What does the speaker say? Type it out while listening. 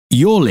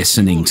You're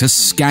listening to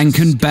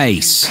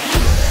Skankandbass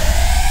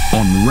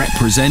on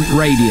Reprezent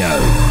Radio.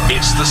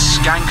 It's the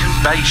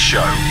Skankandbass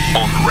Show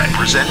on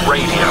Reprezent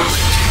Radio.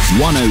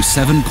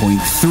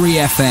 107.3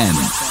 FM.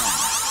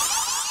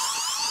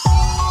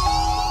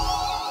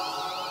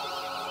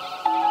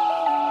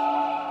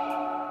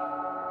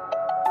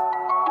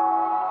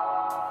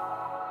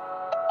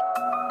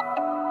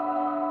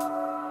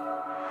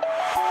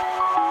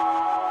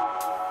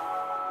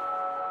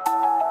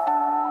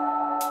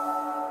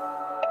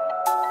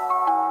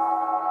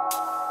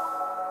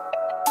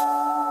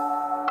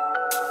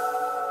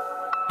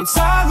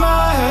 Inside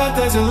my head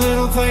there's a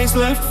little place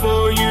left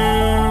for you.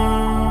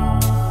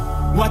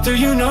 What do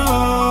you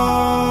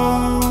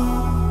know?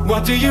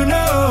 What do you know?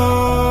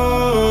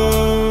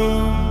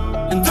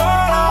 And all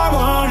I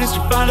want is to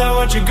find out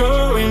what you're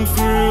going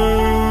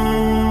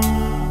through.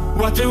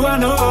 What do I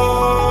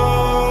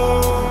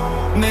know?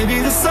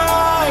 Maybe the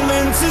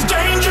silence is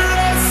dangerous.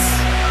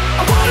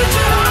 I wanted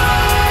to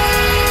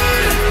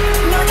hide,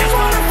 and I just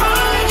wanna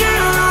find you.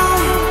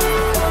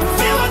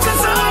 Feel what's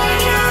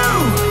inside you.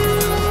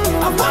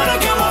 I wanna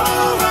come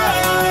over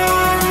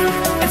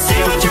and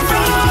see what you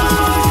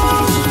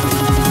found.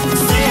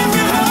 See if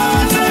you're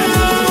hurting.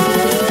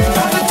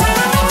 Got to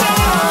turn me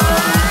down.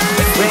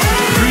 Reprezent.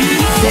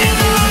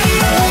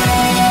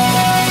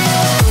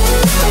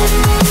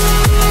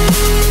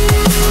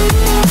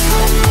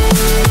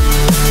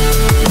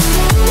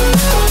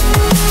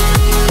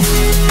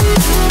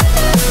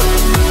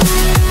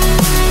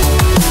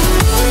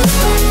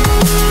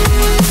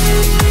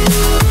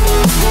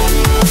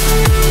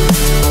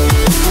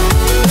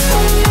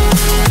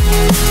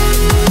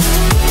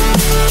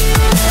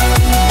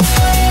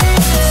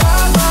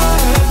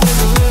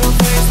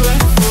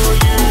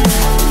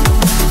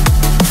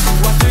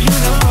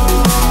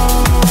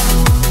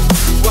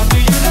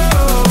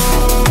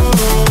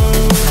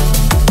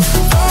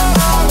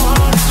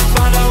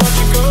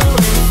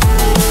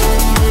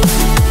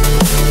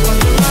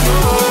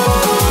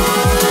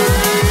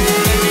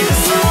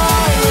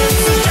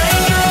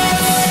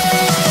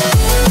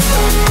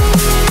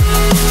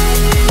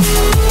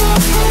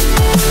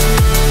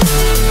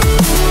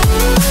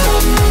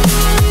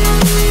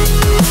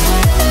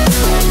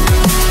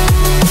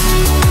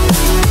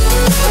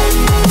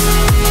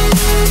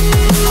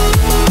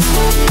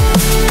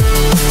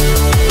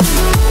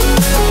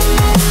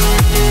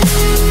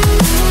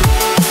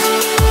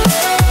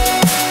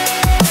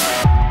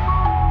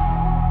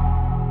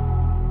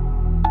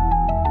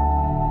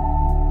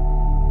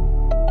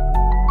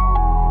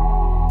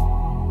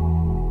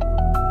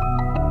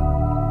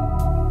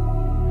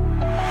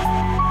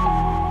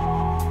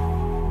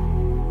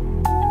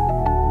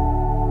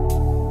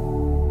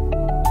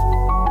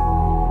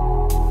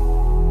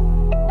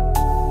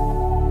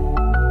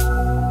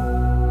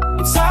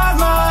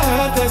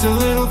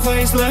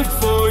 Left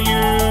for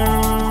you.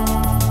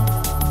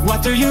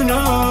 What do you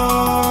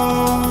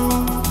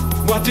know?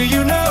 What do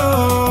you know?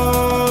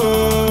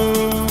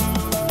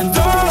 And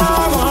all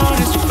I want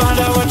is to find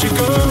out what you're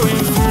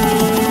going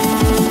through.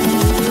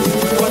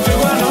 What do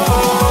I know?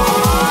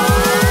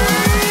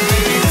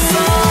 Maybe the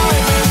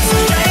silence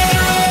is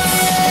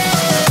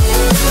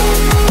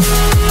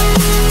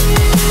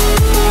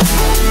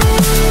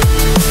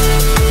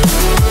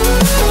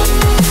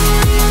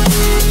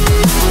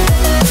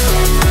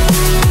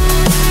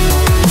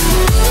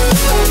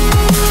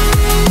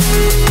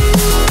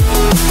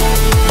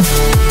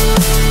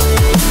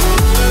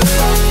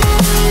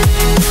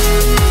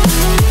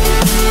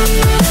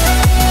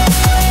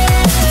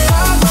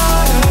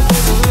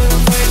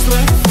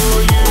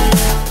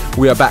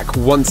We are back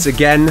once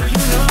again.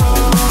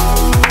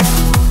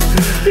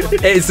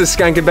 It is the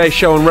Skankandbass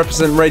Show on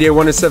Reprezent Radio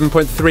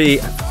 107.3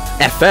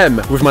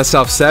 FM with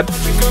myself, Seb.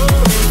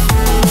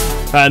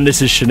 And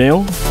this is Chanel.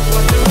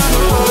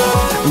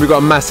 And we've got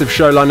a massive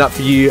show lined up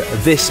for you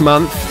this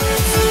month.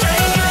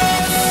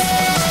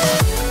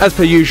 As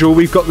per usual,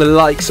 we've got the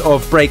likes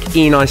of Break,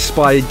 Enei,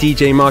 S.P.Y,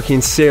 DJ Marky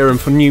and Serum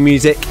for new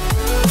music.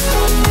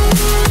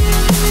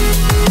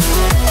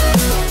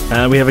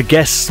 And we have a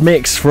guest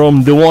mix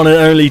from the one and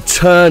only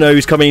Turno,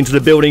 who's coming into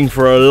the building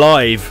for a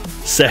live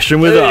session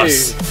with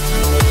us.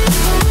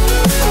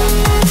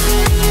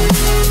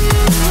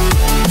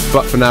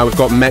 But for now, we've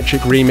got Metrik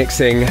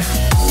remixing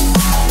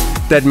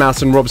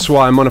Deadmau5 and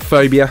Swire,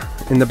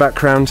 Monophobia in the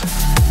background.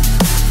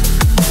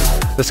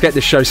 Let's get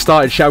this show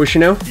started, shall we,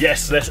 Chanel?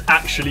 Yes, let's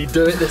actually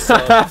do it this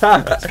time.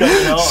 What's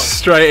going on?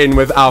 Straight in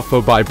with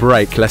Alpha by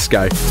Break. Let's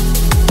go.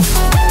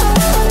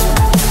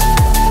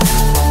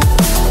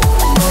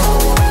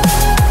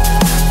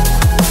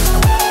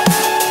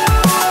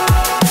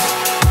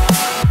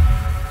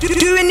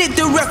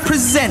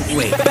 Represent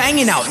way,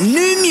 banging out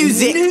new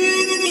music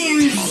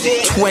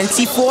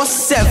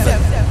 24/7.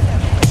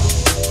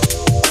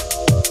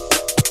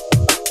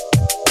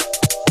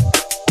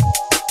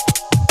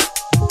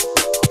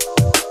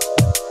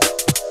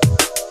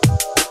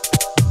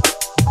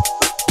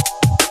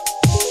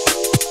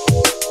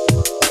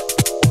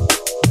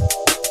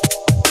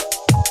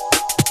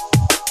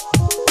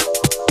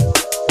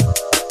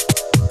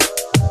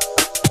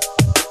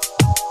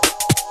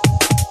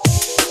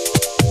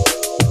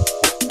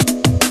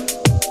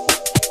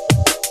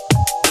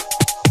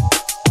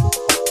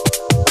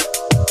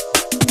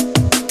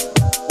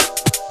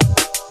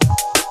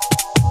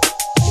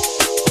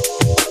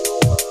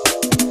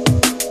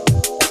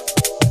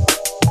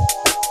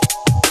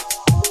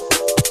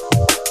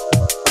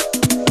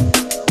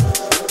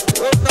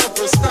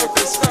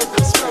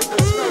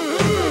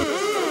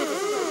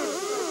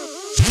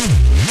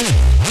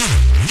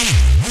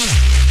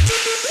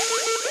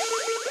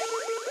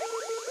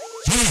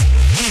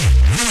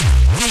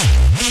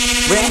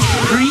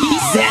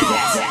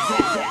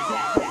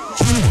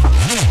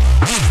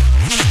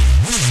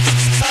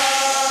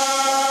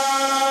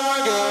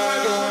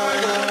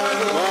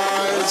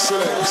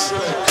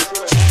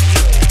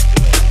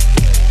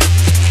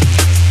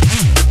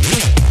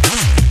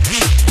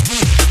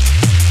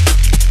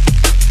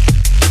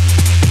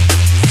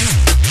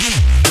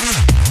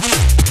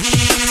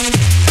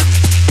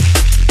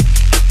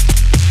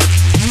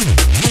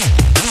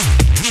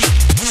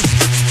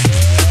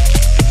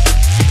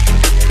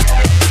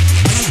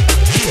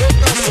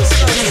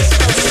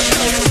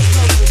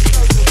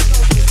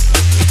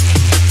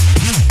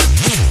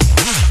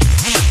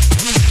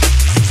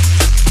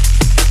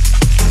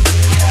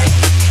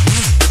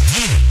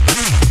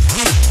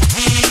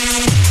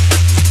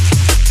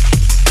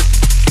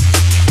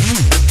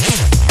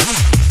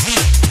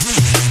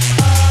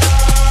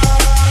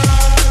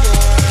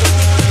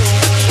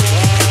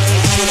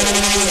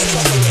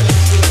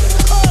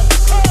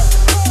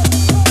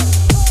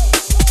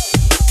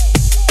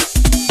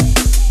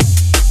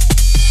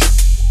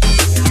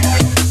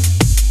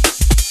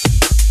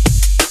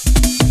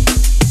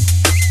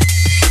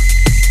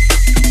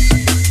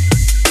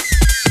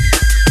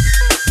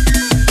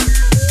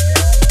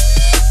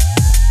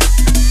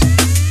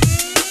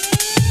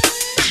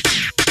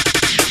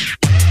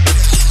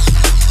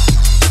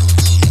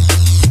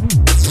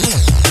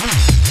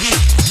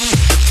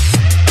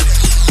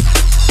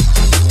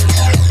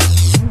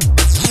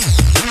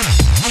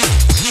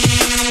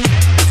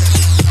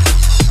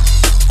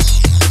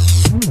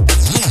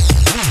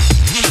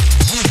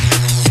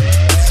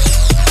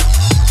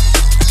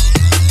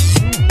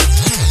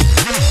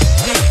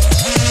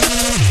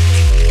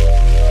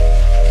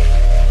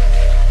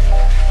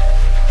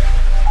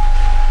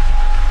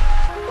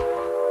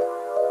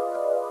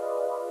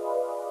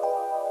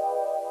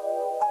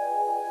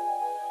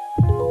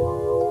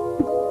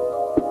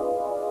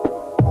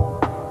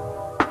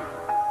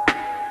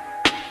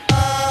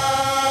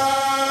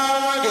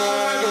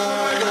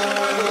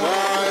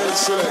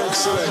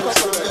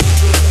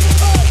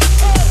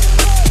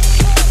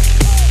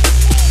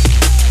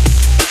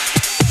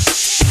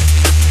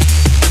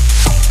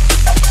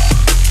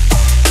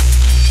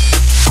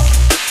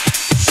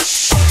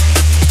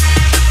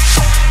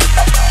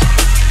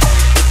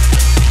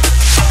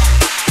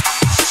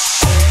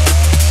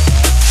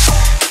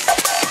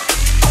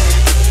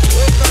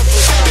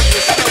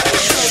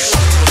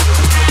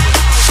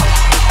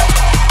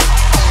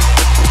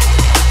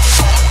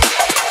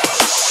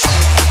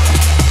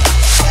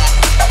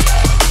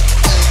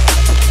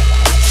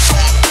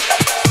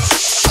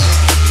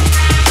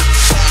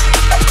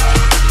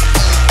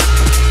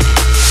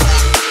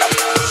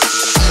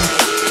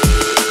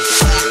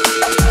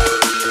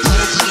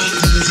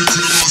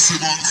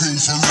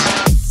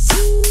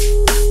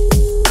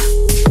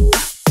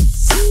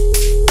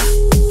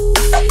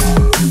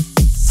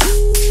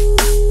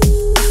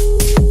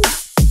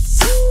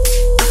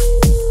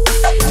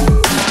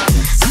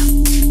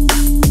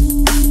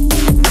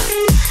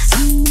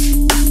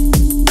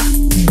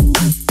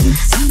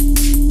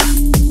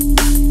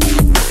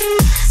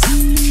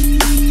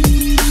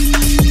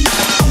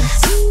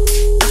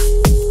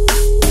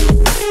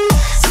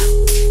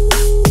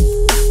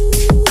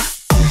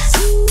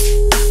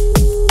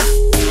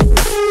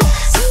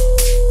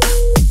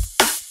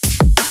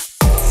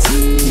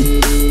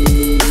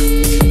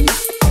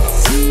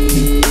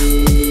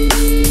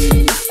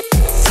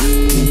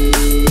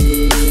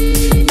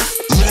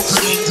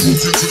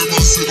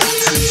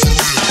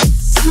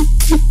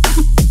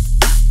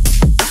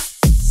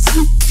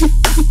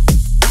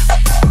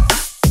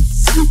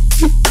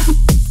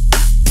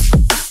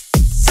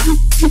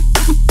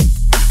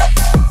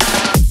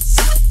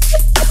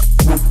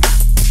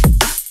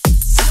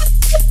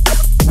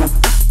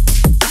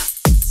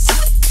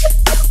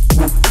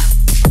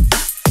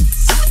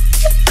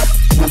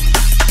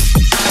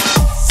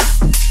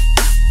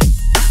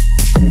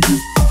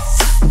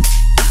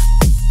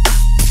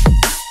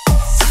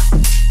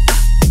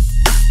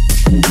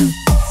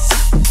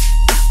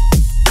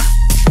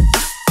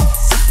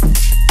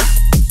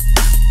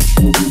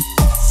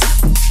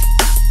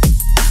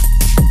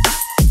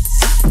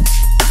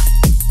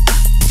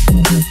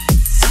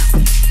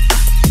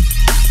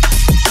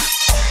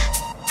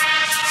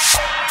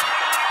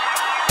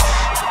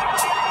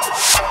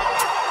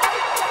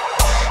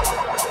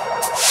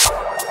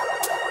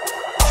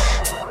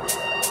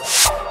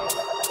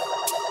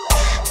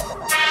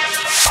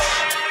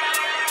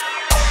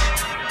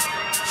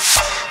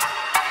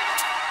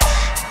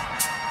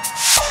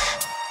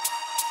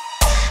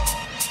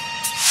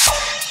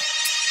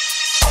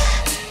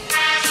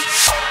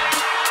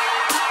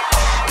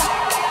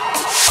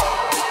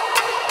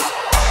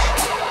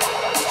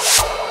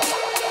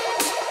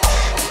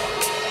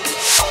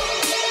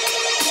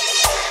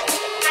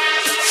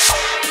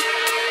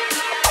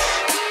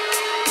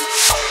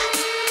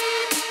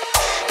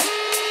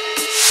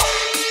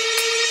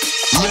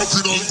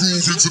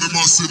 into the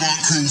massive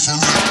and crew for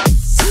real.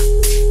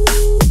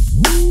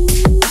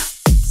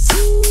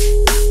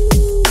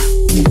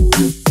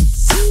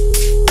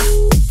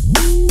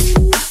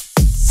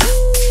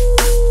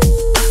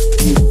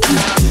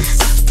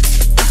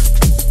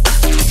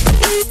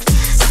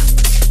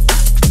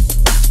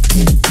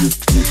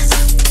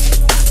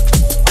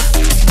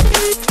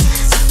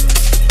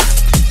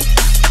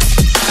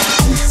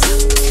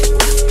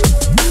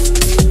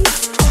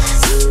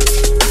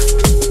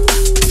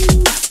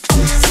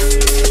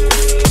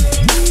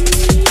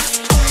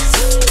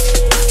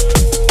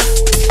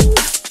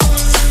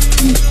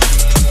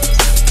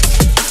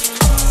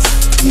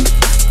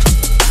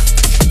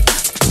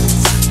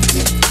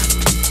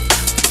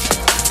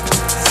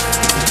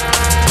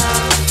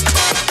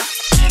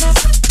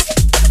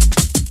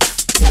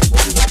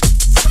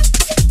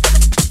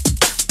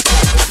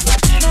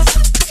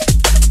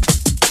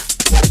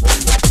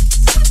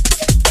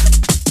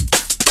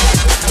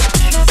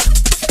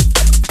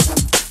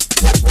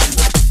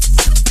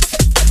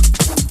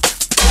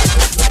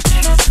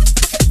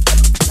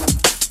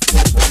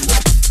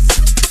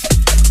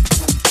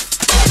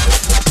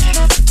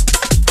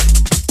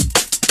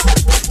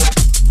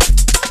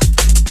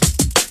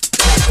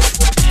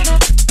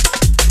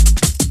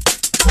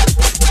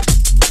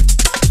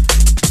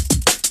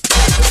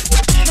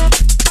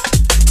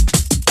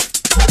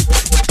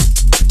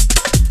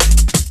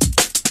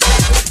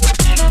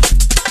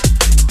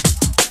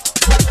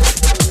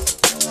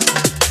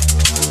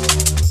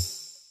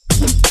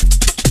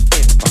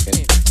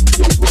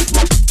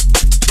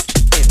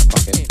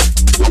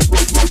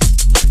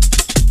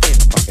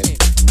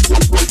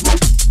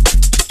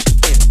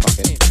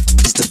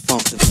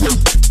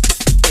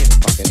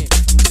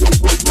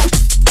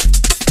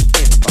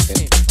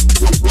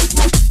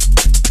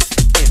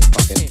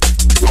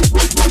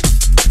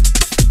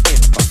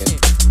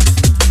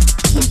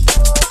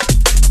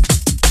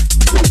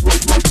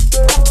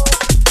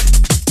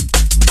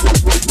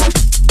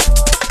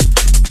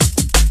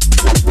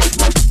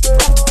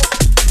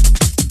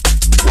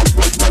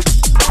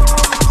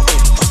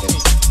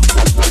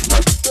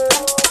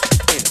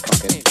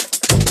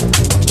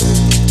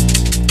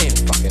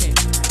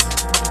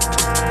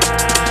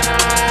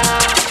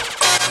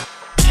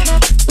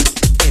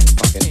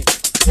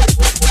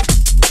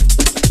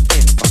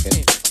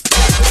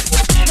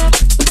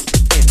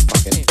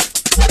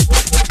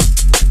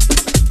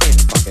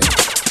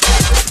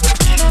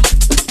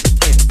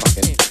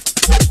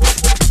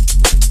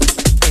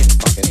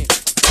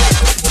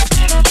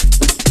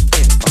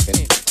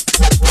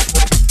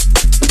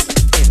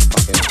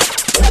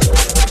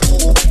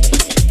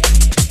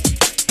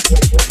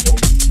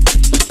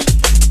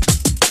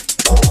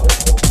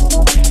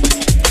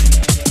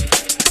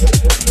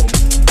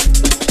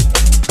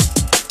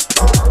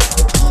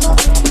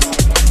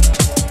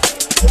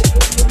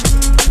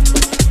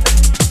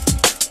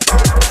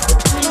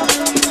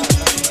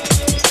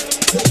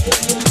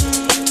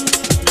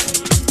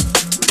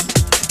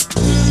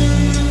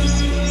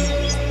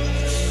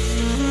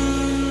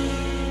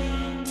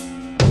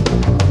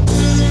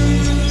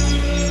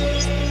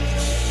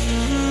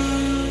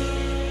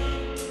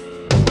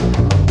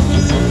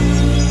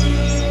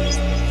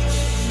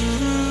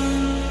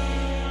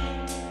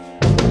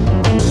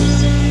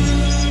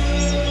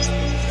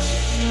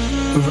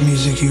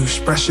 You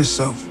express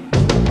yourself,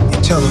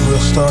 you tell a real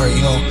story.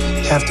 You don't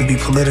have to be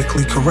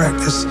politically correct.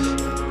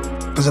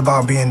 It's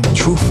about being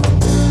truthful.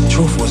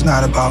 Truthful is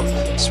not about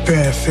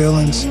sparing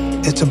feelings.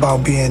 It's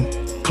about being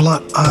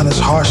blunt,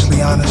 honest,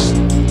 harshly honest,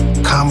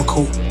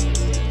 comical,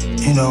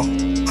 you know,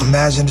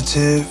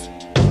 imaginative.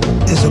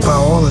 It's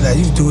about all of that.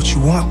 You do what you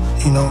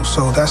want, you know,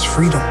 so that's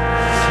freedom.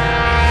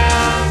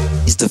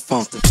 It's the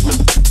funk.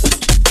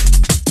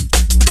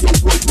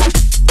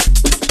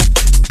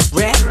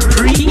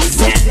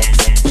 Reprezent.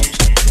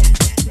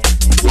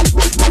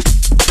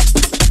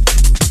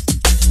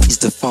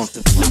 The funk.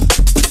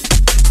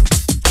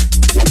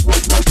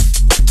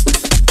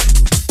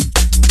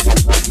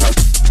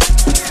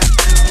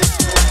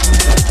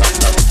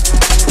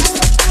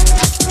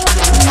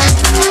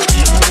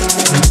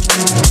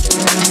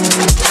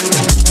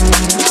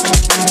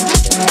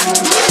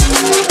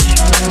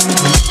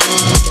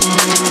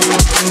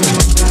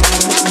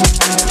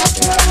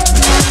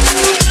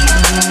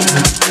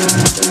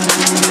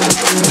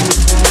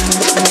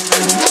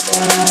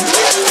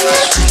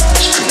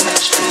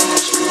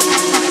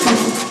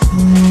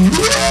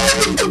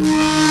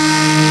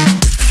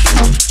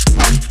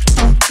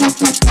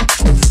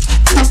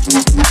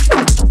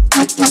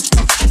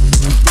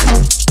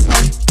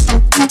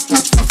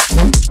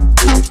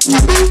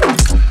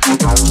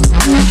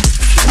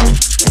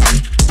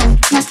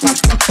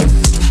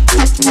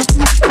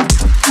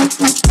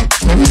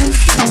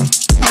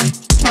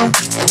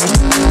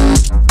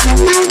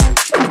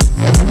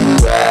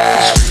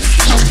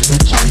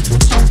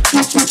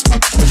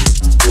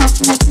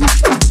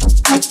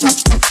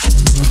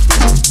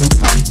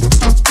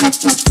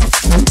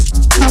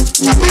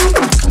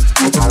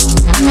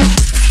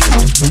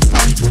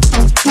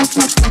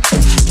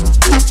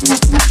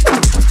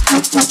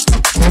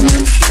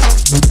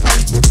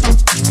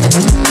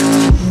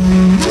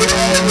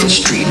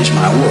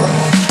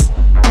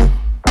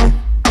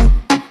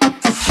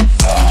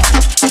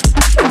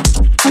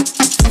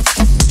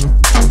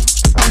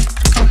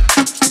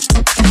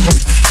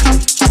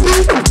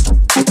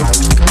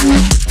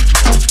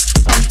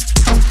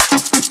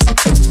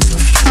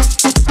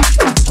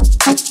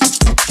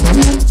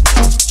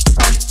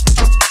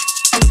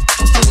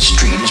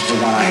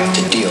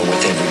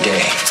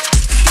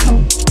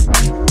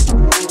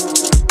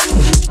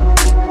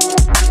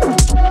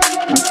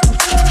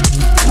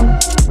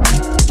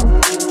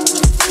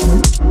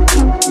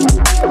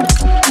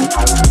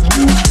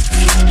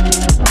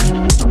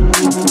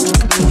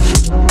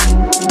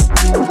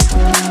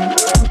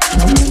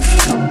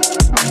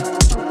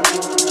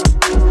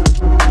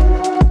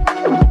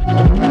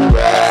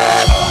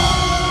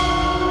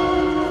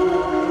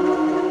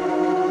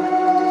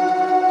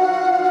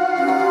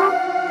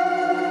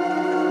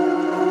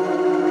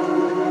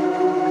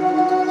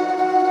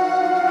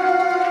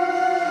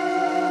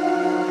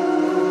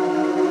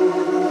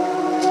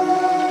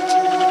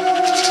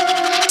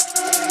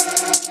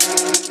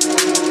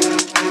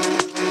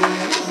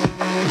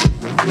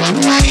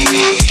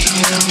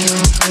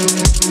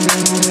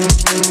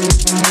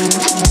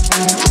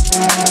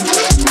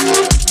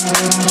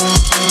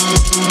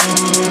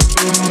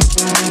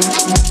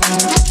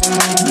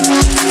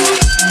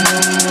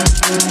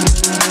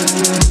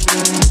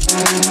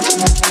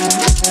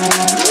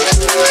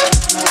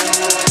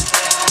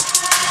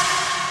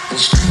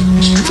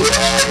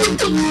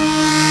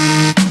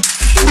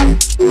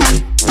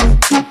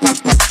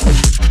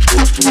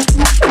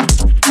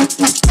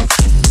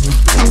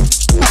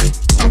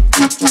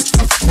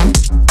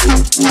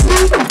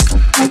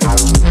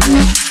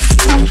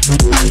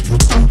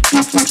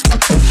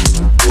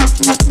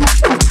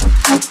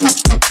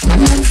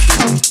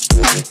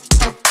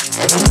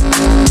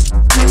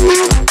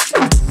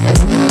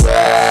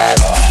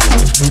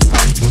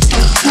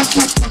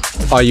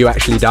 Are you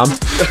actually dumb?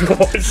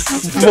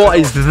 What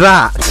is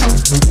that?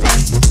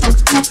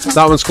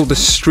 That one's called The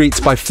Streets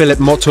by Filip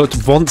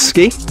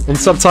Motovunski in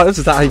Subtitles.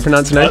 Is that how you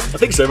pronounce the name? I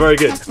think so, very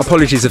good.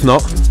 Apologies if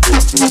not.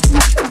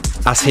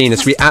 That's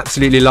heinous. We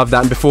absolutely love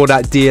that. And before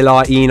that,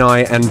 DLR,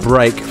 Enei and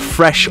Break.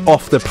 Fresh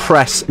off the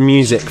press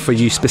music for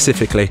you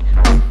specifically.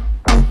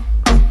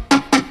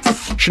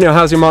 Chanel,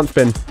 how's your month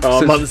been?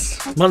 Oh,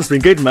 month's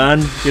been good,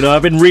 man. You know,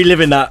 I've been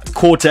reliving that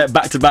quartet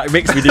back-to-back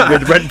mix we did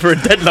with Brentford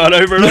and Deadline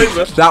over and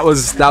over. That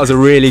was a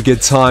really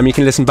good time. You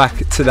can listen back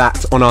to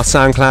that on our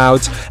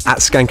SoundCloud at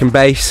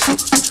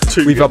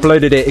Skankandbass. We've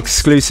uploaded it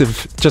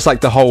exclusive, just like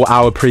the whole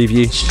hour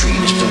preview.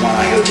 Street is the one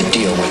I have to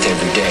deal with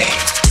every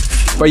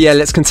day. But yeah,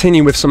 let's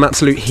continue with some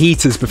absolute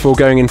heaters before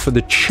going in for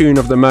the tune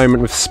of the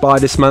moment with S.P.Y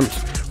this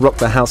month, Rock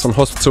the House on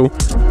Hospital.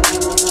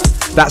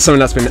 That's something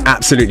that's been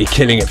absolutely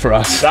killing it for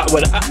us. That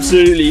went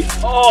absolutely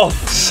off.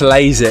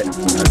 Slays it.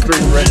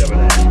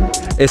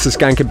 It's the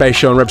Skankandbass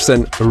show on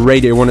Reprezent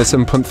Radio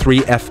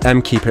 107.3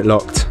 FM. Keep it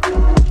locked.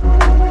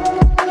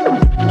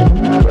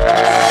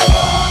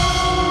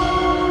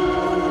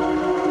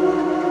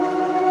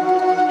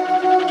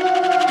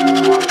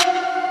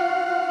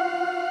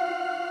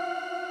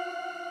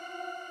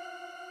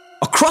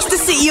 Across the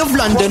city of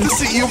London,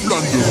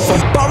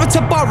 from borough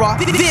to borough,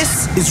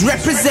 this is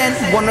Reprezent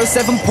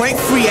 107.3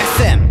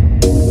 FM.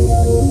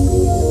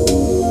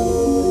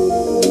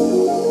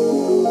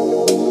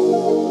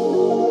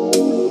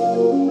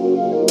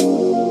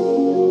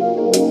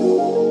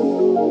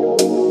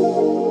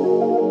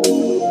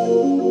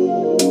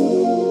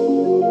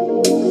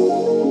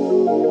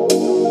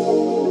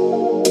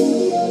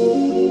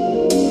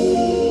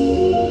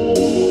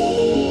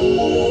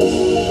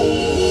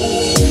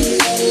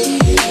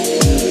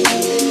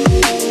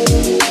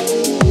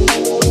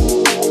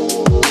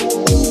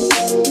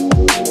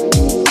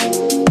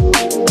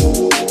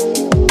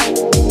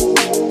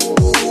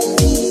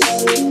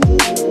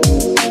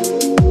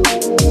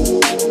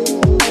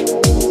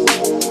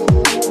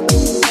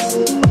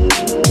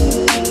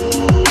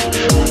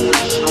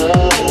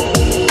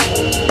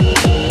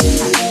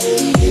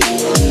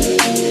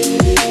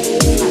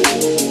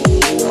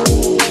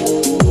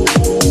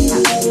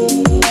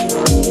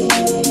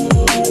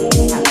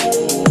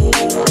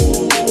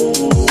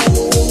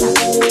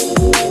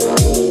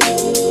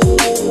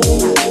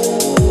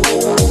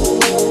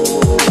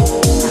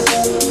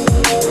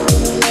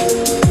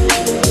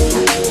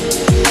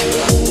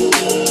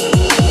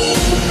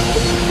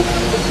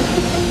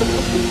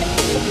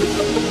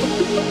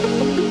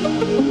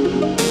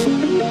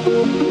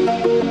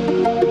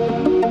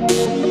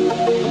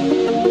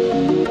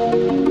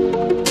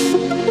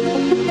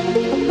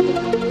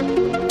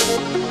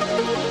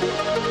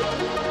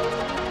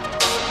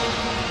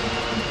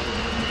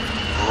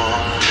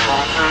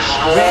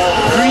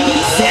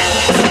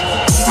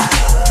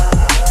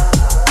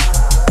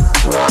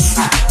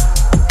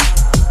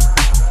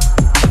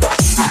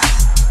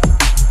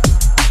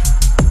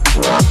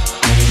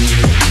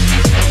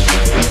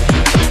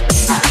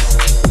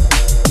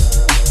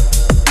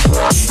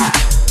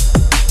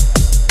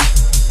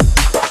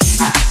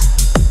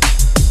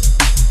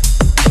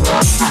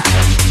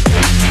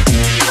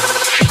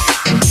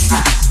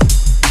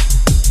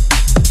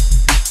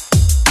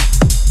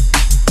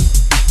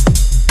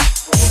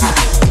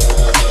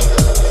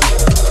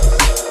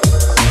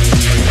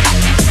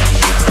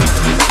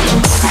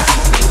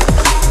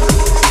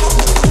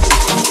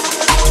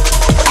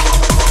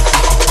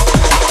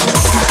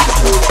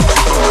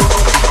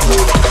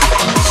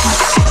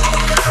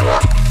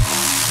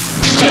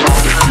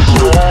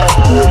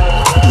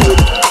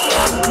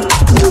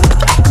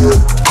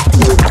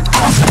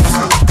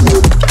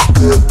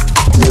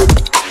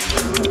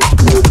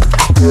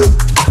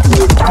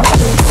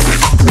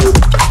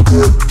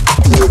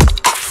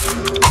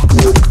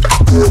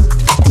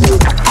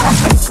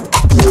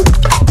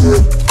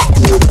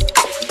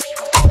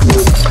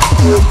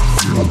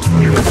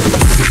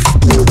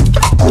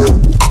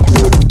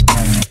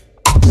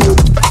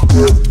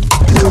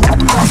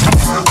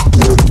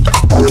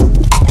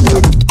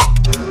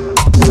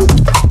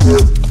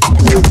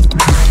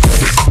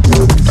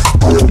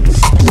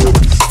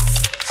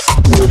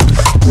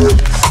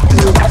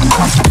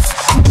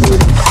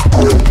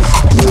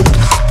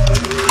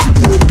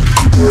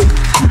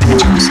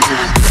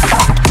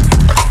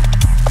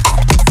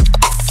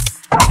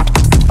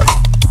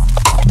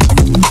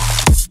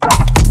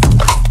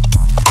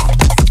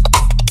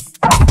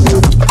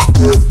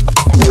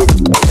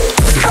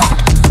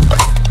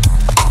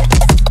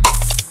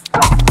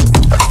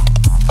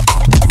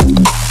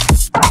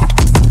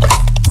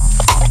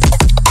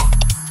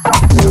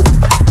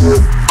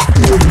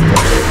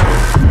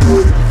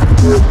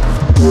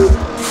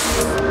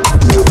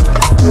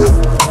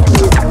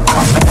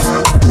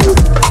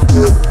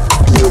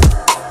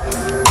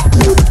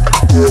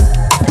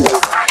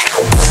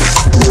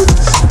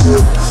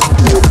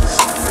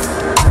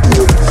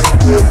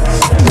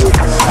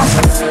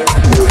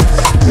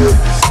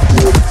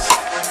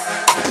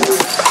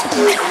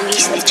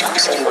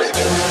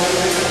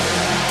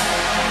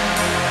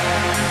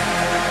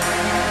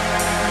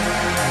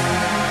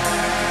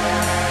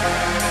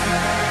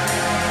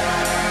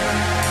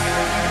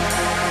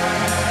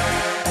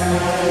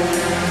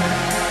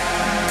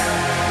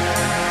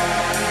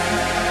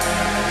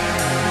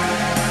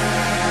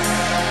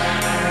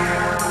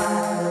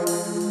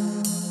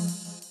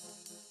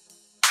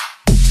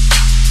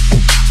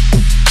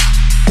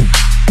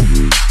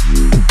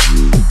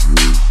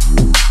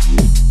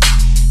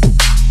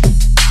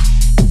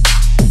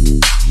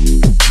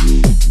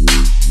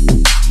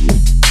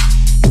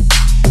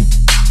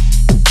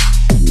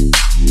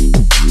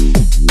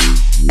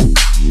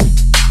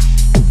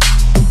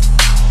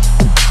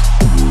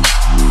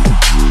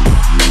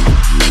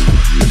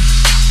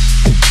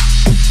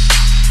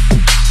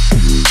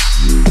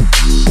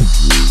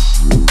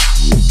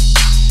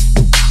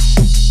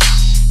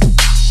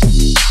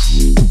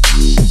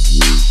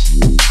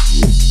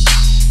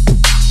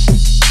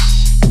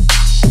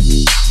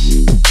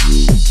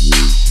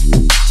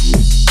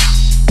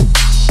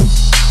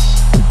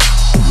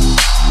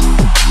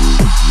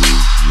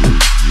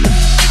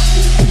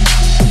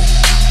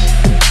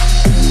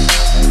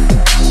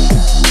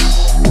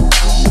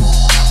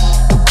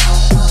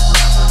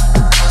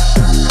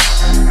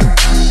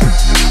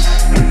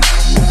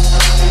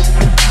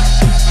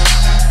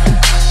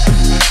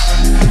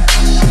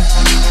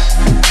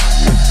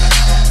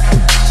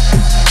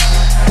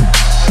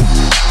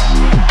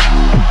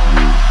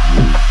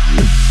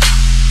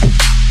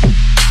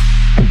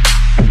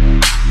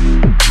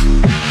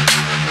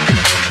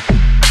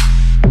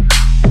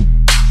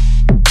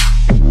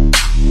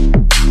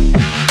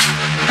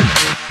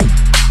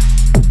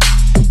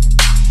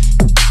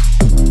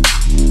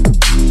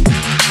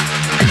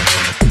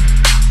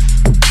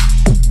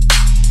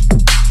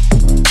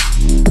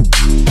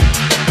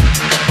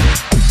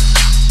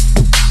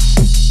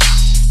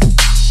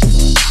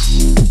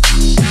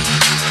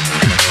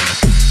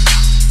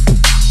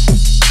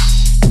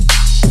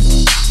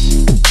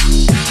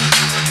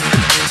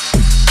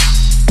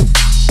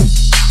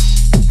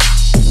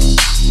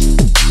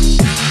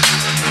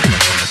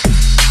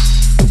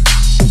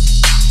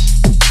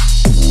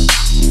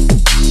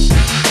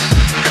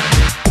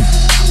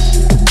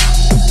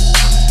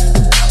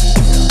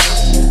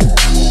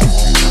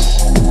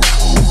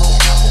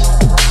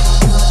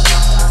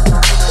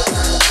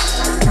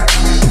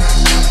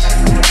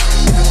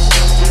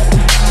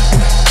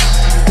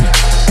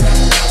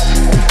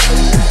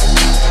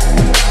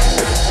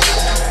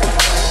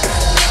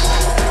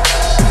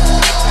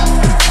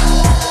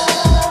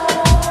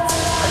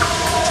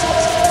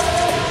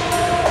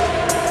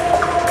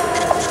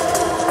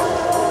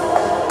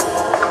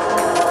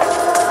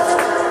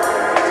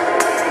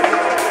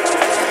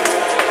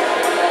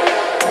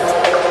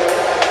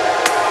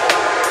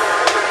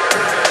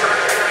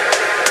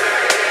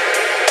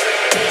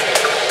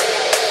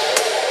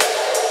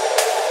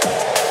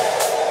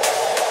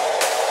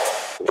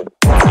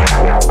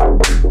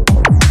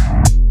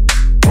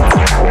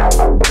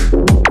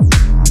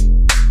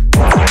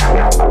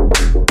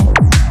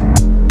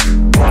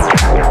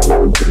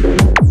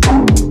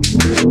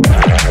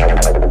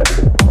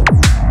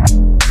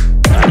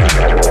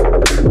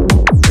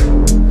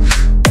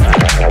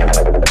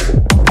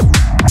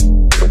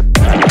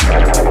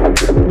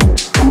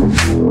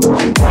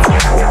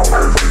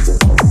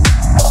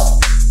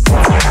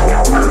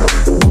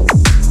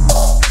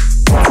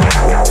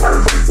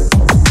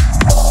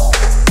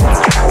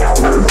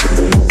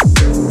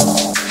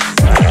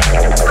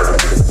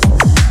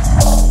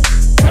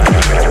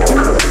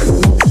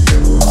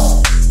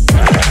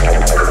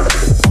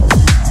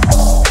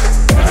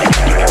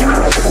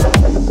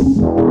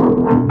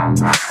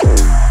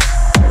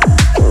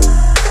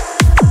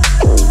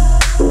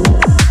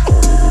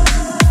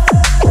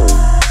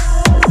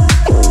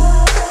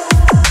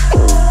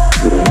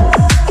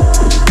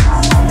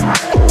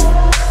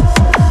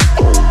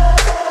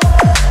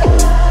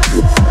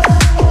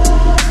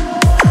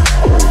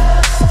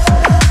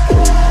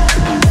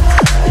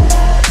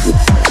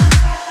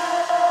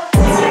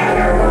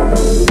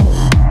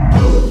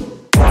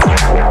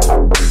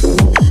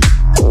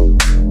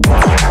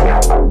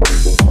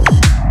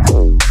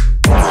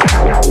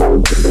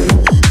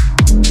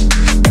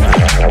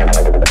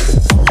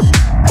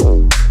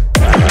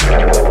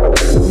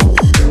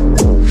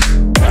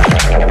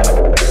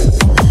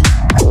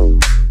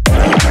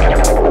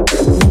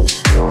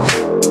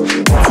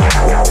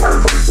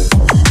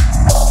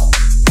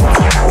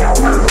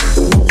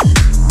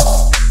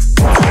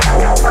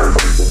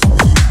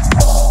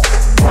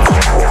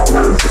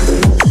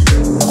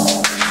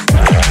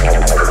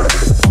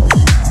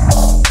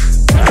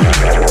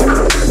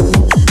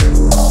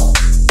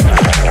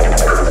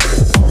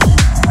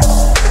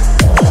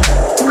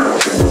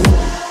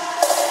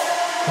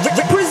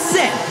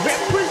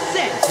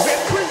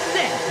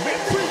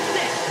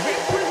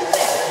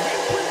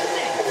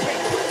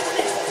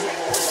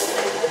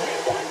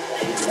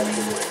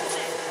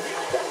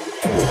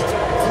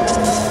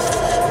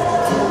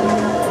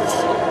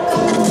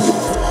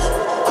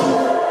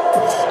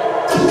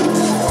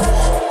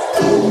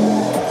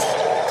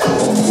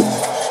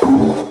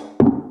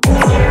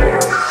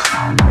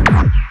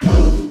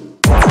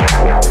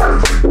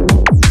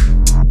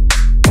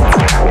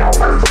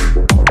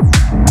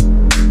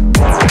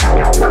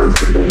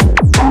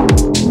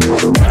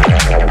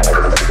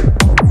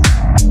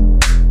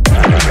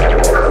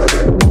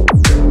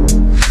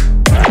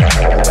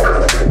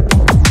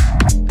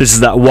 This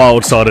is that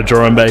wild side of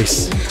drum and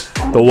bass.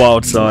 The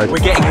wild side. We're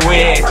getting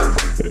weird.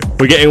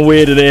 We're getting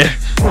weird in here.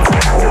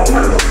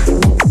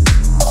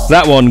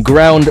 That one,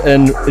 ground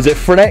and is it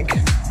frenetic?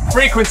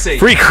 Frequency.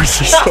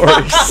 Frequency,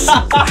 sorry.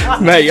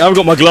 Mate, I've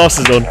got my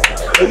glasses on.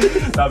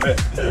 Love it.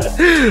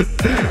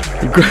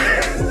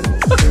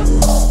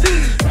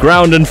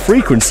 Ground and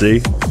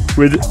frequency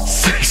with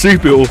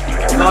Supul.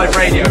 Live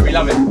radio, we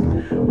love it.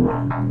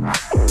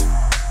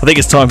 I think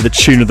it's time for the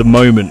tune of the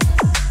moment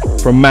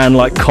from a man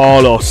like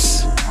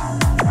Carlos,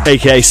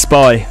 aka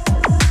S.P.Y.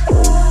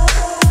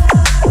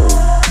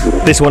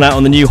 This one out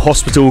on the new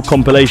Hospital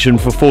compilation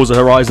for Forza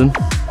Horizon.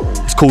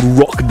 It's called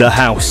Rock the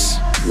House.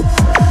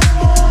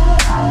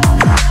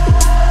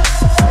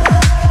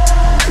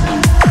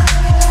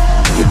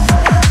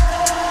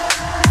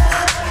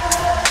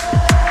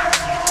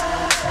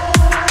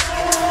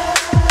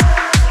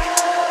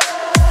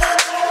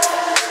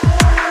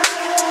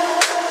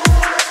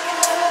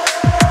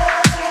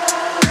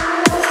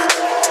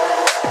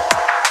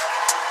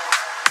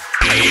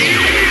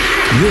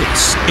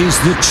 This is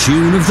the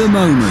tune of the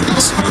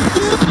moment.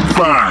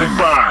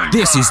 Bang.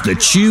 This is the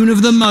tune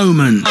of the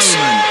moment.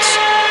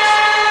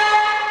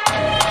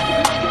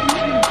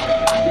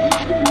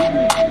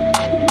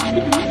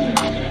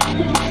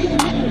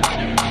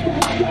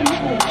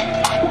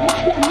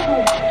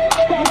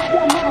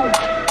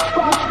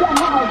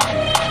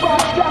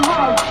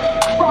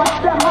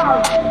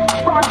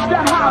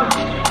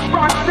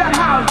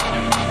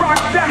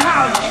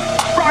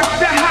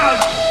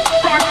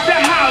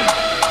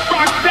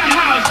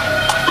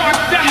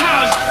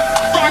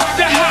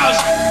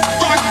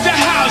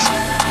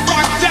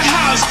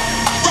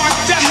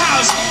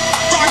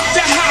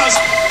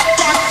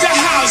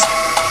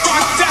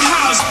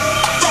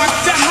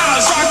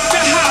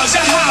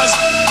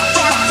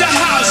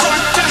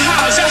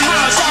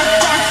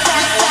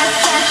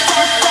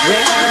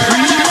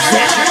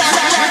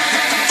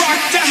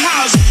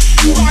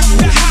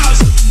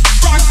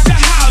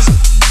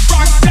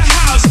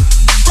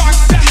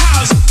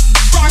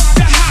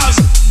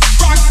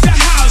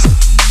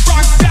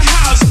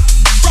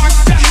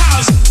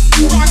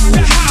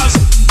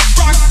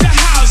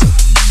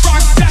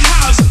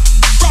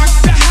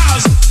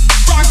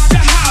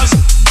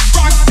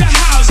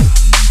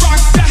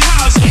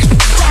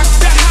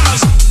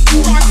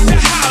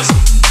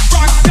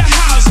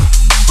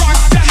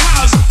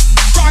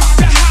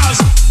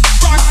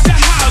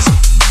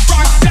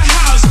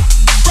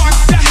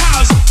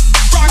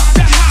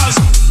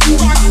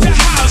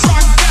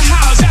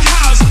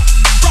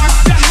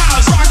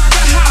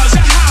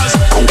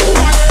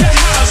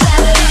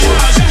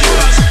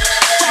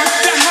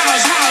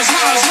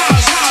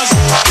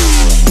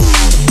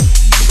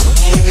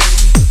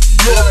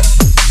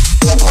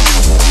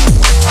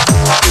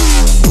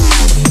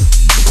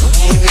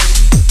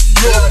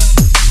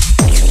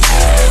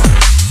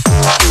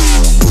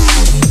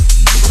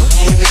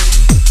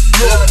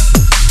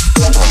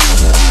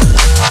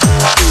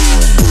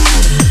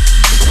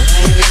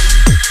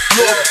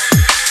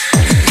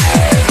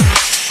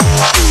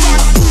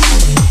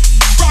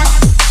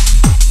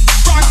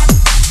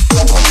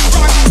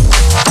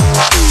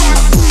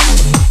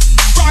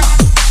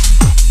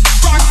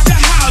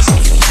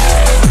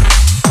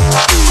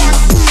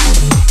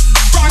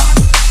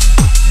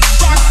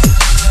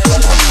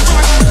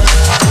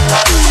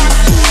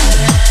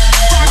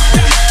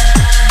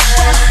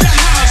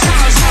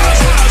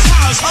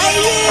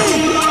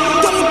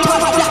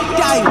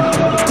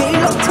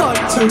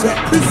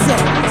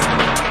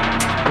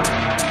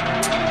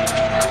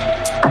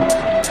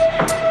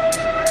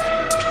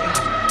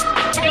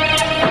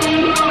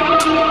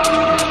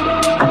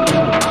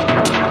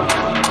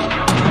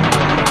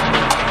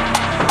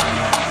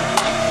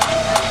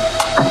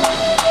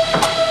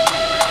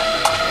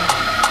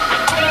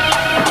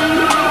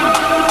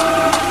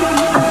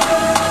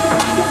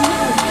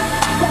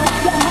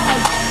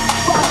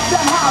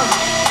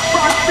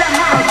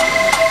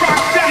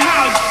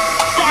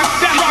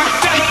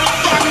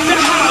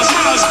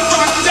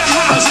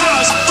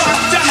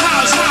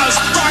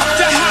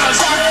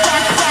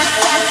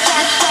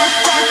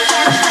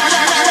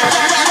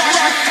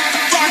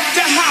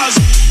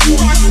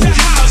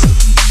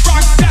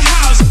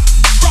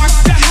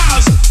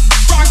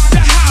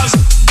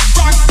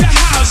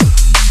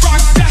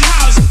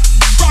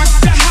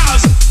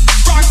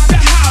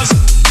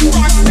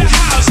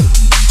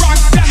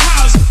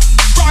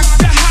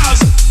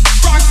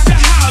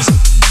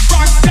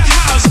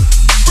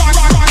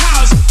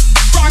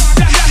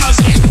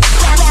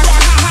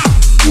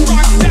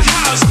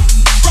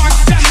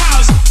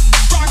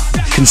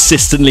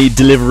 Consistently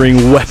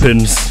delivering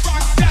weapons.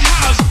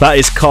 That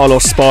is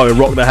Carlos S.P.Y.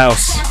 Rock the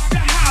House.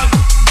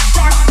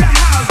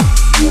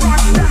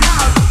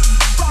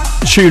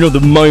 Tune of the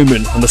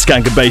moment on the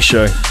Skankandbass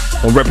show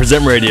on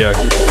Reprezent Radio.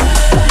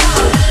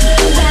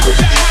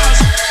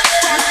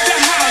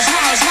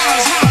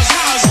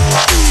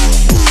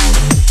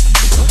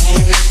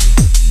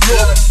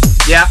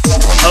 Yeah,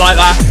 I like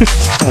that.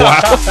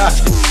 Wow.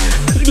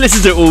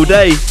 Listen to it all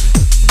day.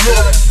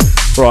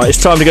 Right,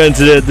 it's time to go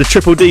into the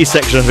Triple D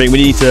section. I think we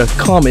need to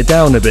calm it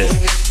down a bit.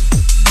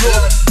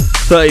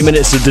 30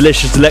 minutes of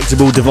delicious,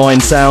 delectable, divine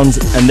sounds,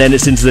 and then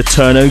it's into the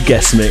Turno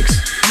guest mix.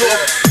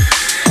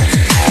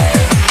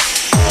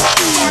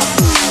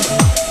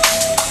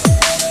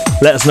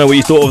 Let us know what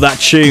you thought of that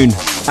tune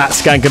at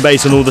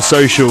Skankandbass on all the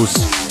socials.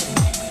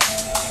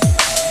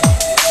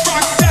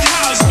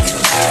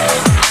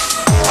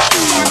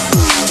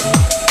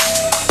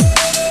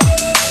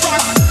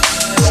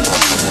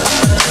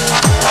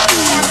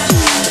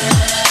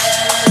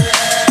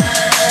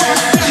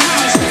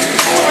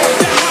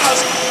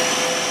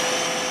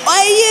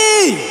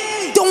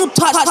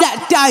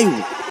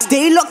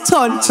 Stay locked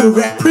on to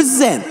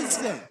Reprezent.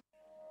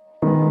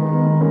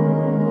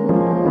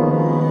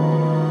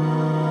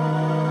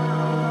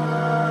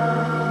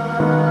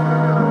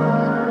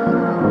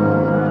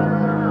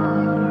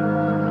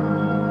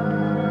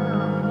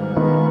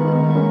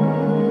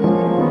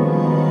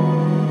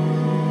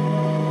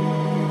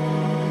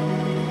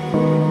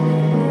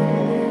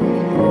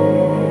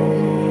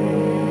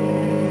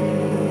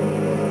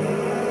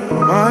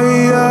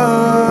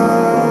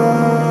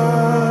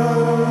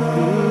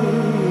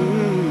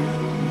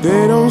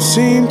 They don't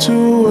seem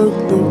to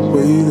work the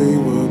way they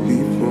were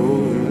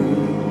before.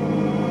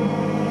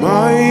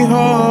 My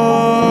heart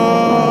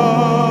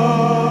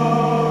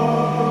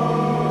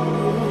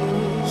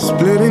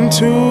split in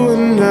two,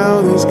 and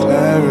now there's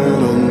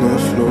claret on the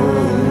floor.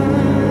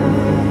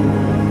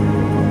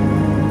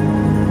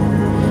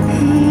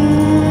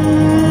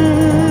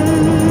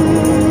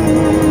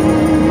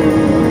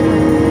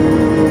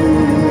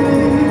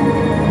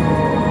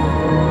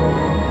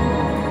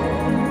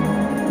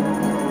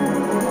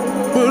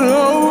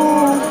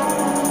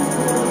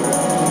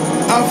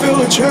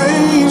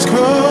 Change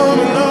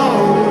coming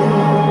on.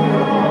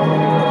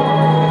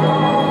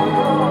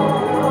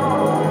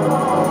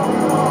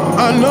 I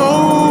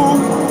know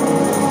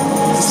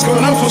it's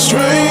gonna feel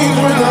strange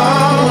when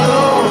I'm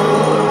alone.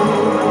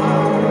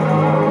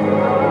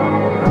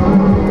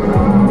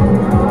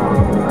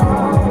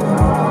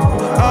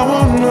 I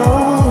won't know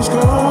what's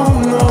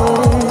going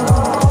on.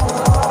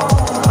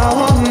 I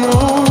won't know.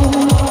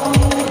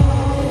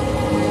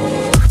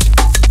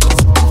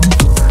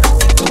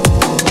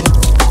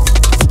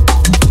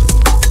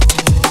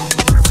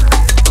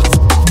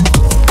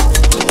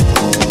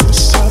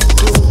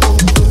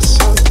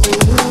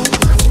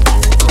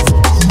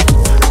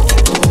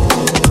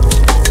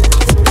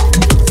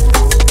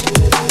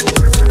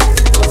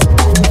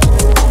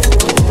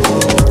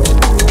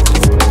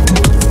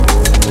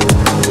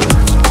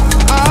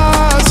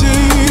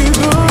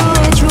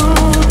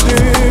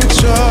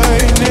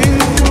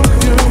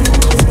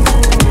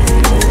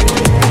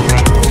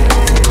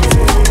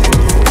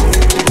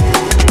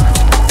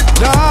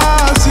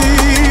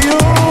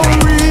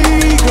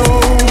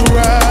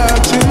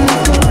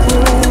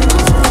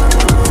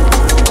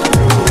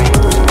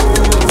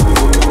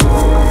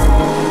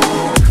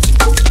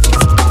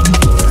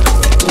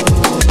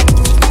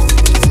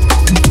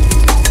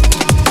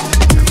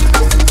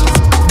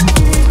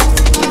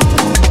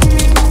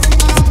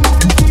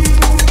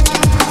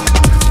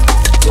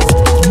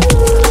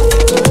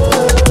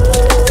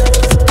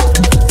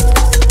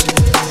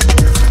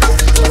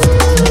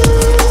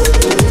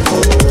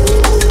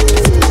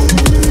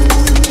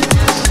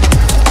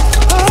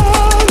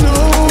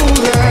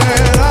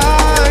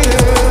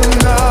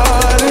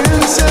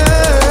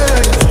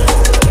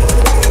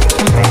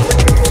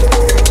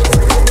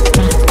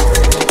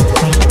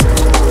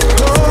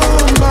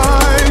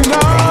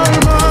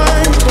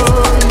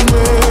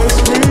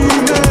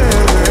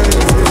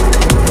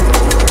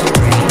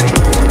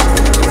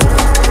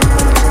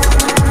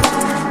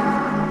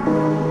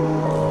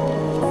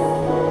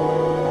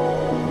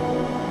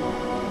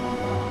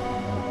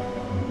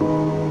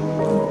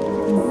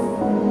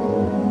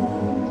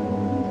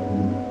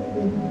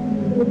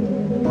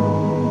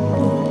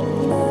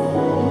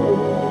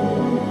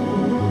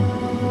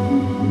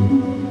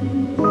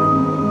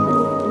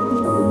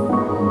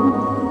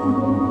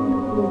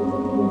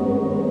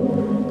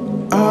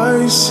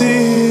 I see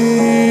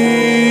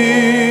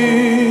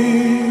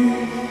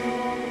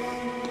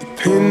the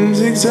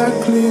pin's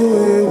exactly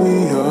where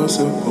we are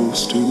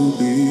supposed to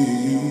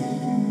be.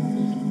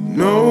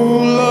 No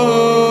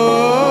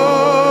love,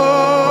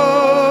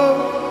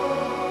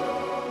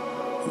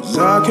 'cause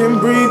I can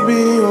breathe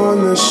beyond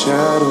the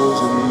shadows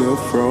and the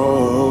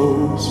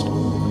frost.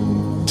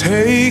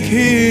 Take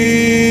heed,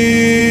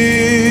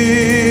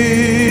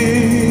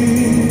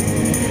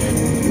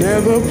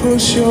 never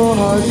push your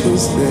heart,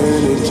 'cause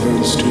then it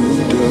turns to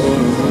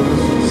dust.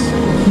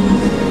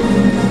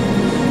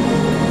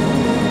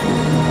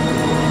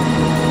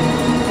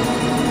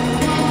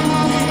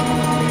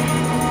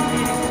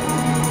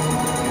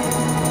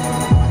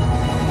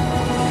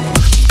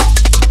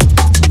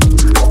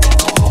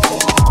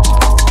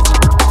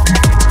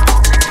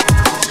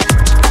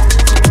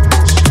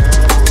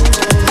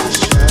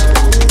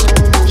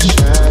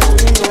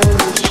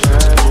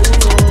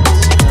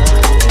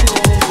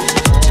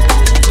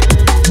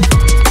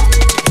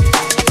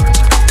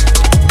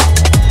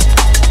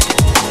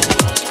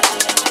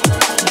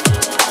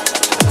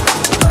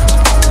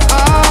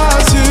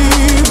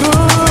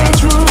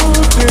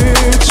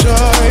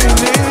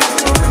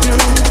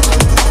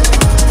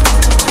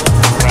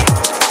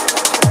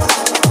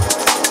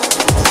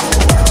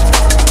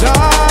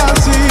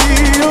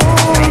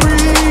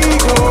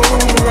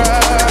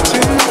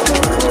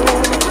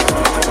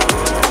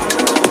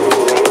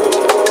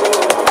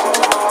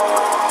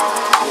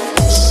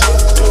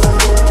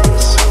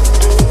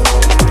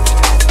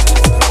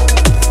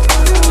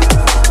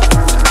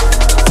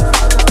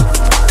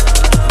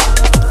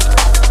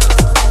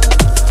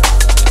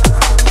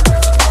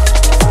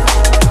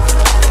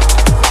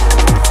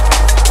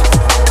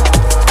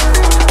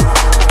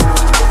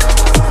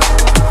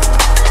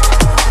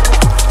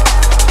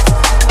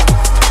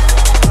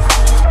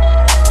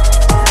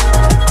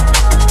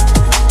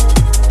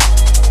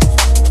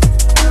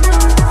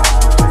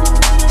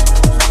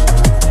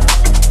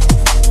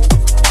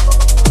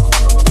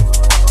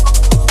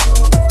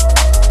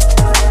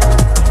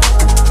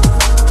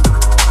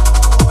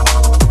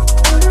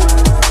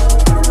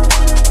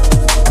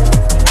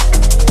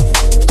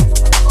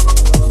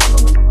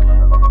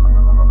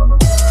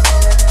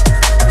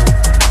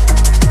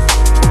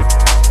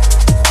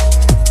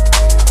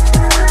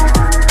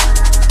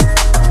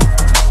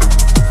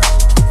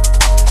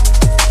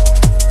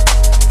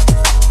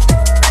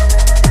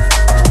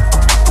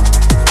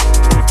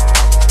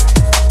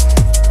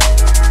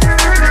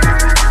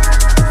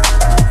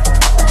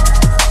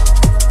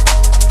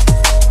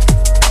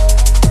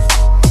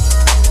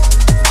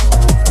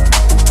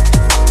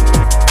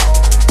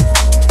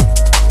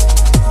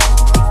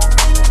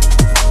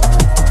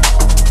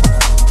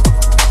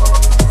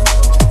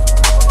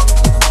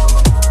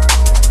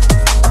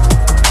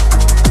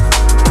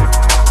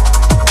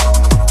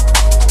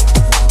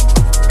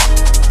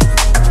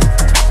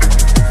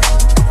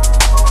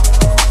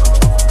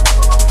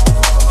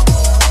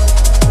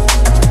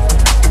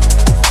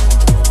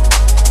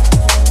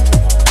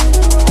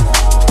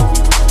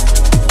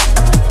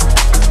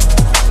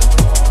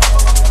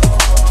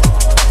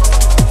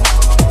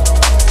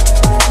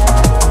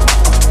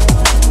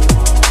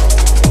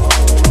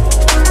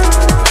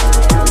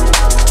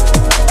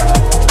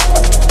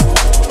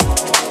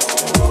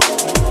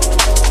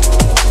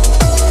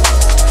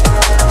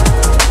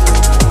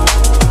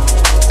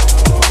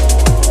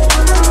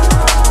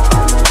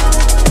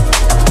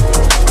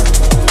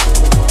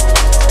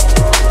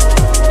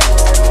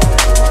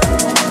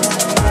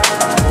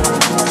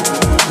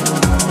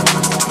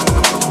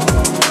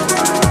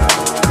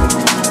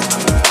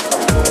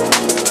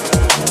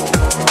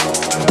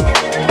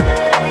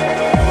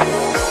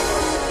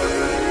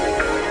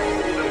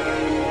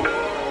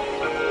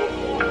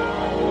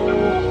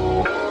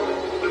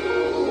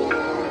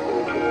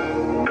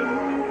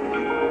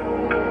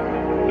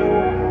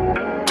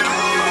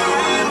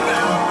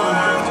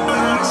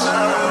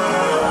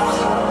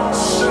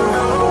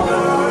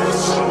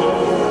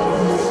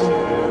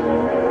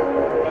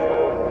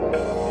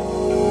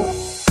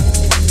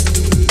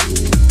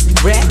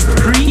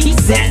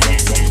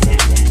 Reprezent.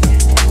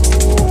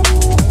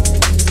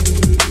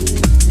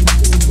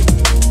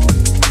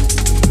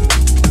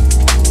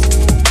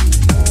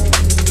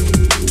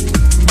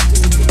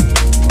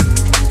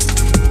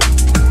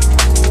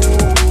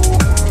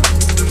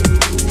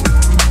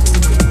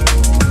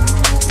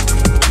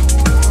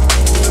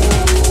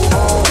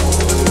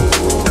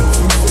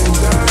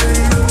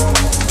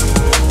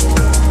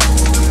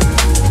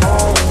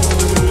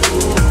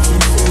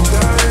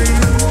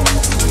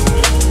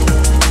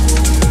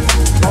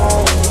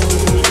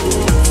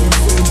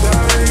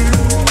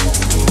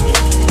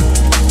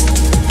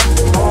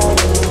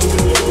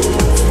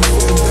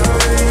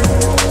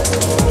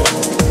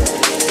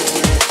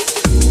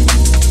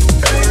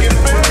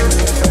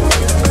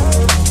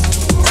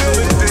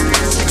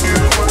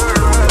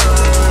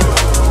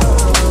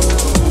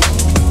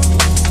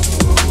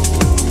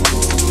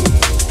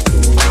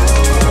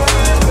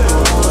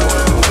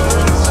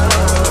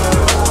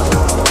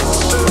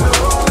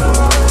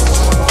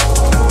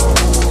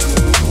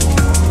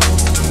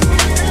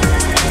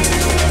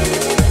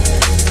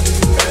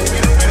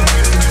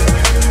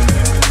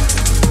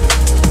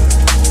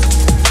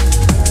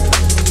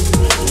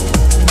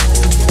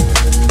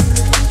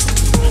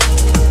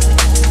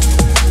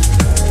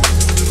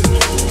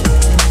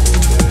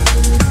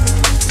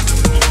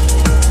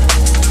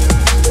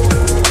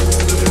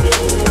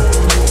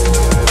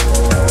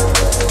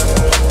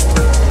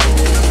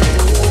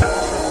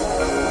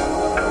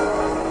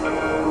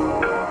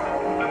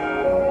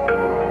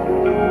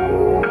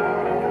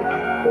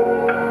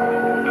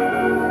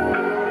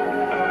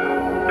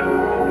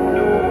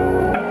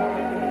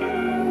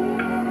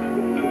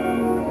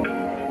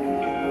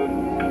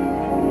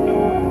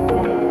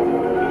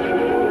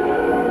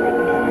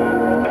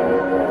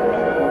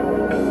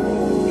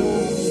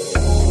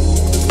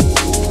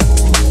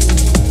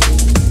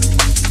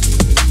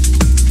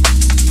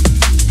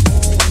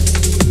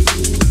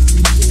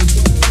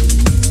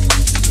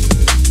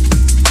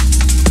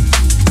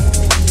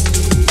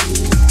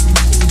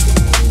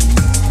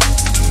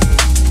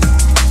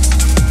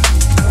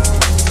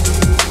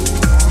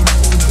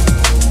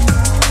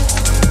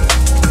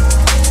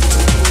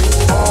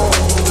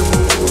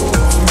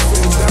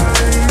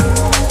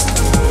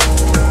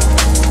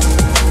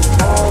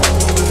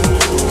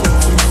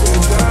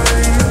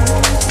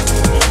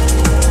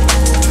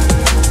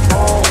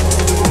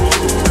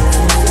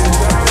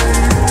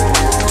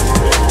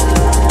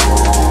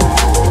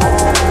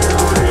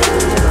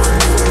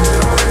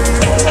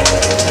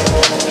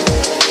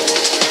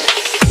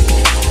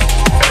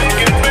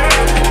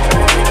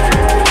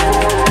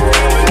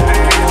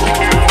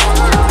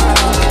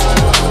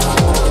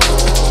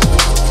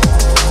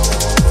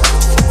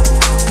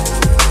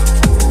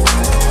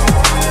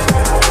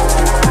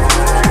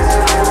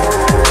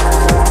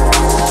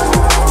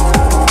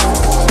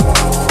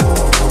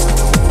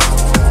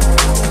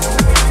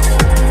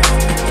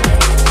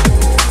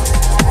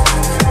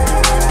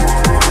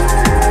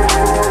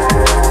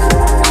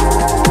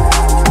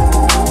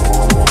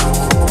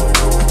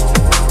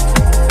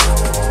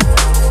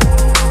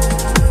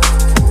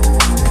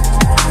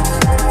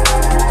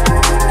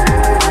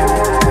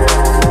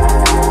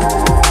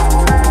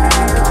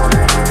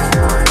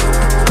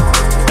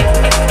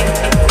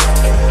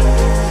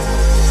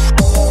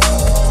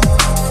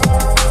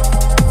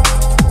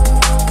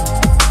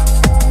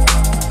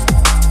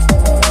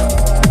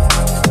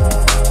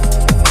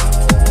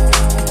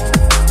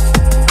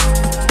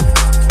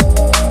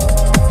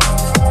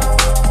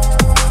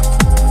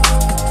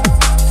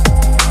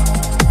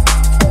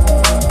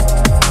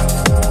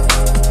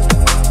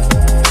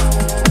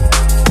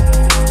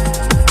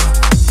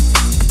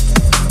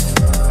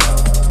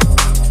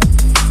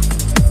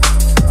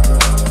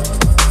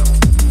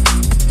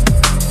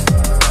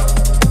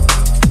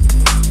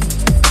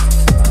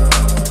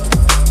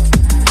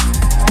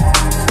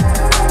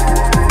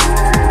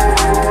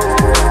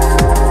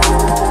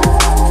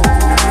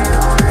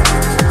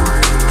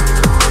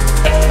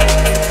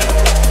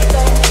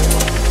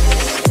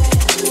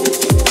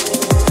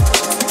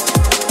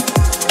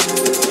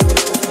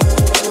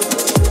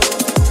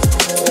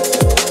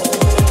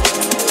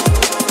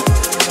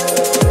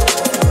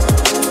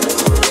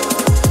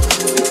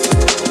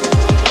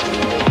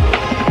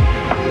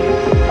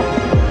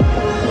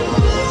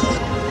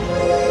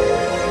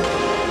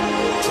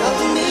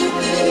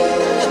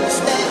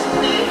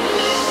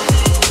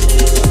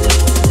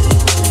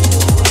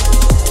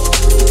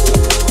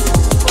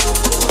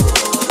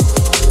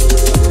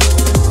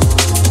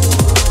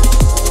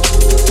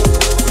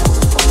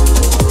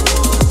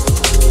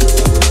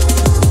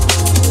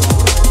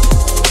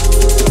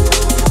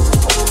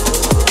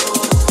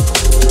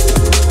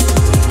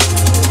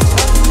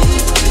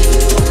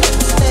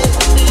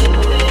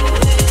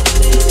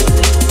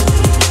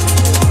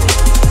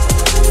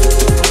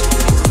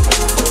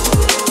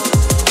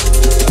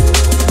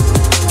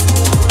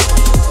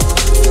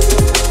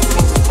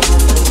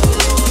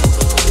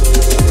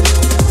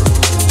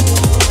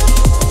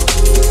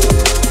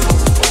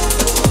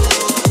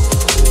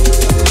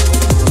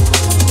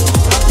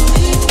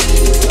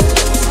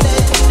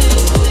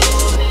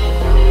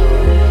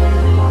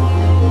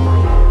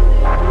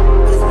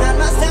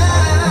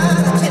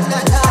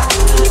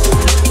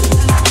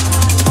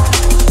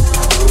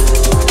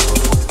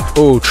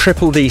 Oh,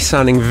 Triple D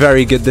sounding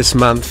very good this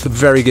month,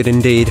 very good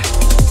indeed.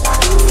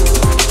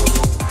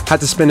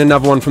 Had to spin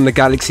another one from the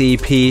GLXY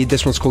EP.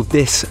 This one's called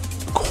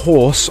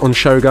Discourse on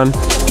Shogun.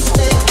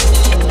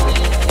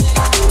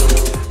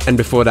 And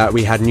before that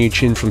we had new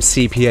tune from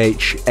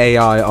CPH,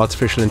 AI,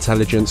 Artificial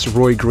Intelligence,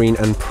 RoyGreen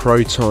and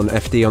Proton,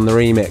 FD on the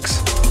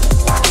remix.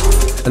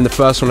 And the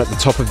first one at the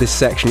top of this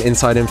section,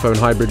 InsideInfo and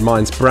Hybrid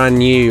Minds, brand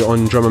new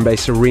on Drum and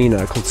Bass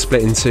Arena, called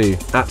Split in Two.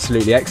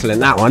 Absolutely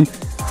excellent, that one.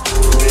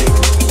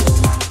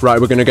 Right,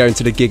 we're going to go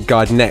into the gig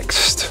guide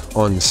next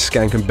on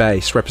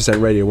Skankandbass,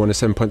 Reprezent Radio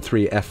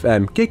 107.3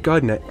 FM. Gig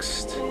guide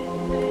next.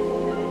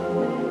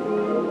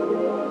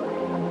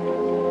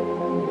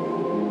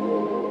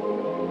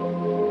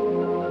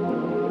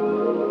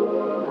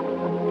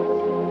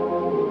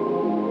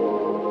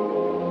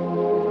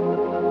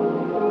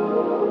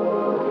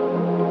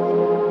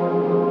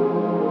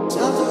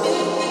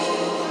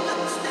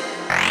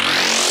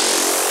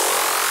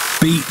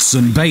 Beats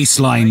and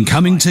bassline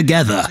coming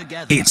together.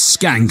 It's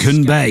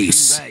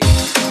Skankandbass.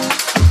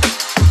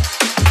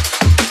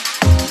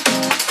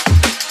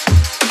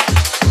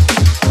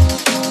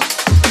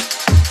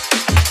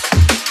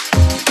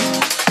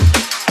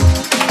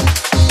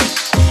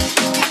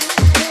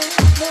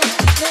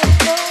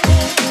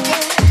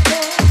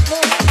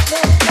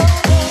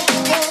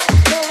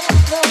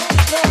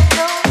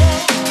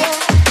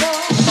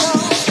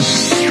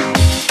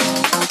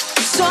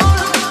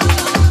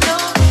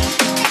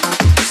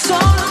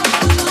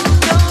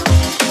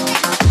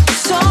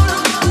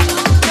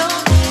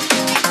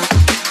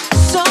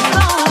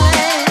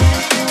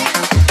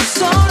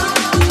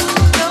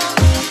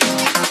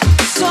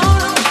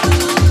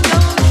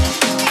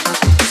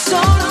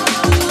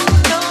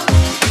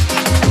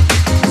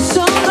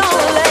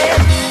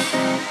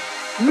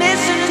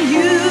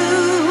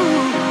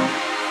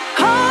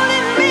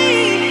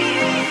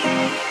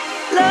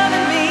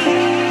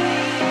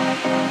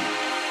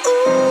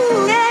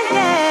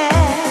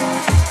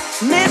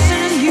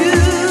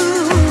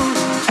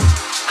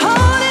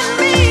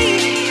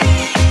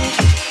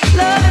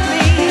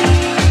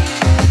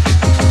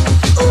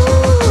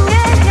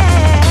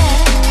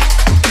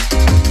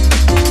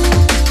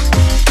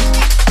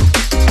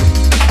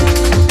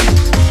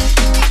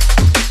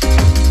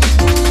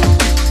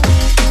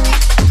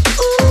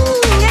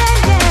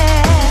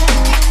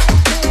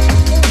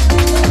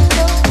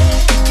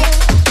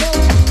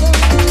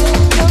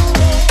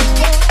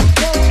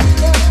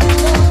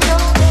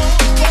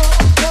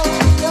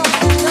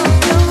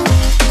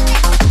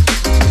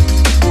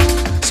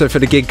 So for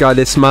the gig guide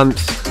this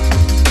month,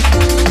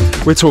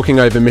 we're talking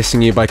over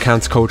Missing You by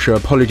Counterculture.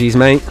 Apologies,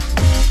 mate.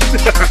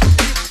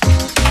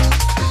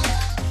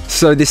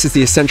 So this is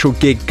the essential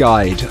gig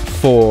guide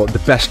for the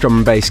best drum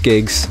and bass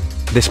gigs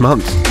this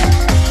month.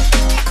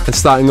 And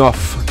starting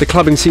off, the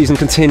clubbing season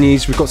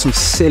continues. We've got some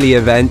silly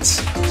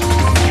events.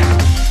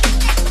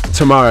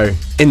 Tomorrow,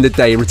 in the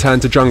day, return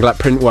to Jungle at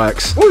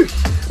Printworks. Woo!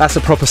 That's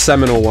a proper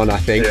seminal one, I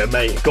think. Yeah,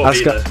 mate, gotta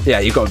be there. Yeah,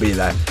 you gotta be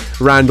there.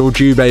 Randall,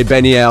 Jube,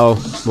 Benny L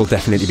will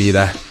definitely be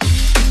there.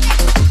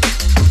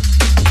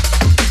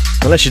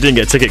 Unless you didn't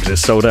get a ticket because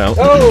it's sold out.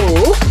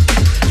 Oh!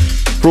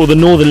 For all the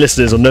northern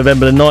listeners, on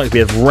November the 9th, we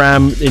have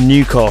Ram in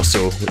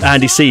Newcastle, with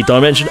Andy C,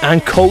 Dimension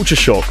and Culture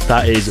Shock.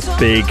 That is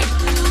big.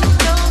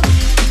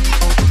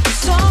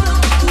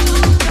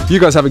 You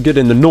guys have it good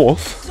in the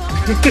north.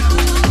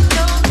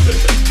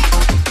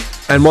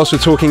 And whilst we're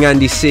talking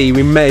Andy C,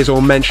 we may as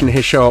well mention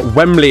his show at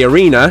Wembley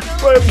Arena.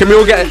 Can we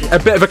all get a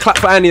bit of a clap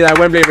for Andy there?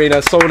 Wembley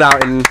Arena sold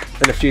out in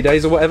a few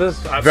days or whatever.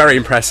 Absolutely. Very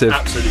impressive.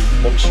 Absolutely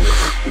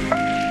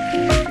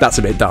monstrous. That's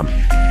a bit dumb.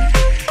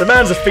 The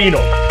man's a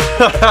phenom.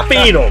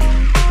 Phenom.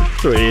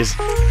 That's what he is.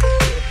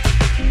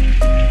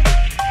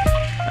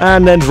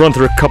 And then to run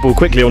through a couple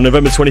quickly, on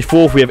November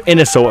 24th we have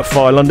Inner Soul at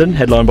Fire London,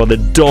 headlined by the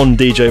Don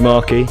DJ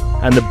Markey,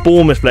 and the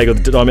Bournemouth leg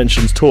of the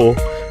Dimensions tour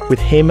with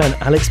him and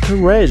Alex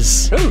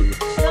Perez. Ooh.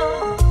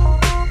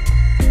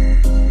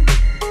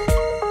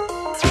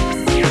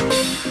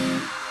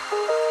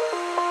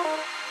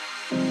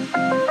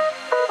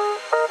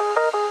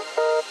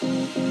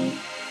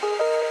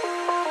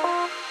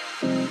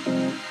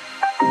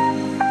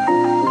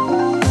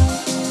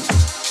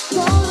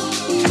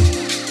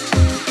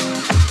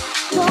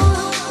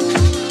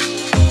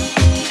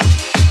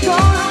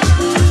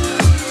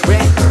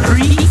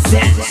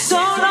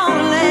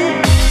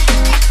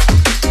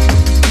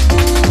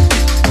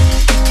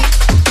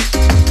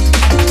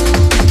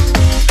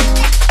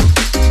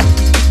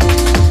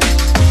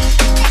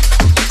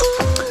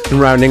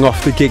 Rounding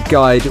off the gig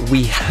guide,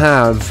 we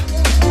have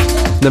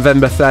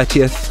November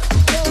 30th,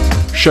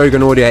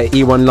 Shogun Audio at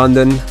E1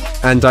 London,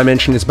 and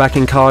Dimension is back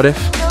in Cardiff.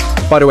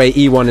 By the way,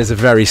 E1 is a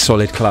very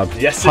solid club.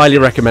 Yes, highly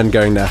recommend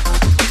going there.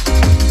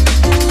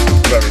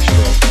 Very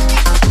strong.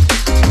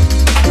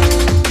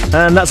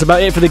 And that's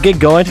about it for the gig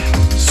guide.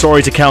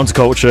 Sorry to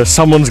Counterculture,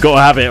 someone's got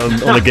to have it on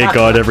the gig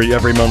guide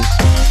every month.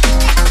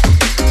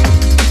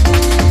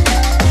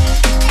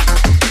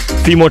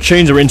 A few more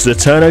tunes are into the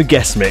Turno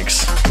guest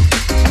mix.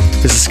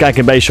 This is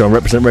Skankandbass Show on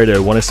Reprezent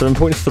Radio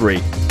 107.3.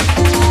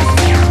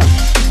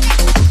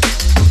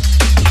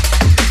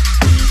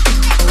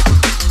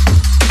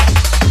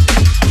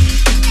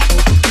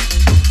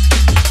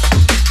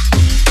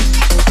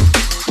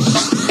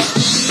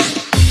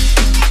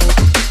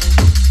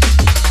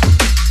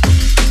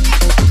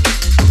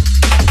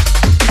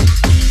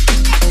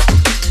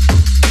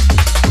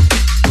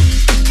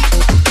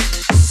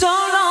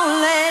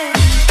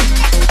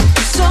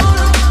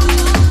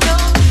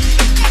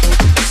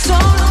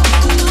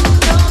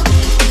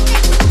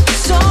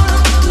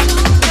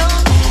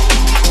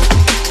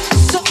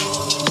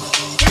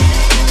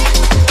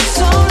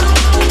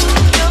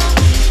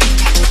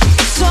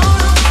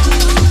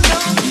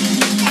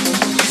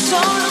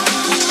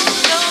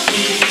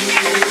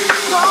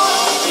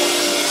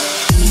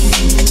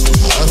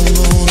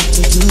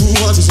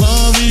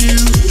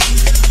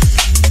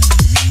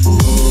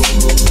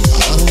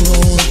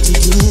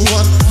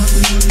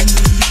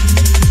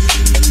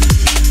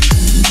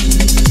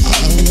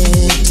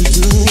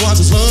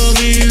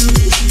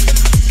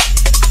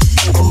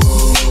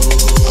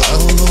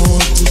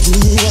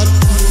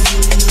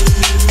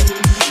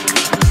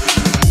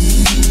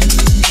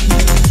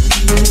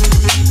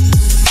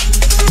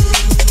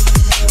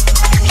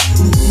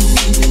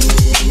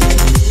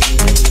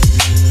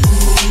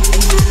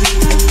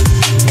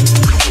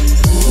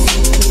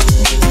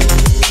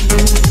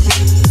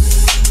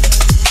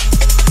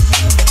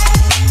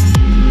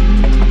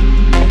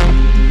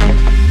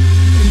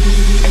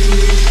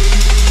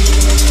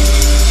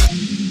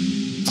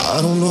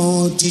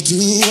 to do.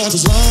 I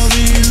was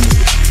loving you.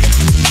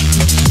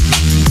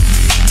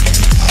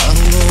 I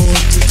don't know what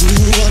to do.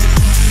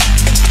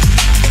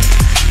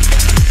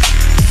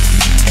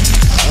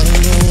 I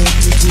don't know what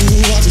to do.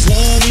 I was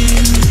loving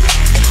you.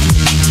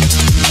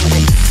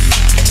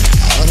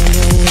 I don't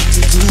know what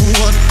to do.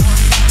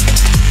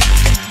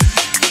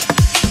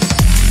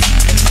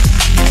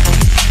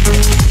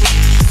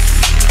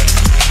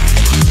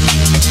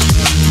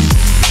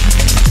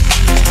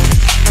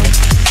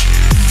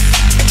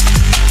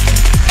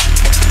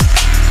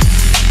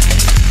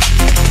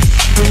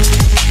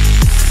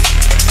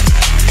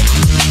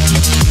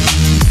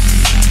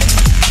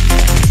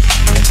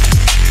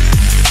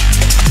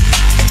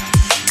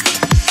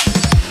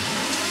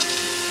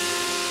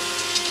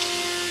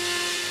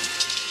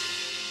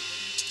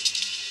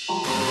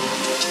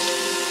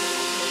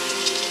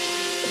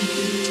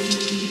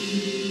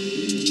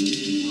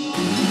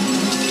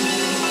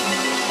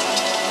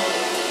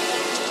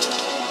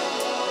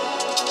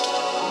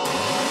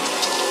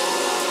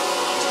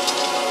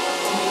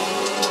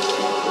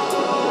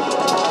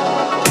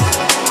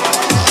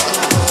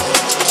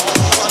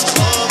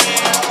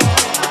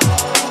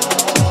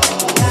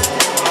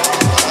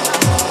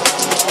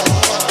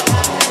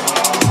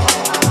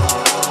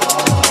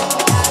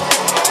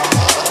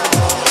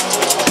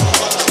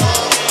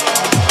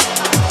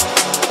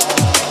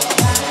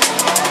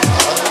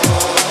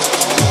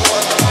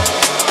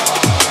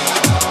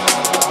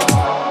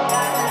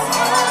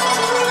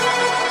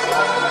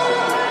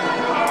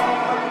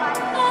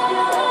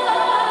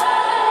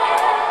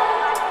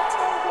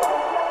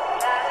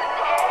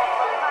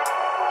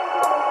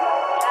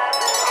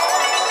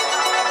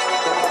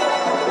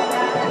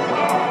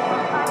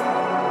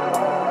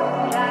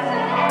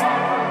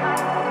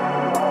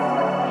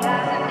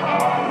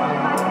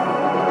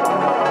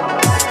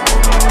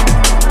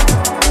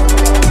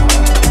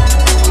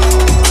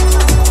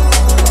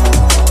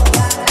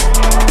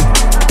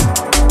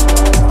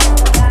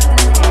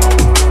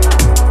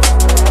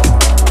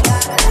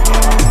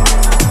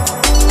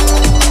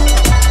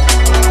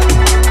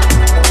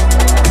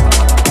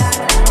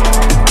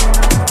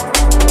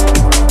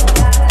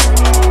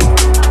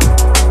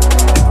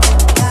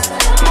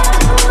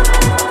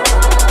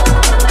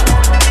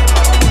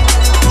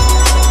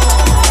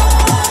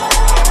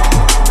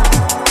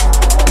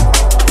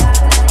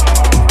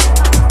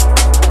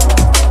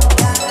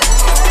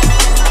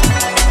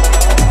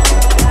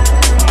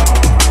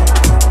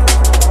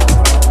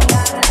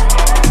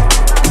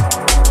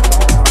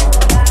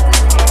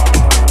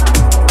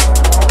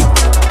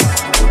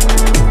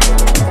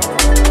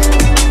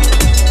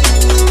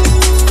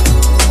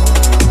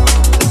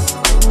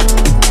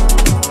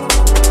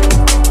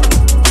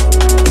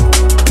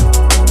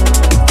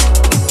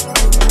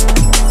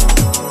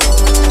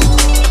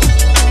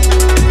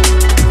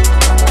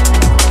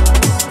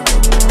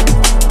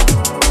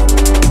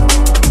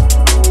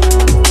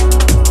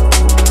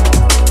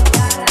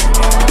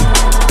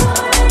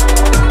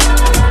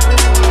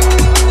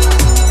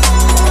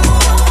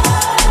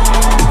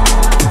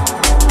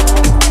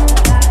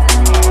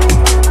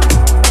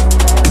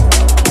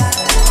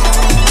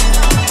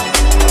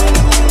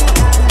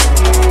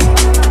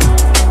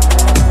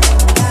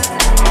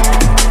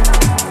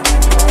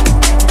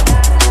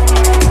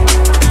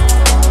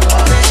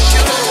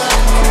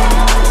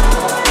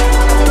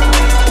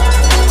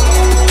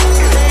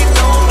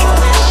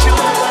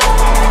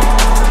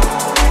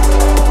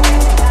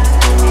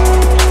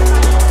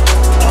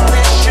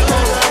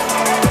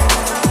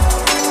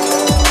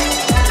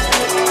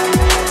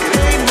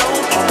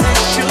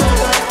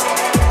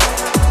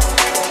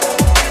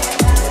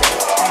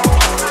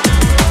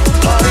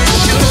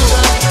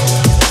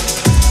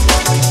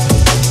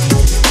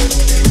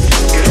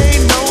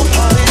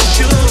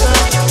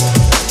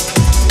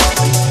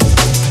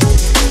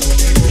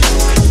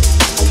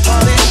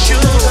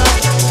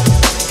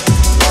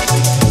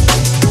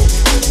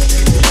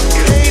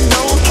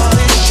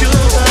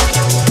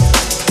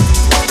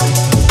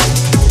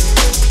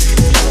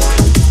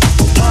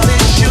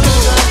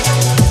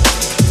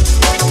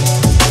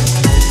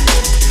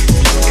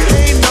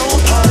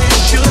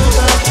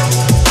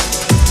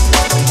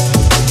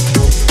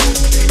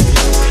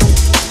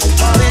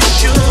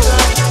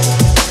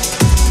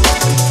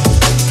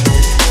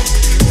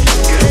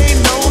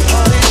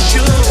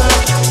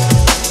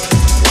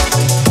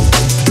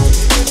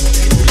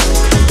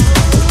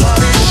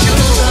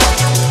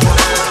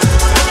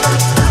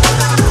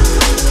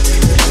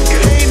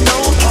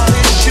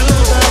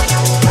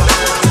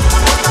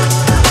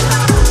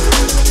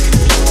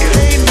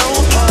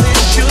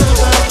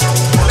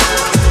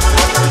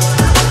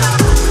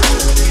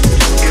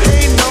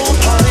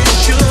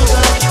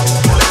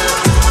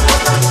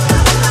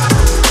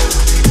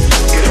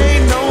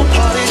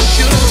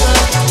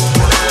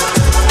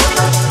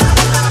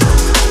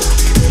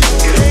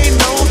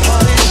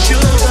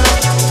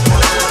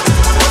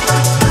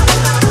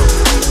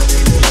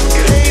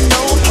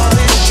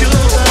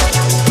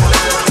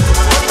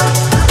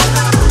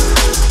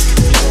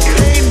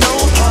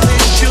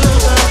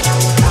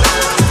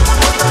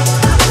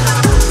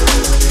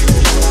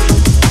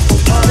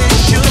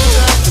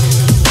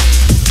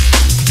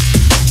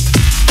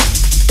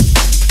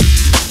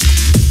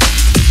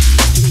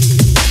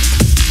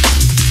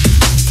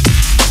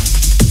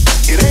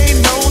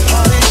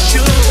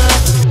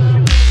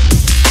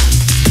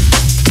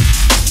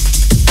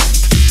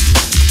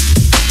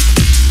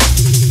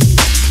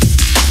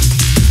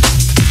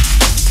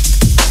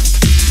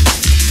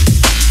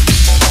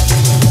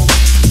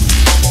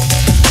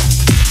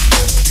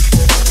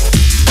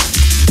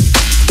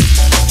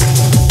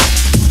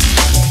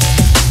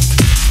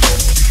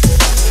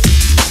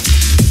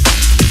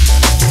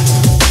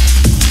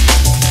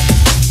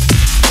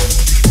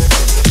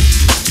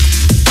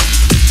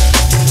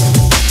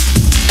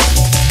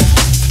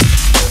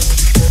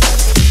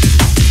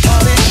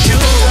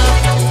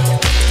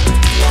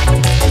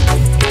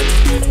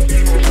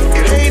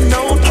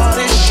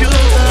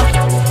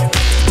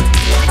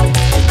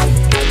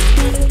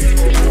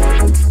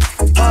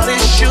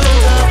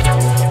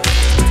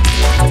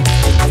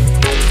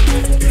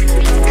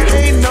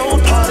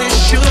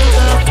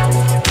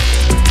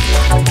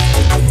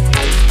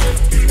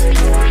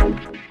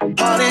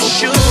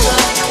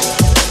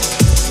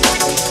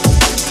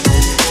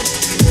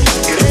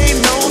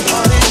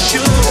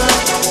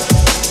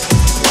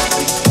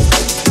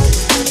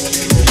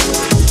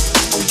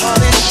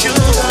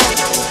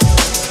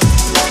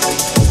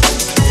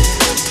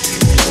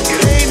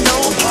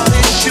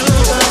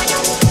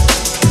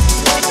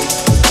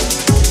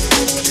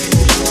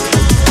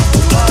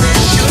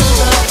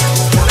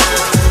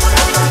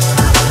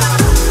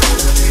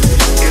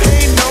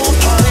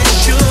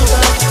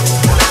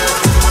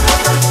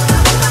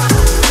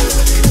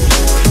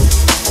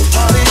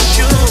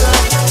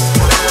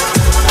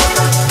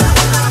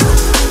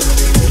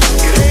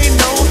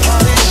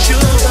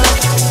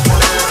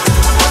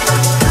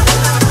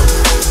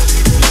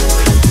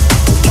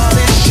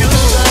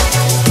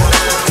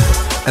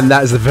 And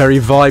that is the very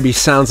vibey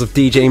sounds of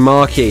DJ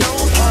Marky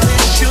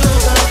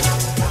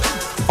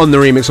on the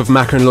remix of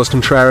Macca and Los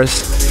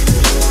Contreras.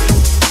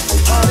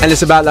 And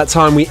it's about that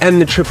time we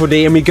end the Triple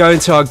D and we go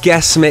into our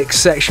guest mix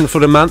section for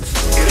the month.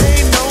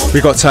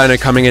 We've got Turno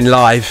coming in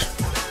live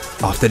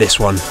after this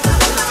one.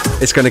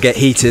 It's going to get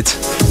heated.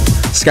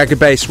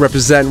 Skankandbass,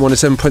 Reprezent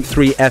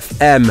 107.3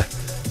 FM.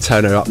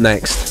 Turno up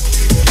next.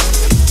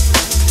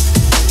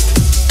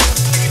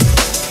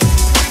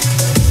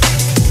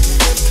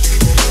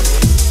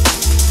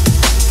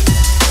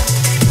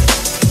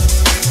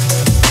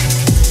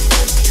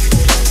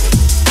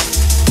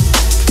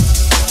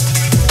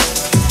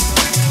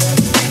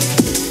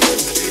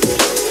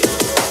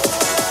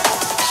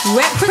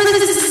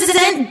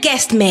 Reprezent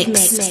guest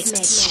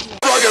mix.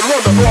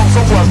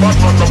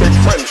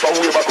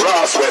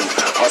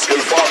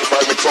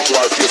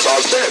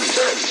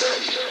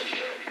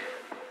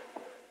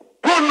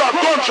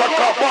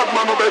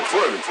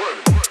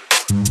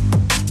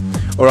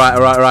 All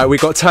right. We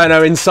got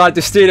Turno inside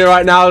the studio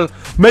right now.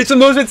 Make some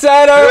noise for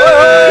Turno!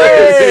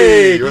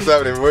 Hey! What's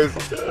happening,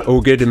 boys?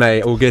 All good,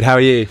 mate. All good. How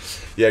are you?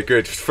 Yeah,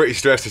 good. Pretty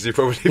stressed, as you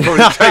probably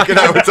taken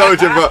out. I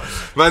told you, but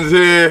man's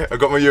here. I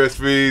got my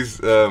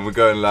USBs. We're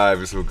going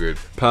live. It's all good.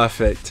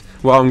 Perfect.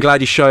 Well, I'm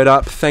glad you showed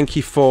up. Thank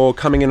you for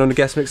coming in on the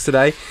guest mix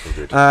today.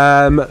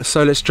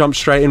 So let's jump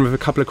straight in with a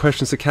couple of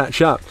questions to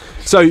catch up.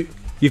 So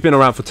you've been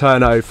around for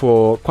Turno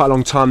for quite a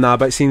long time now,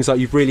 but it seems like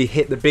you've really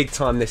hit the big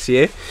time this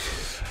year.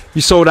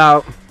 You sold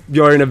out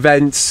your own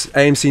events.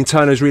 AMC and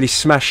Turno's really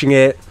smashing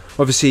it.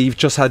 Obviously, you've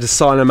just had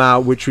Asylum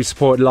out, which we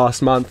supported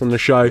last month on the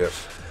show. Yep.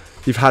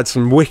 You've had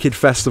some wicked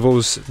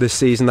festivals this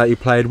season that you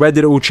played. Where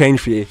did it all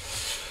change for you?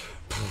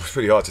 It's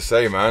pretty hard to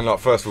say, man. Like,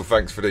 first of all,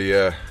 thanks for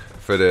the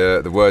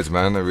words,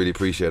 man. I really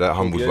appreciate that.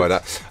 Humbled by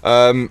that.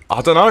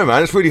 I don't know,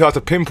 man. It's really hard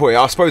to pinpoint.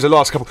 I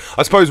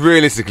suppose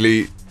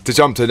realistically, to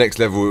jump to the next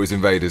level, it was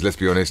Invaders. Let's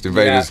be honest.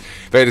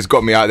 Invaders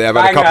got me out there.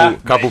 I've had a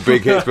couple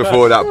big hits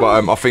before that,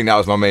 but I think that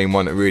was my main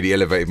one that really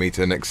elevated me to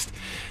the next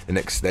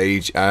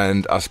stage.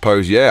 And I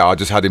suppose, I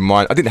just had in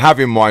mind. I didn't have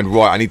in mind,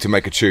 right, I need to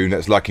make a tune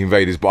that's like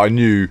Invaders, but I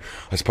knew,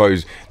 I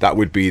suppose, that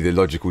would be the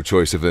logical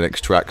choice of the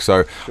next track.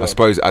 So I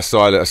suppose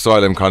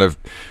Asylum kind of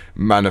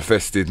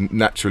manifested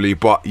naturally,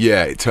 but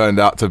it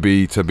turned out to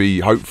be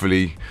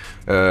hopefully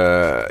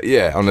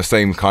on the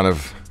same kind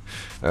of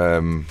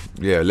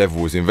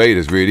level as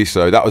Invaders, really.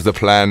 So that was the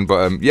plan,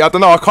 but I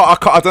don't know.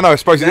 I don't know. I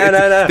suppose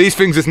these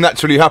things just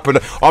naturally happen.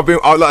 I've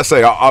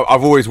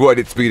always wanted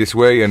it to be this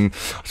way, and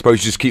I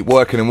suppose you just keep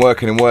working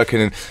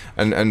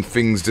and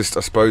things just, I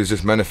suppose,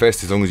 just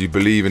manifest as long as you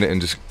believe in it and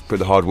just put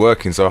the hard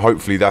work in. So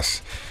hopefully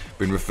that's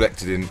been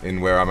reflected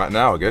in where I'm at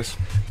now, I guess.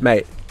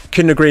 Mate,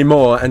 couldn't agree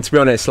more. And to be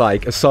honest,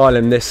 like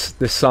Asylum this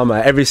summer,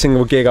 every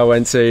single gig I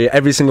went to,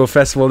 every single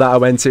festival that I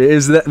went to, it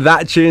was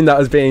that tune that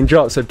was being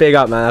dropped. So big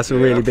up, man. That's a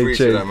really big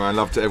tune. That, man.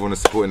 Love to everyone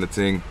that's supporting the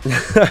thing.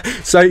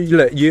 So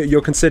look,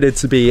 you're considered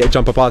to be a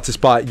jump up artist,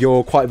 but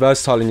you're quite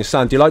versatile in your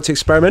sound. Do you like to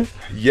experiment?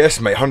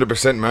 Yes, mate,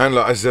 100%, man.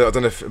 Like, I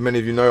don't know if many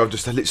of you know, I've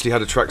just literally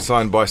had a track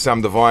signed by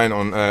Sam Divine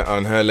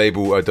on her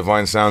label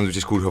Divine Sounds, which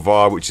is called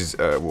Havar, which is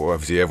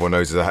obviously everyone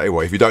knows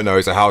if you don't know,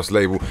 it's a house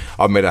label.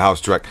 I've made a house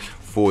track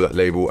for that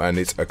label, and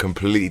it's a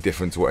completely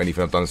different to what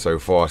anything I've done so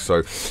far.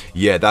 So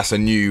that's a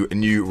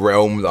new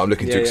realm that I'm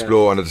looking to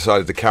explore, and I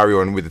decided to carry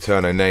on with the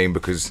Turno name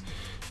because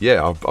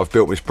I've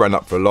built this brand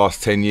up for the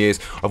last 10 years.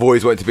 I've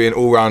always wanted to be an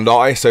all-round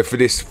artist, so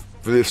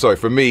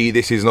for me,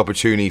 this is an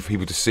opportunity for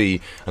people to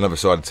see another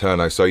side of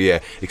Turno. So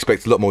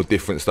expect a lot more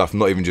different stuff,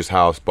 not even just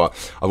house, but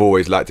I've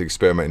always liked to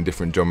experiment in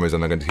different genres,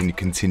 and I'm going to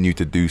continue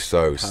to do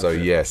so. So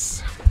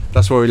yes.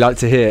 That's what we like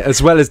to hear,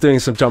 as well as doing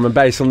some drum and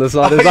bass on the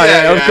side. Of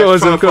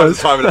course.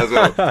 Time as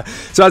well.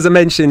 So as I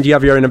mentioned, you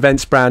have your own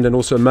events brand and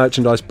also a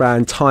merchandise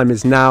brand, Time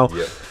Is Now.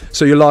 Yeah.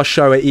 So your last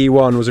show at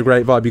E1 was a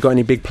great vibe. You got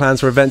any big plans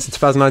for events in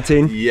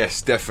 2019?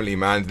 Yes, definitely,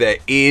 man. There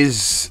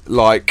is,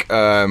 I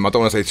don't want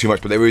to say too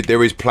much, but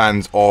there is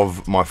plans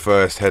of my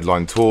first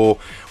headline tour,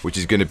 which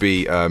is going to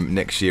be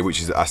next year,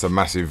 that's a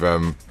massive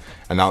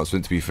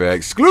announcement, to be fair,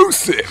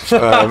 exclusive.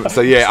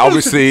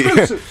 Obviously,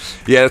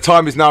 the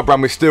Time Is Now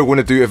brand. We're still going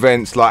to do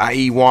events like at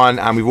E1,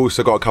 and we've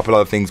also got a couple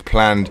other things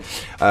planned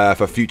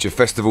for future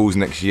festivals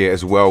next year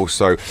as well.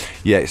 So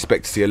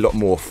expect to see a lot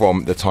more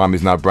from the Time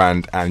Is Now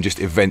brand and just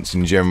events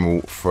in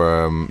general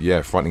from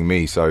fronting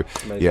me. So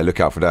amazing. Look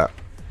out for that.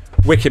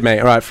 Wicked, mate.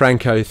 All right,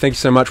 Franco, thank you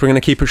so much. We're going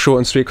to keep it short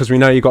and sweet because we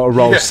know you got a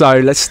roll. So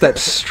let's step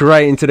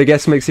straight into the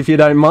guest mix if you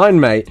don't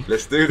mind, mate.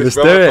 Let's do this.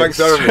 Thanks,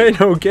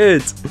 straight, all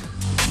good.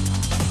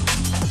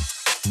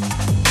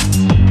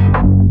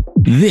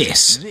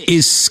 This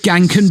is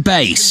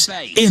Skankandbass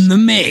in the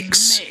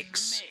mix.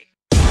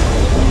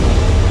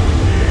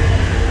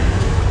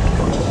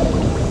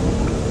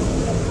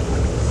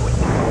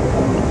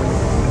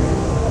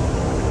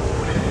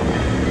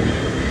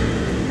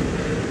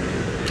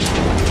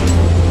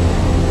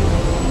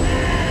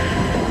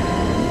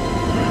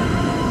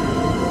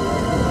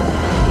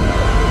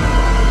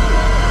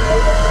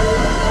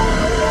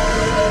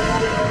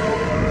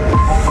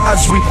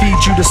 As we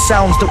feed you the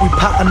sounds that we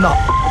pattern up.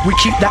 We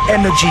keep that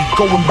energy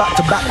going back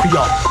to back for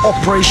ya.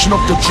 Operation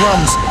of the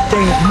drums, they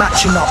ain't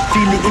matching up.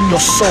 Feel it in your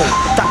soul,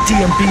 that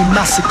DNBA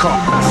massacre.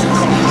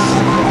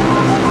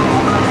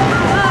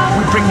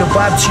 We bring the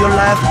vibe to your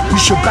life, we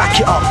should back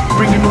it up.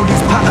 Bringing all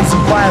these patterns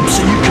and vibes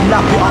so you can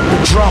lap it up. The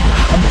drum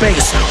and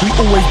bass, we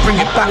always bring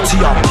it back to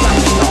ya.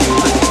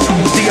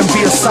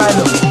 DNBA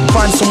asylum,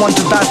 find someone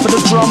to die for the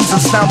drums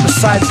and stand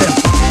beside them.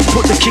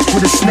 Put the kick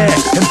with a snare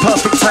in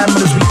perfect timing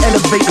as we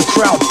elevate the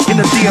crowd in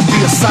the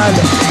DNBA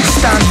asylum.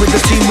 Stand with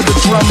the team with the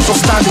drums or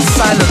stand in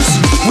silence.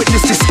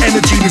 Witness this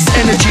energy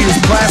is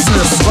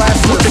priceless.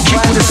 Put the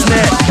kick with a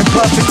snare in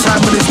perfect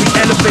timing as we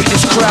elevate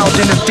this crowd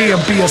in the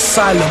DNBA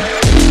asylum.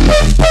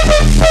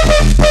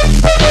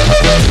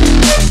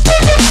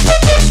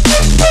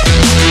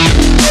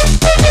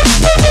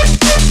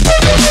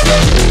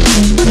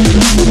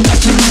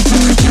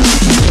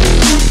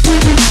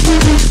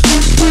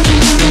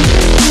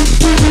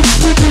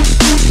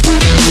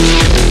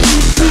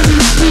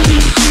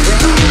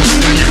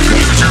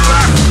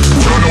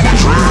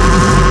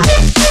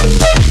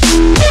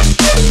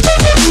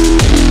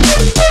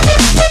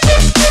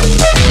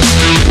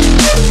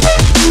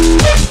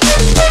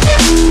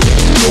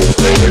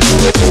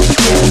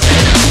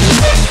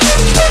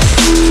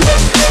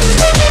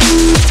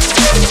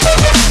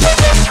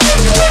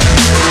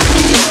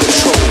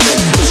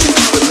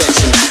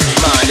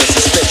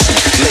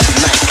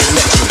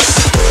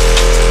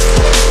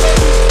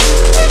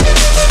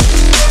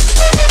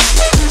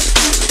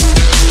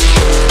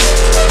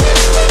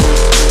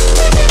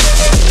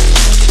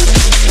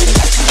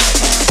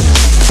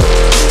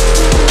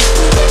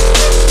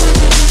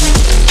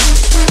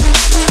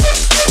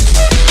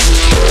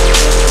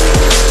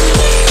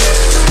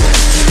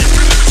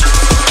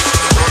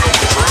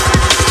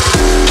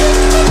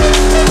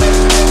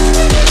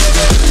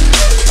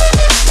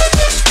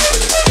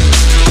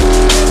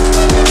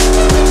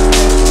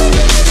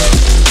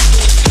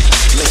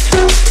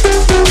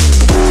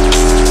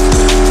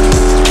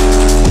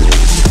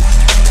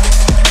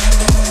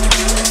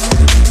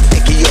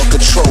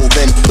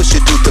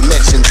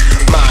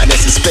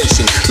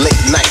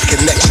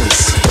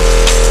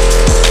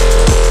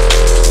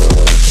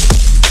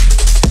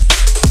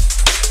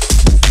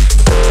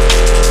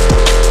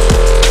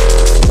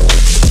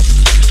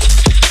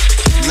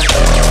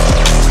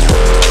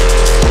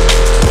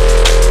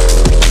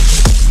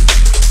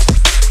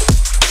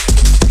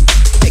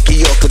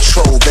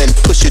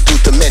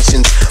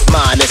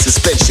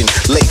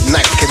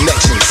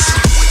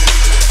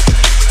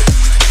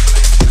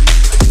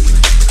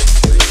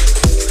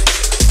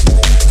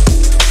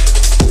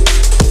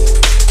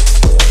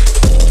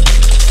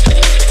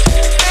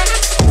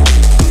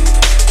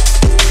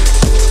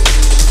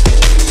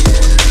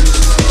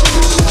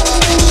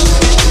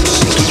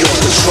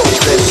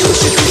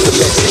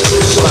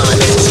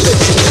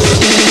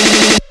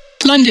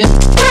 London.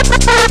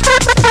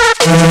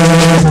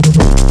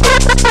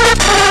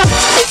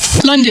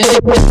 London.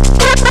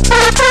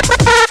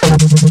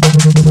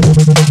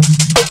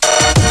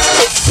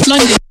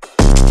 London.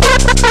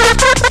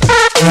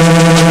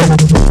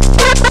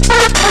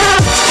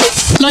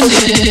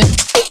 London.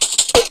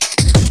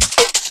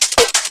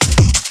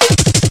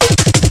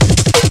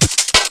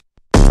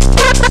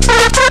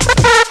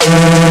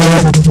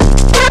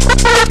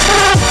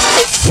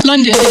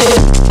 London.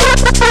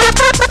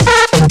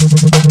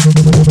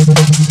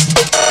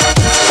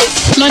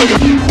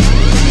 London.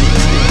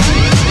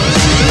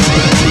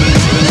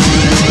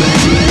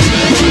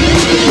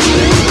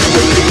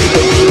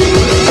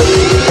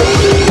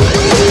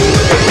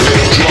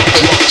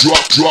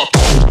 Drop.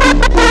 Drop.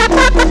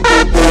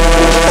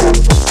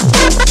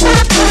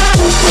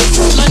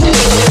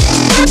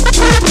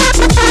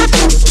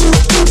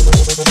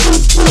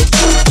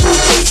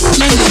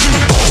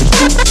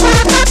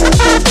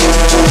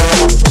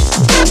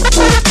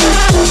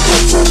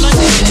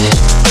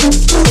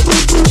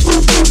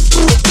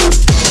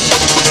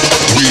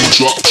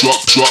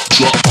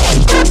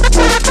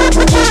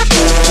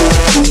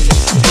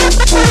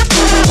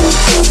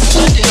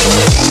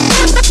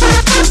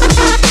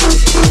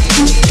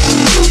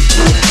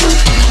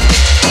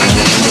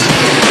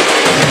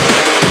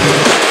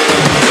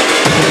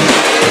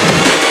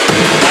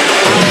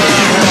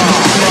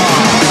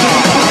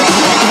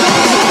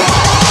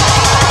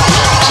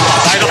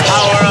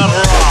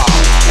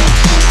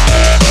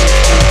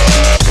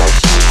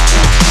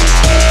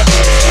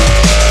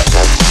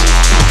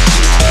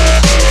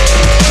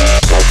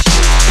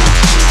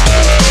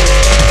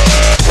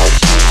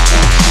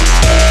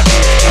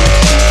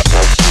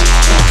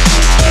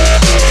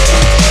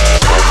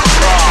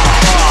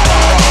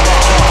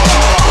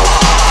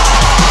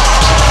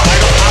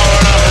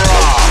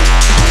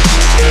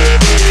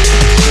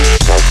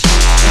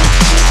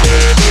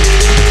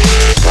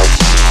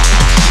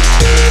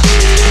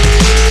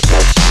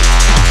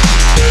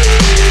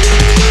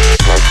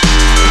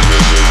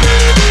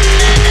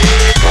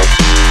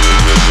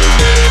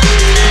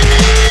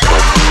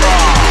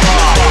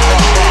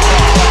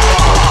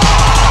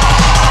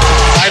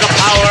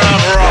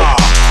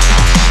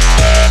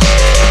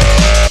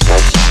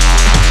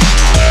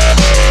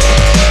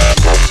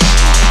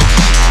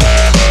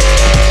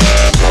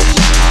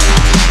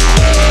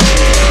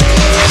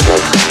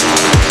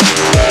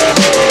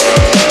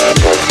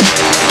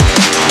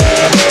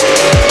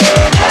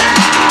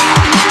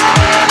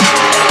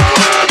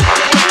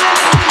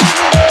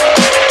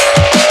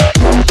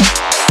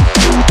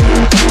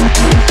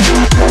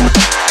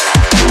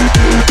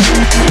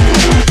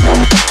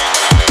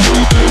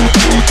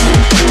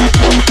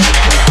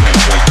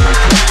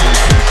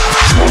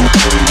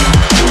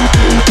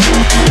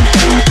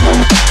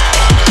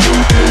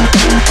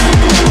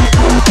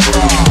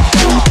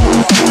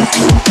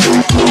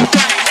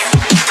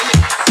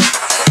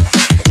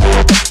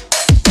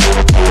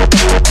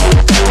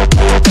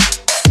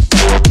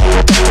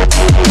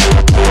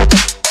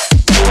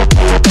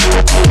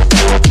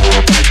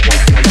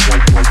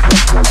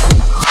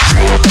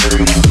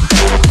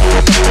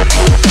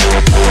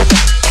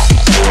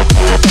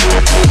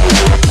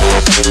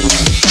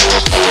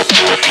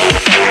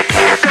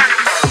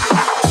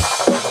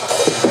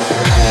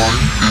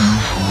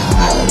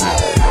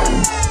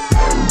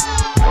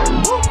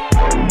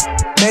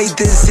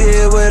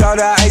 all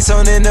the ice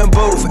on in the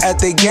booth. At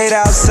the gate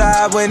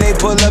outside, when they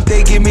pull up,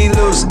 they give me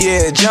loose.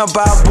 Yeah, jump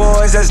out,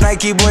 boys. That's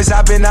Nike boys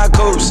hopping our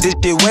coast. This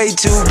shit way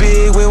too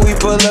big. When we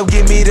pull up,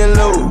 give me the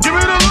loot. Give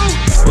me the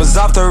loot. Was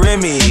off the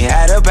Remy,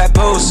 had up at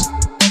post.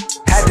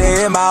 Had to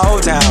hit my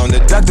old town to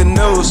duck the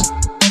news.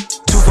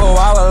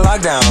 2-4-hour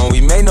lockdown,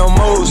 we made no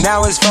moves.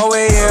 Now it's 4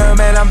 a.m.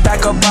 and I'm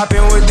back up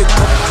popping with the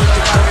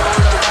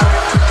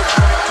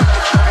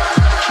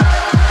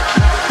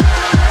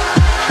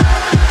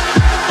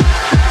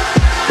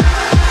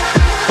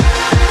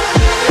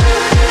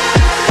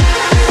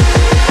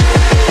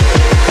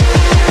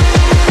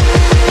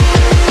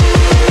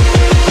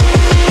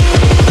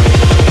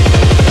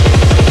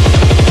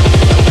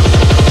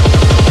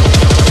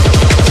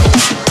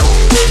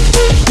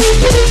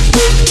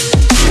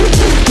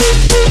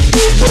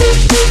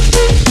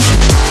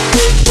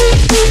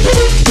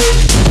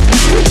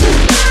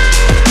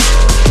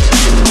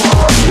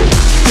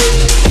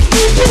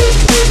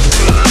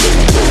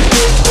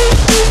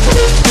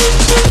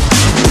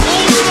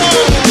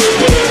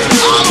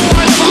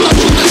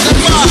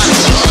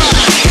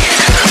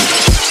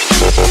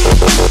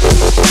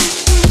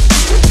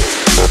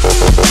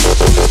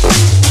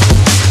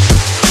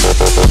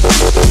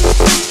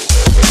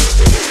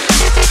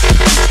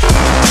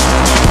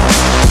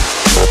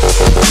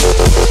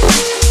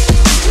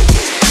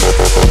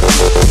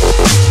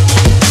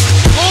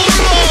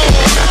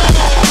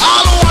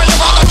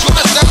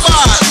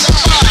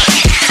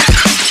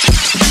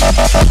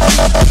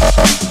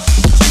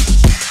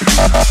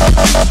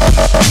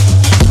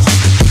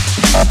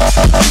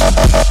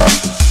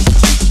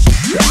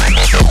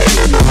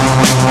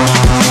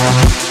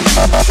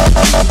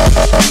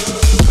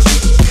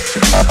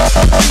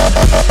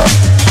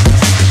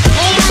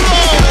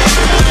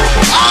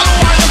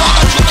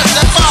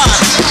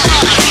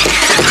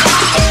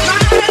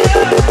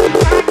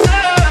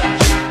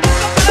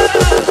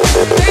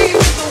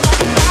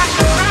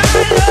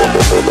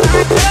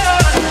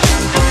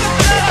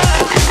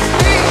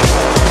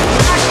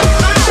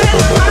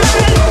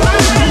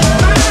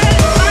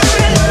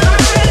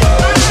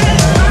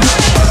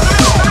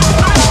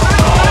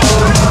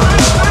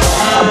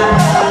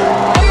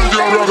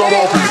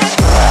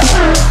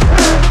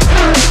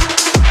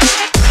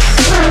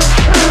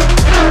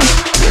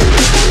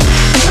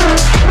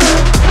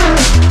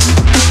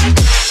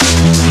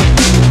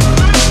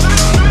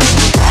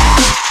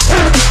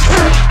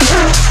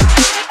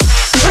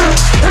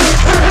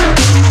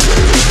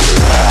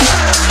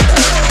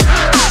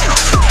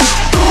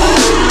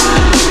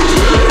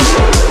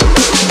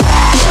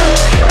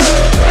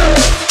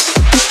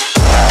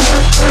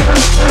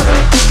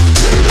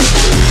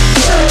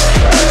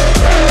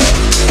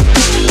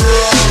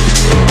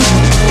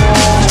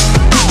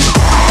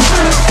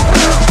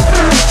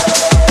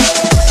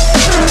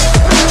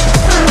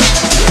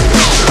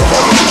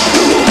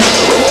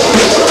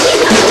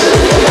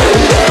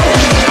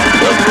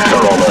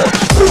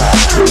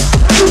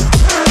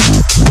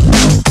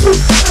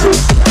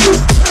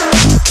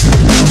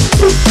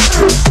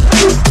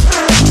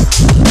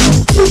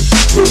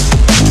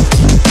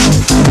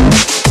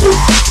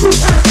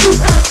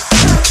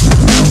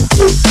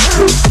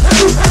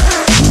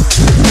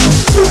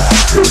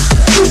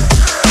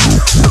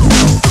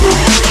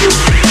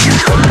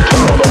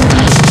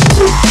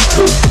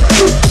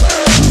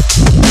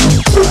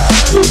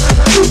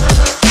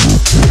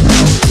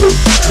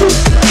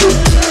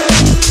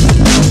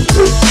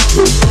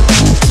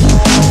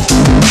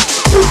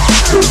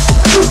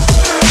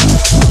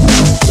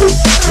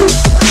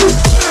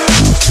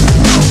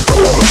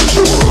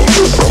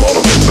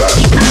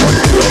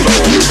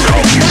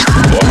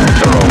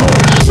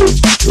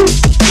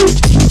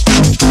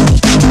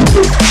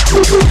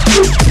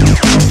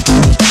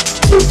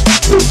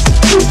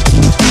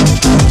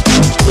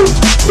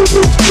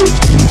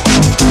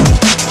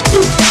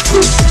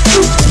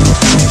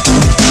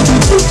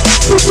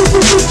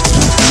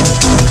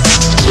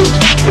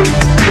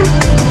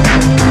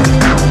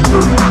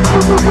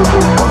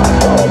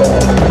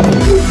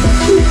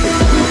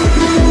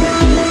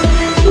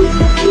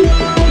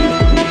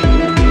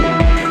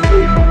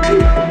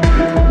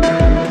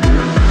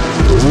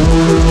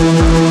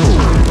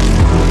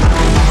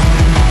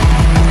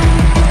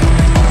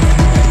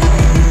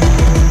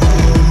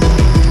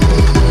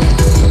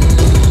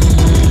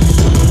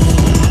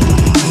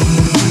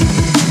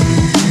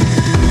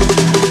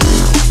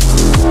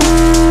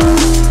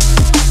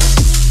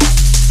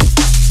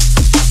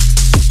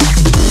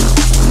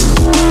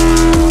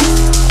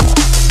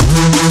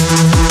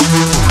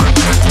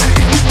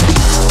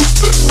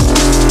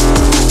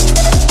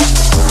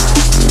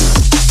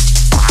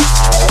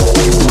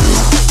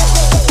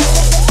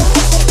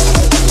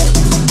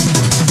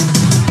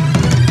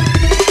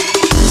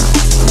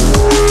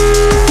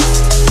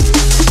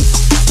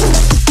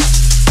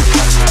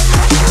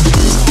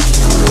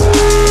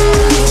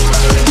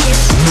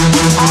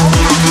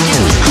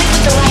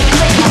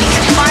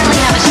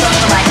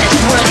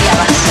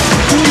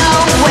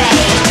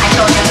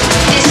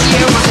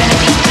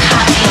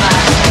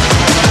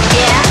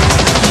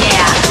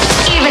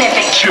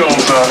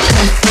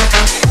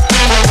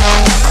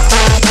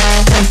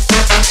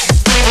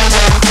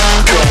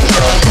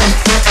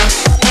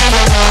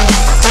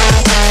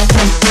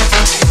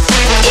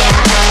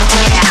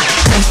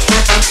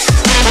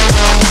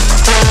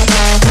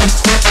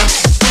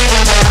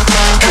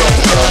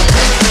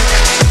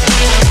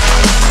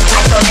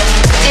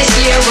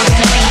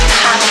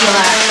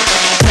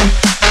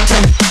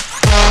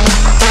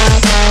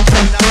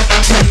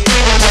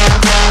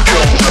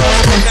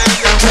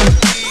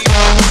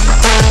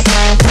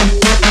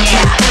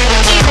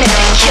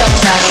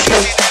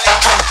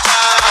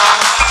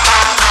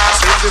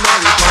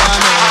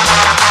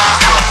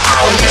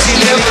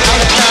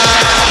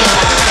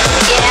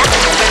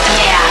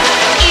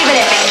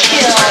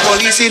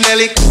Police in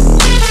Heli.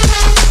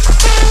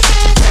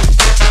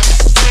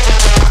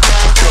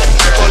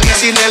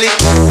 Police in Heli.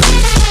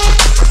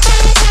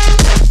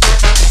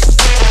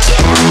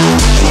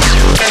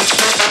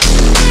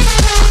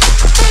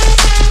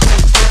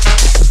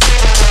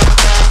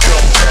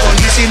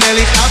 Police in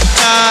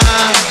helicopter.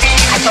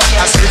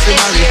 I sniff the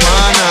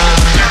marijuana.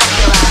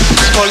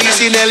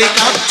 Police in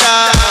helicopter.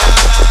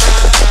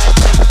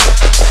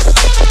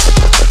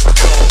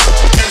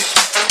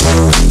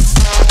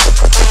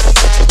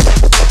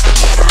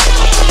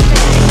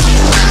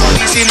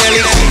 Police in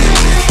helicopter.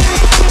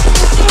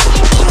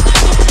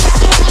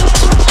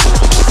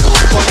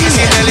 Police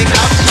in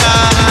helicopter.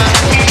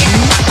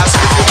 I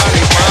sniff the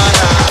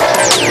marijuana.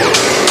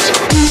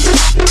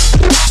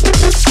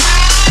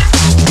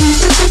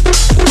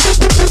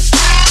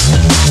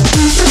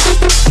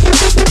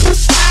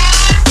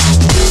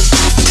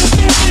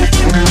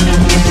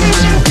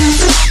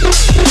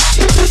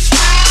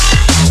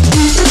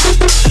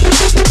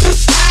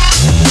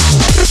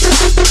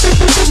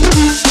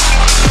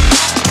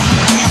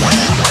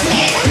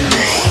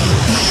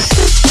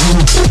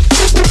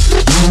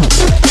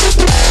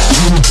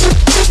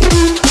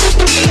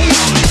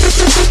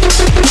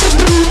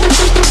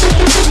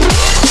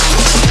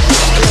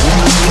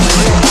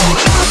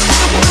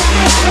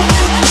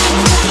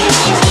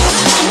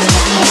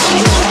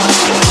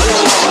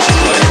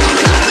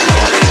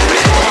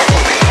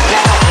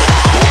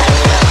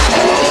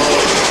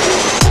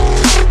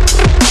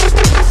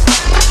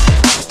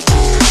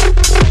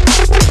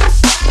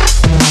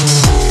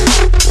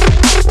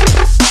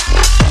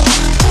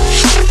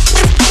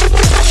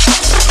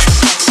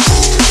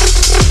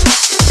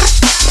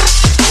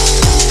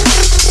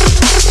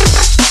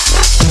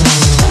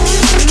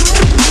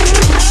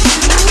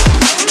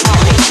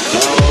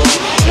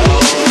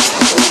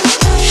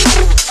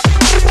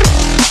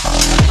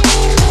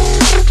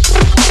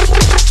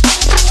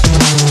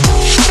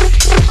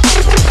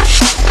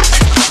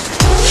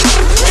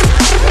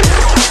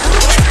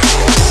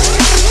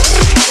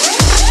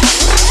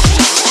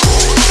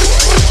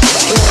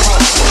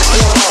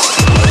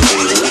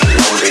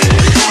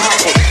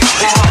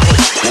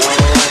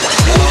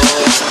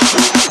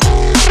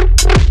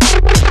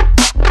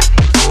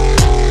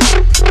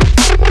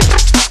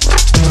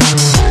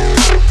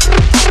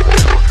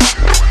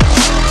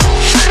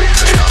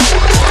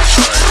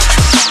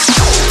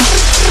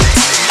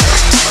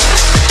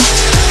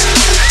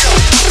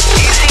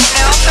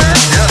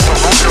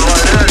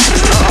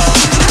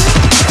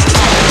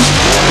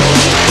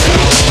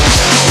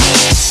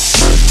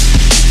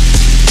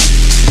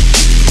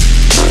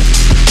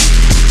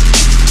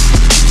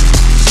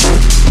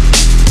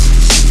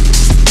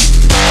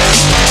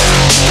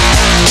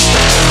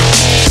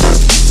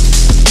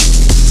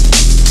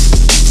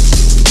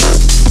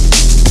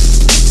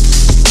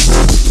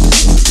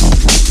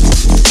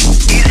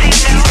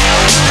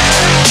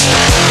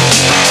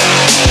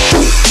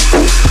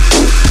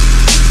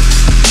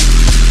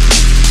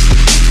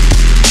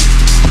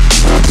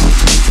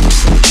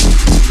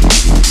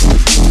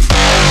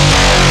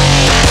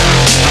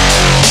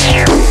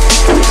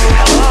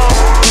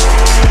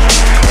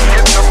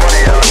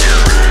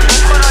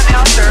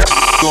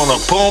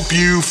 Pump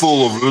you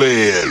full of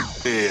lead.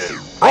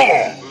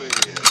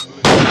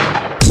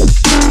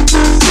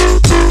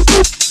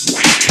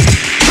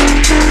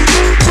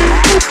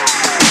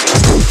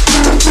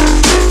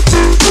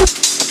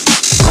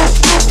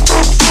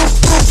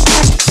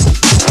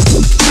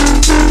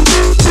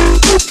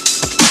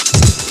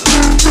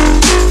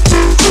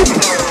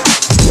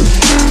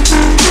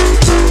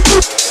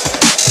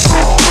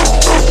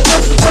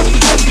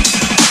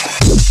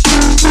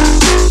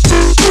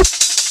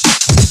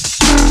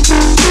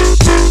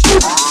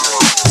 Wrong.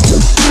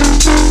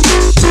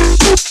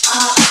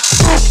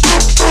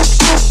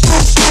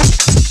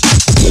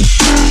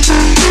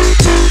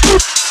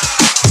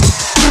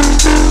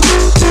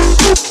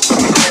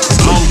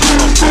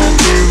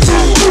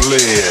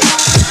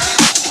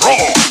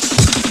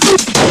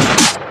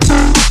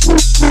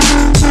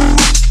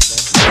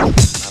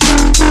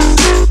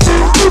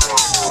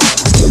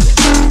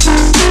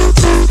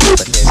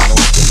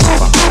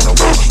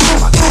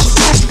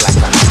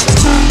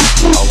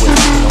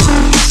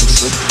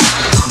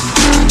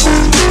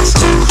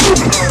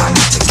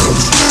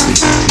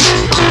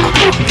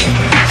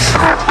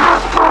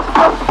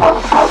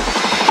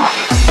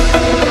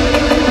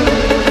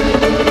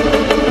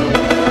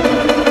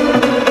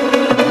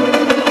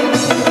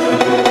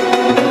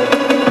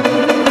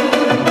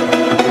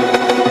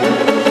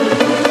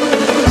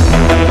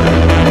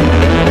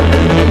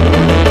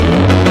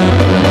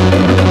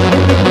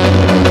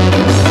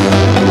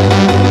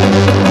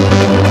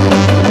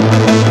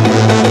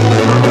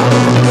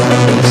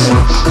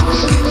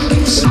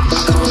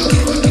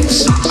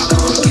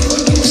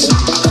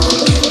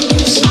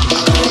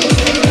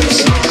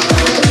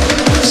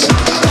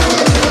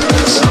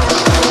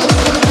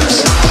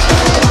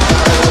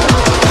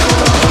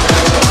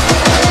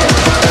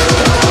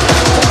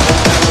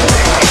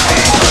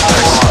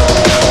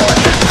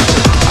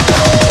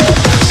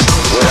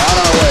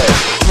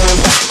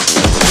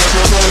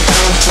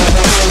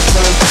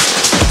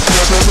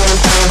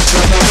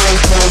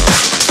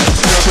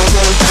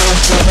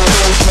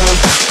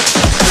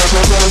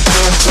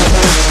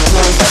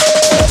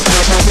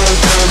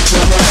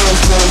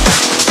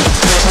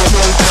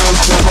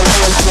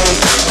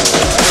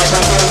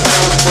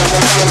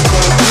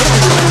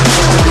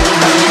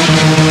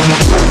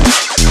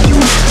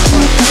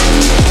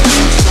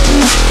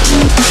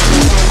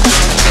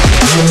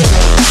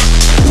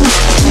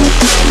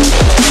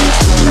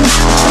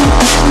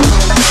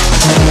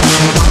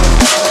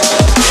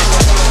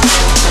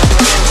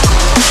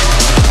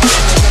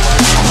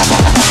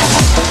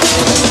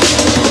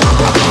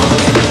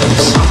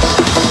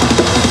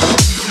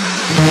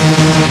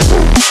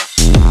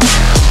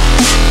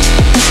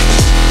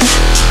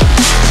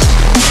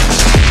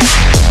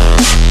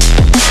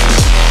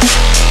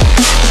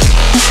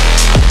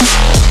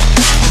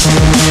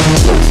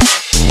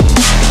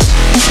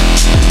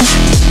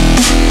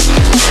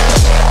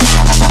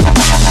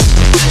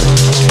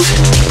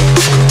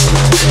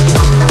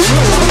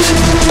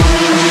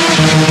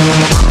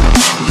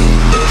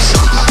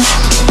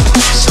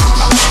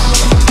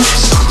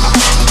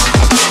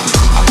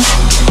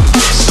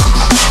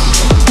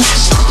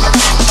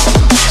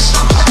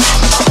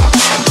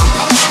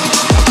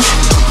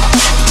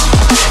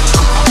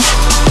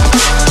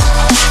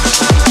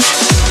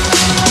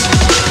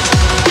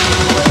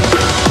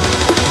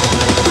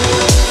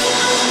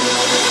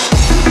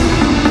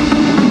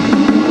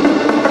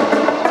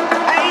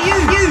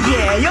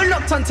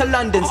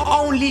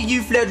 only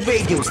youth-led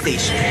radio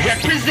station.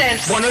 Represent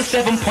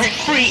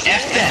 107.3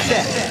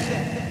 FM.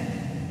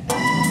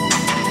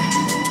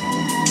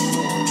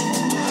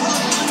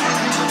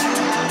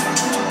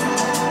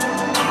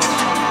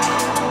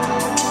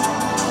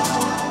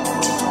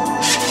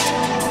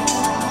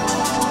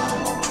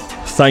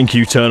 Thank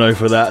you, Turno,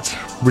 for that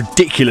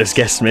ridiculous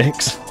guest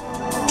mix.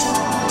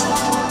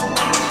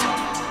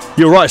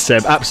 You're right,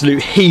 Seb.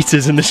 Absolute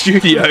heaters in the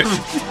studio.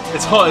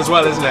 It's hot as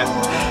well, isn't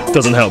it?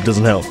 Doesn't help,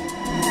 doesn't help.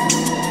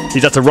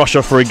 He's had to rush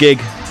off for a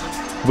gig.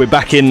 We're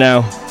back in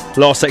now.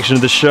 Last section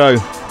of the show.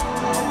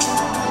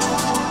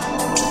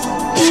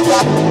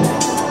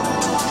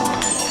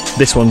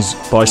 This one's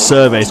by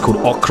Survey. It's called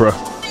Okra.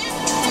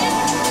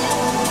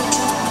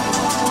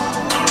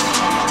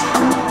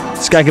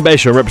 Skankandbass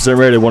Show, Reprezent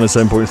Radio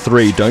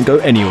 107.3. Don't go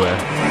anywhere.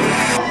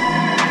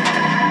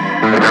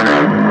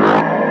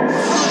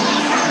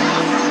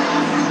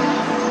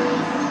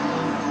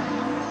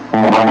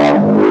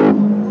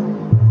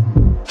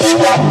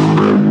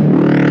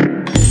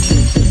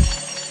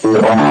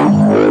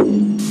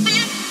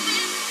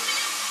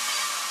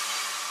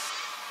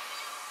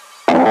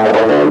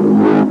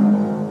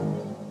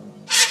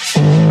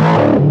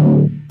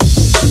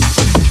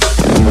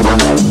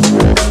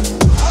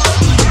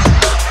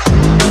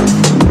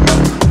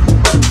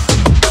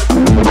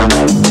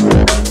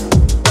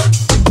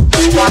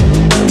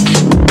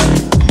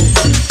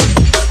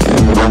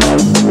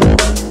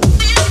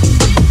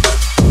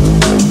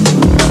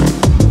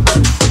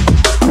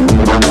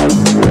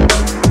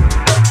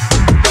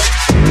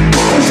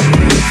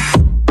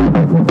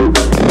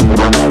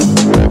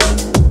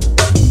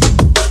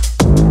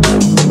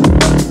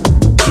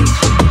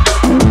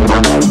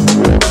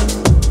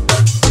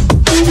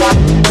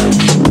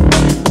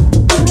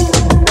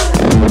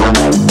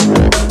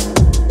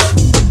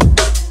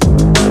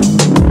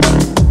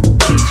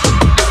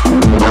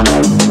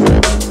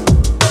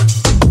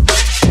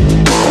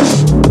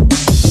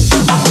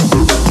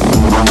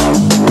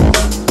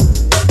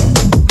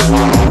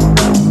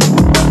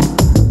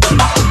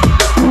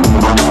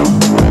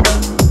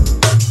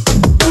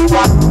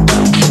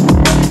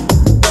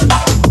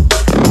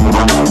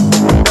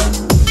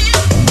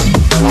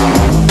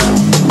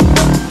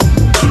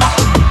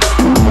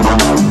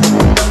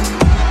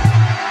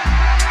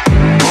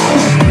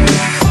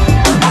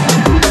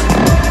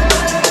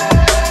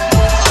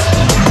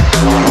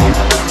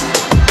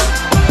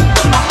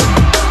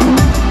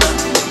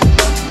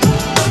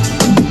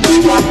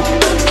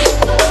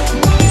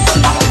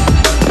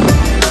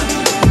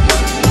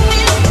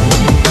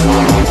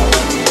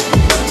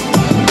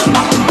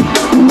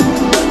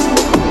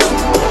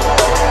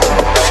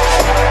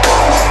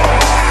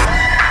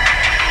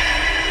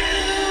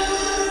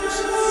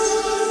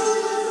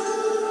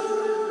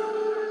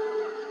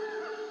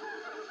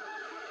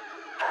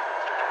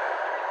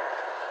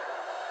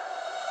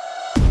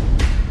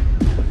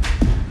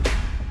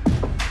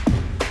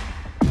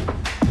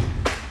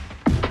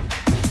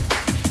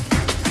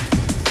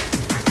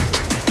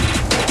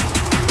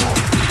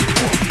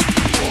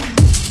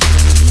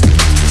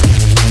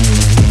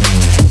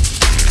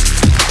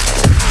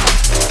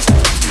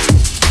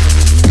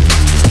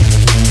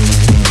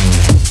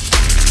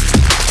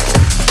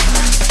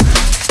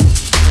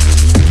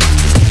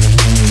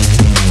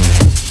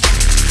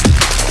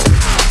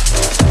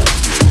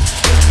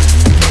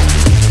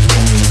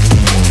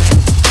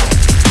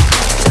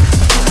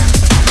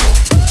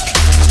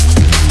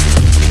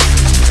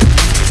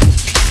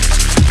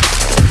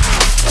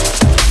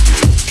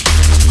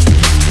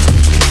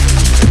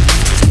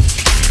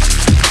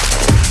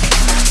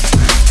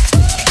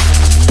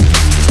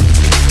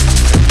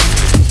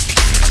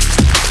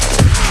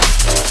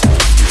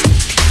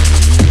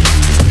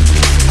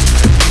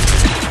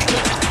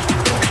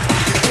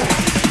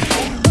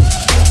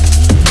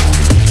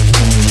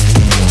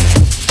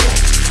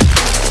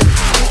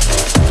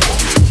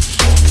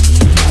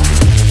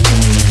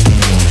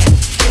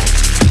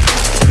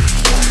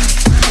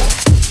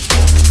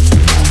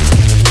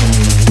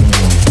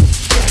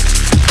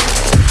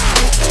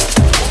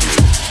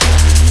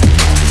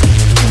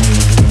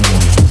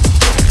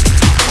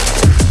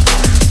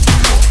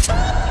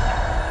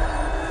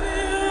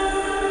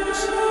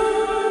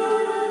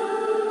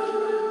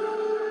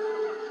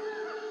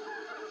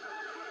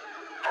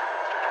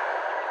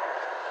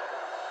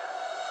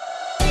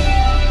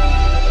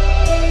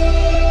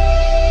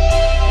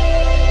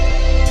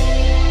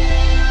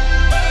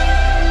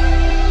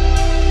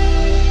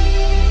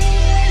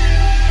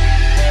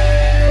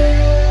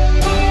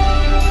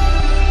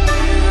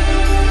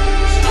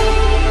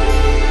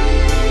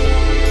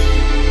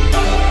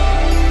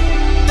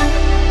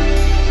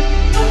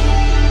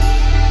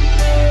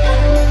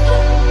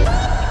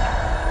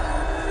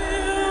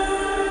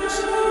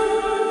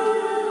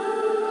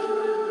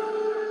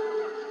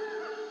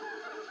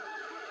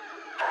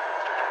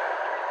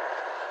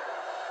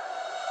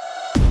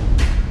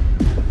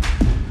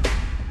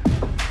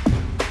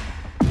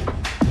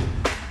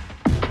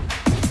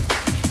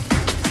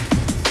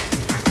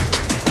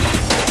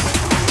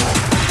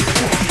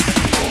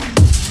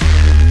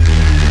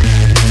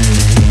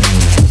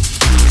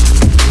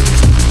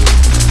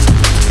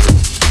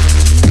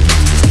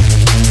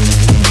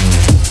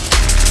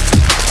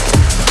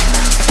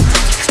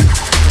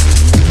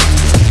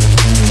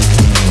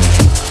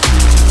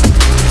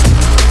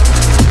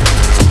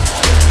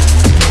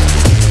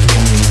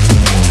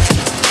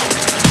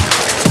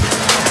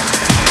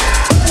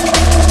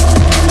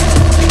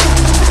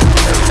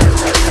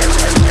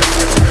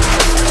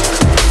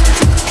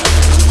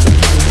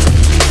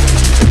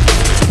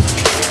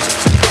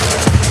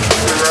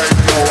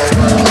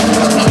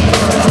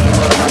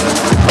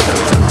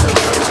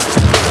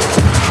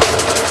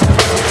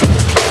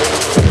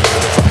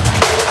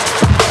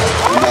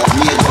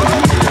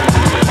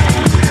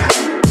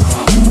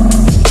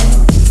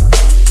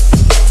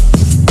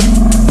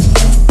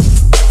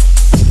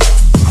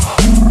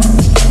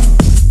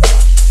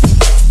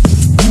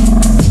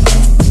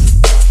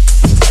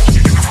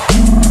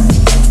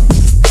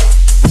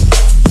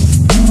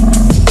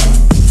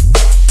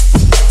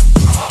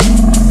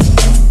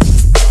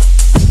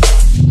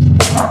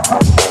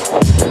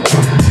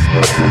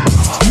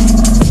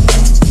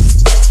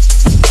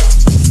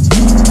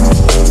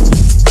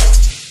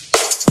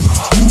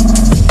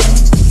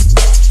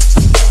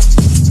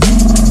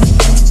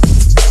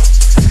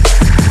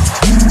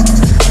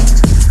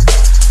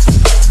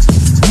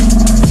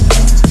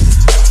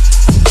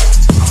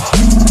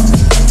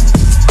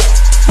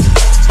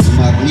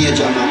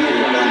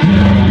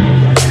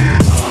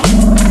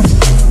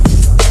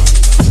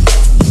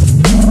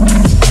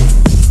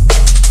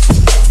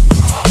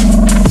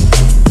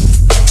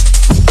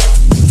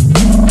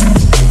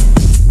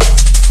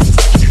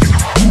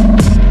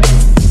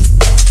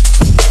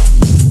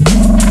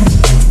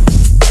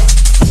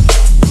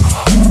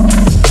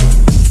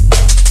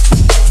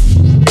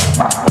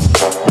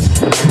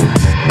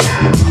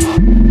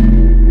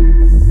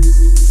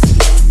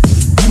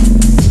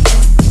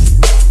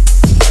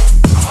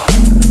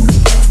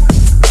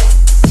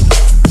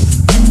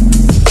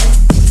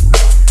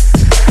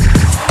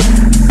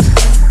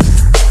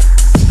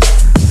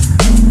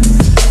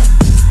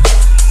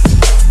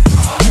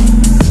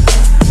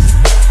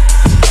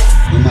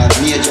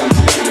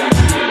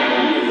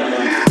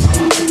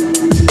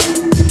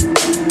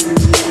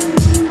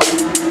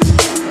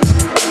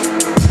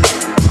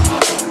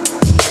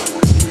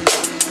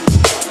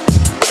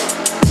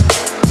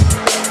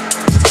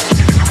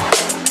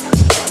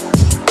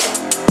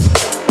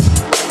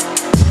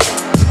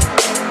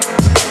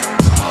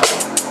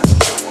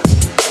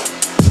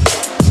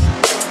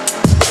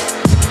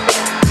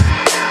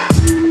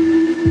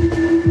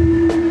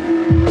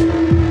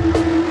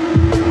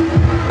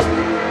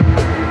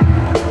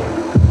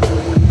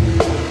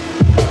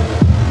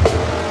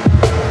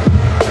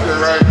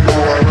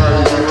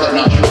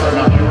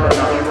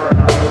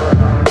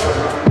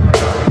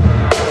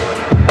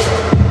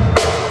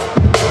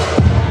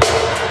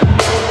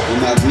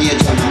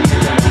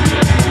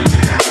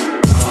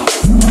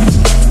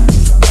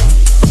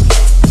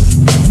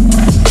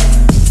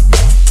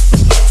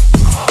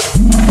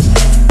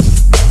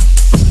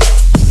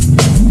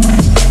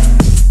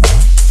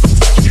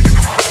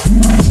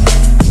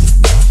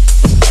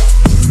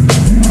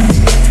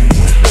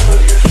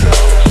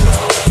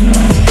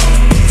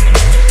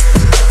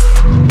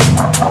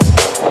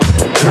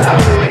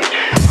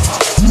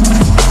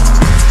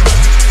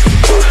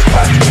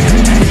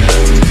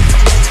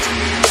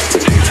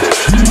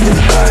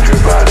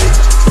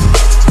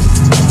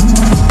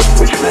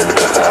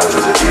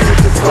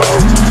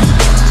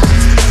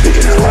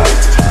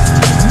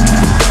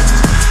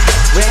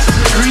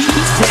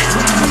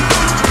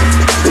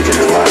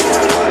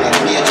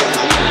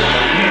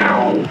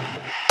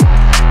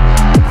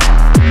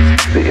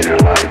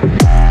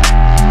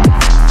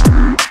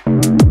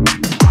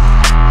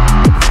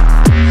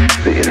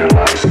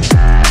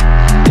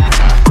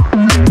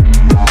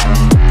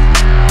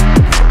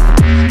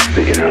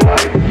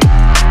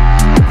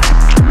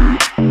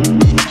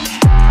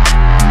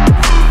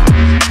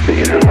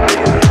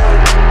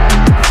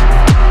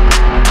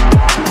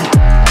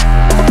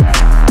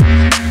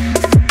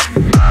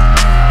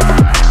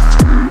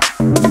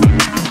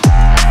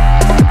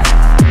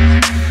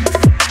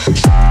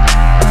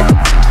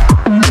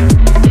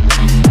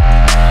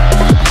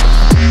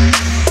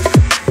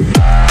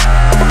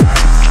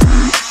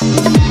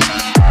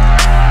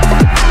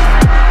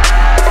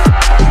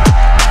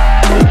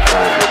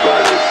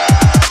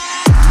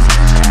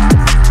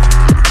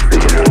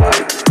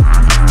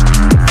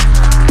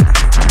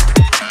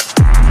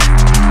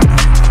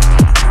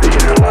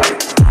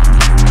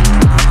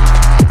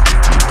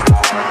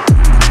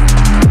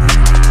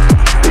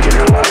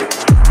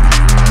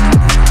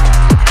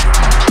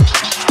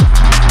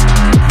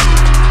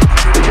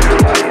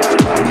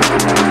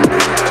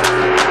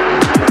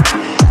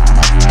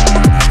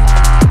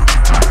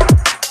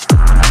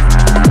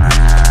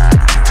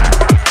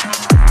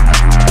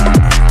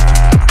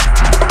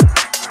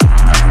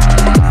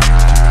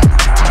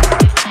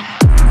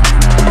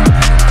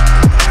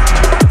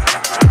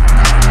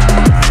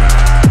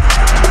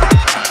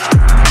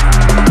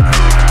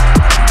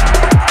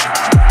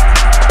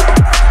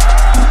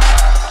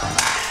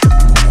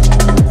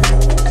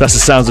 That's the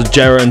sounds of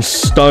Jera and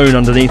Stone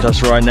underneath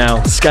us right now.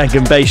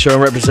 Skankandbass show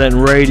and Reprezent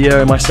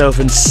Radio, myself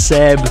and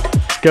Seb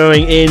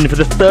going in for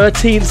the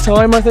 13th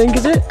time, I think,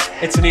 is it?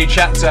 It's a new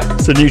chapter.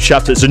 It's a new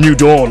chapter, it's a new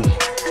dawn.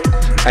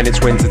 And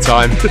it's winter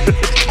time.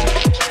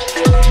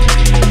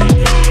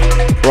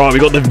 Right, we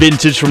got the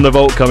vintage from the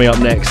vault coming up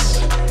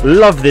next.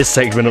 Love this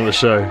segment of the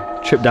show.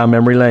 Trip down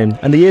memory lane.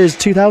 And the year is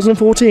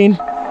 2014.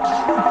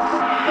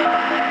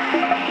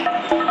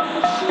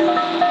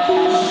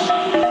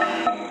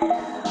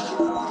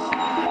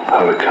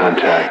 Out of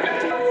contact.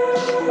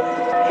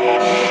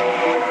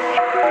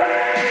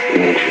 The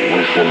ancient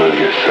wisdom of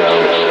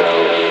yourself.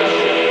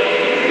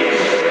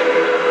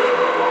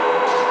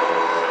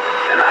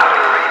 And how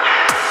to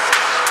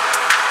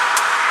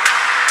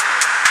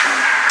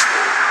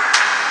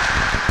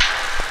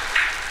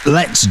reach.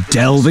 Let's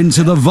delve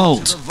into the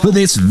vault for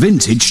this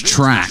vintage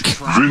track.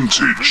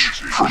 Vintage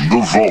from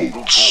the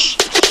vaults.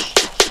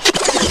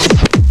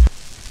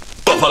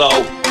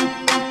 Buffalo.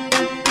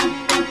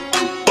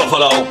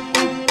 Buffalo.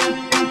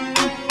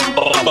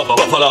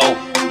 Buffalo.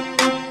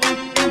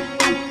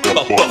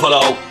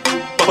 Buffalo.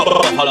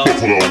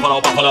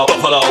 Buffalo. Buffalo.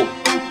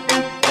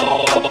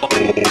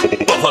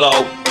 Buffalo.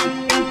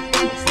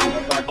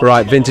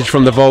 Right, vintage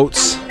from the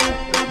vaults.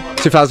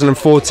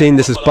 2014,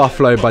 this is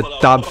Buffalo by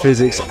Dub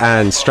Physics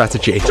and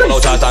Strategy. Go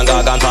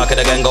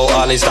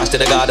all in stash to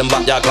the garden,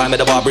 but yeah, climb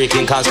the bar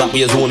breaking, can't stop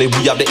with your zone.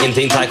 We have the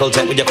in-thing tackle,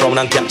 tech with your crown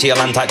and capture your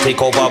land type, take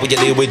over with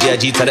your deal with your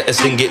G, tell it to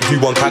sling it. You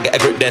want can't get a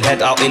grip, then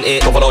head out in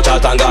it. Buffalo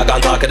Chattanooga,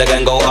 can't talk it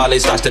again, go all in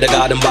stash to the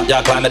garden, but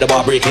yeah, climb the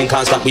bar breaking,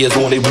 can't stop with your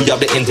zone. We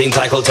have the in-thing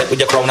tackle, tech with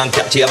your crown and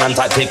capture your land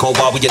type, take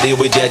over with your deal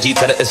with your G,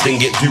 tell it to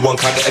sling it. You want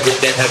can't get a grip,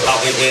 then head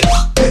out in it.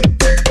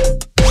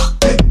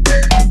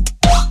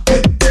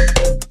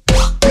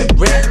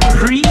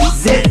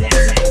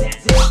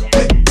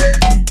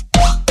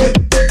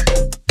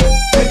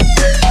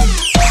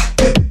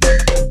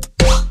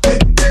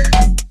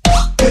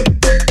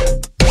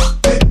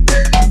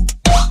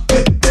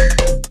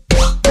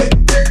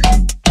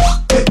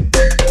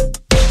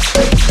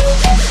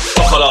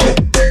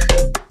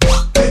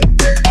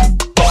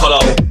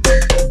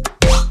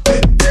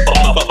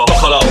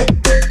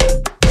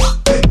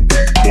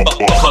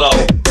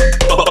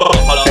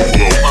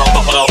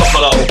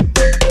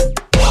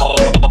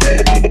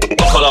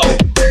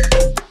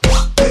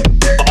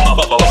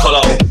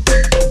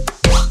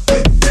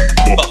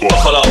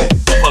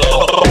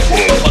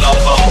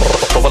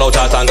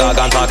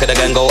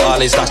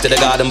 To the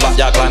garden, but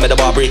yeah, climb the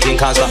bar breaking,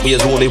 can't stop with your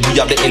zone. We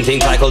have the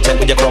in-thing tackle, tech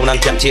with your crown and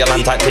capture your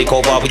land type, take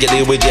over with your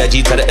deal with your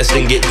G, tell it to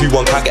sling it. You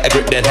want can't get a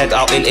grip, then head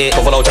out in it.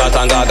 Buffalo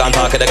Chattanooga, can't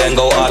talk it again,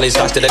 go all in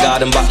stash to the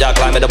garden, but yeah,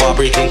 climb the bar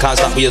breaking, can't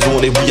stop with your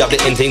zone. We have the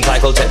in-thing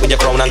tackle, tech with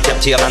your crown and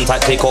capture your land type,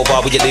 take over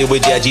with your deal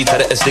with your G,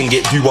 tell it to sling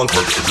it. You want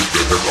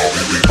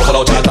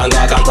Buffalo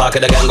Chattanooga, can't talk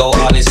it again, go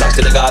all in stash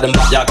to the garden,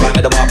 but yeah, climb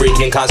the bar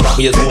breaking, can't stop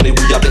with your zone.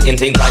 We have the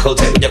in-thing tackle,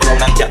 tech with your crown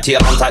and capture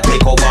your land type,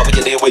 take over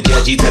with your deal with your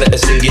G, tell it to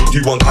sling it.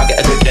 You want can't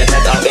get a grip, then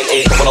head out in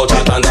it. Buffalo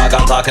Chattanooga,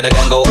 can't talk it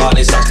again, go all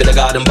in stash to the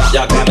garden, but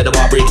yeah, climb the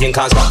bar breaking,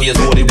 can't stop with your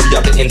zone. We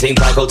have the in-thing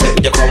tackle, take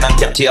with your crown and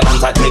capture your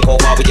land type, take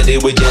over with your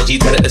deal with your G,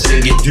 tell it to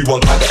sling it. You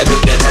want can't get a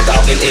grip, then head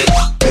out in it.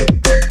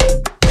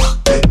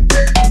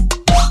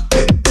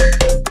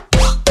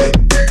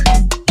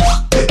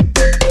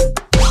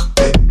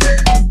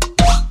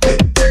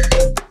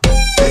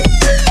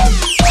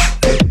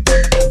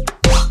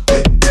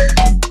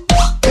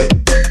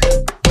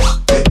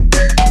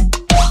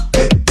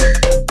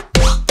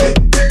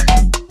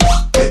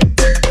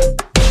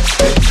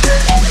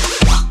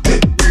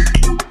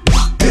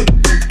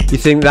 You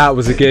think that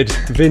was a good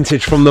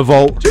vintage from the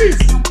vault? Jeez.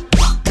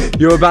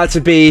 You're about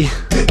to be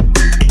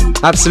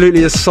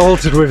absolutely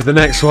assaulted with the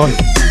next one.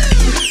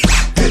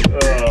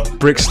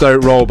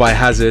 Brickstoke Roll by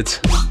Hazard.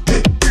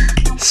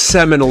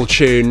 Seminal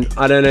tune.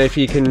 I don't know if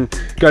you can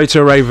go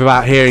to a rave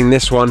without hearing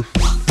this one.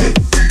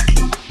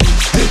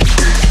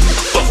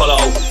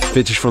 Buffalo.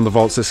 Vintage from the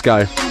vaults, let's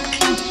go.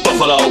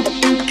 Buffalo.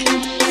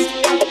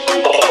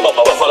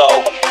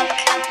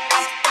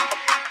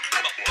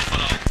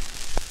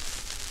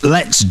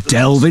 Let's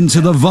delve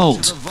into the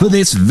vault for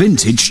this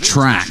vintage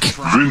track.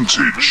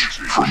 Vintage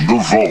from the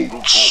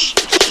vaults.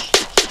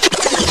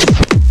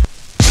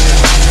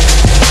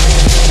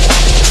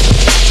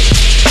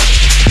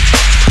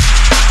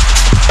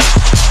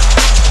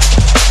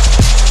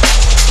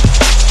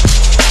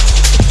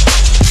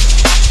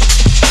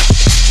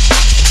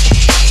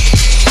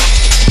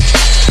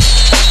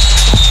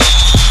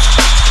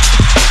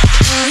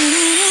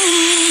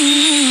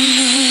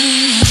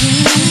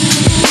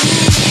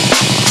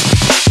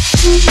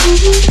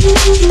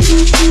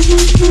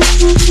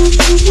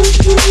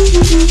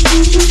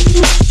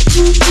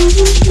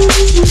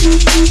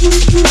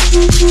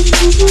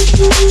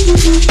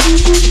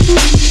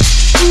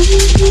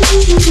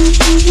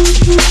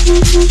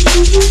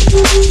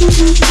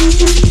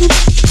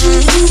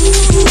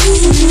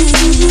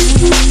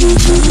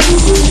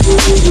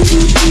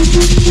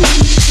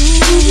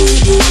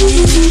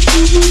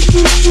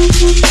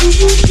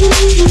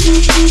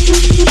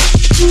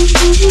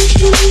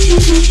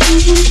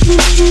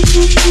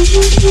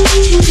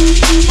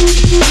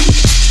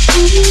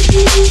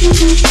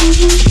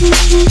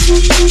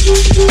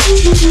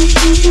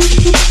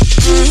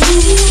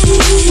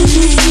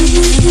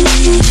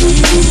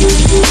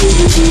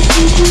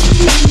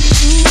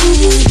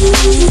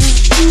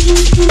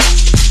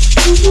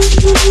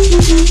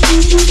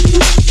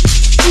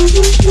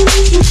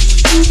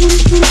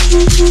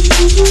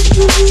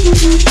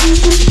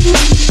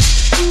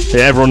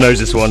 Yeah, everyone knows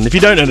this one. If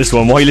you don't know this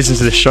one, why are you listening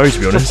to this show, to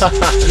be honest?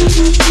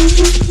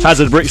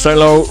 Hazard Bricks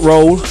Don't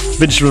Roll,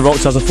 Vintage Revolt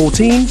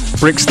 2014.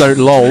 Bricks don't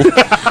lol.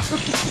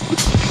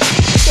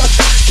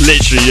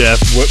 Literally, yeah.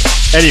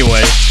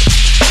 Anyway,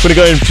 we're going to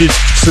go into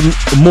some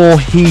more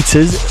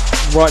heaters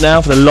right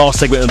now for the last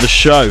segment of the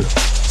show.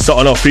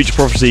 Starting off, Future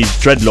Prophecy's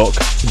Dreadlock,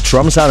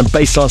 Drum Sound and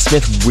Bassline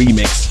Smith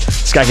remix.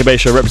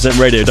 Skankandbass Show, Reprezent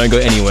Radio, don't go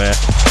anywhere.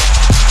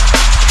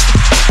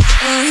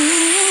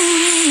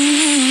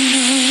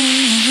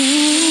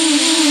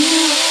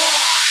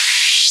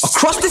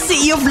 Across the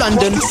city of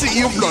London,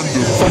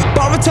 from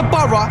borough to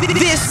borough,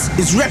 this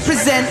is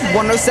Reprezent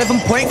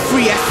 107.3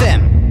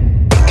 FM.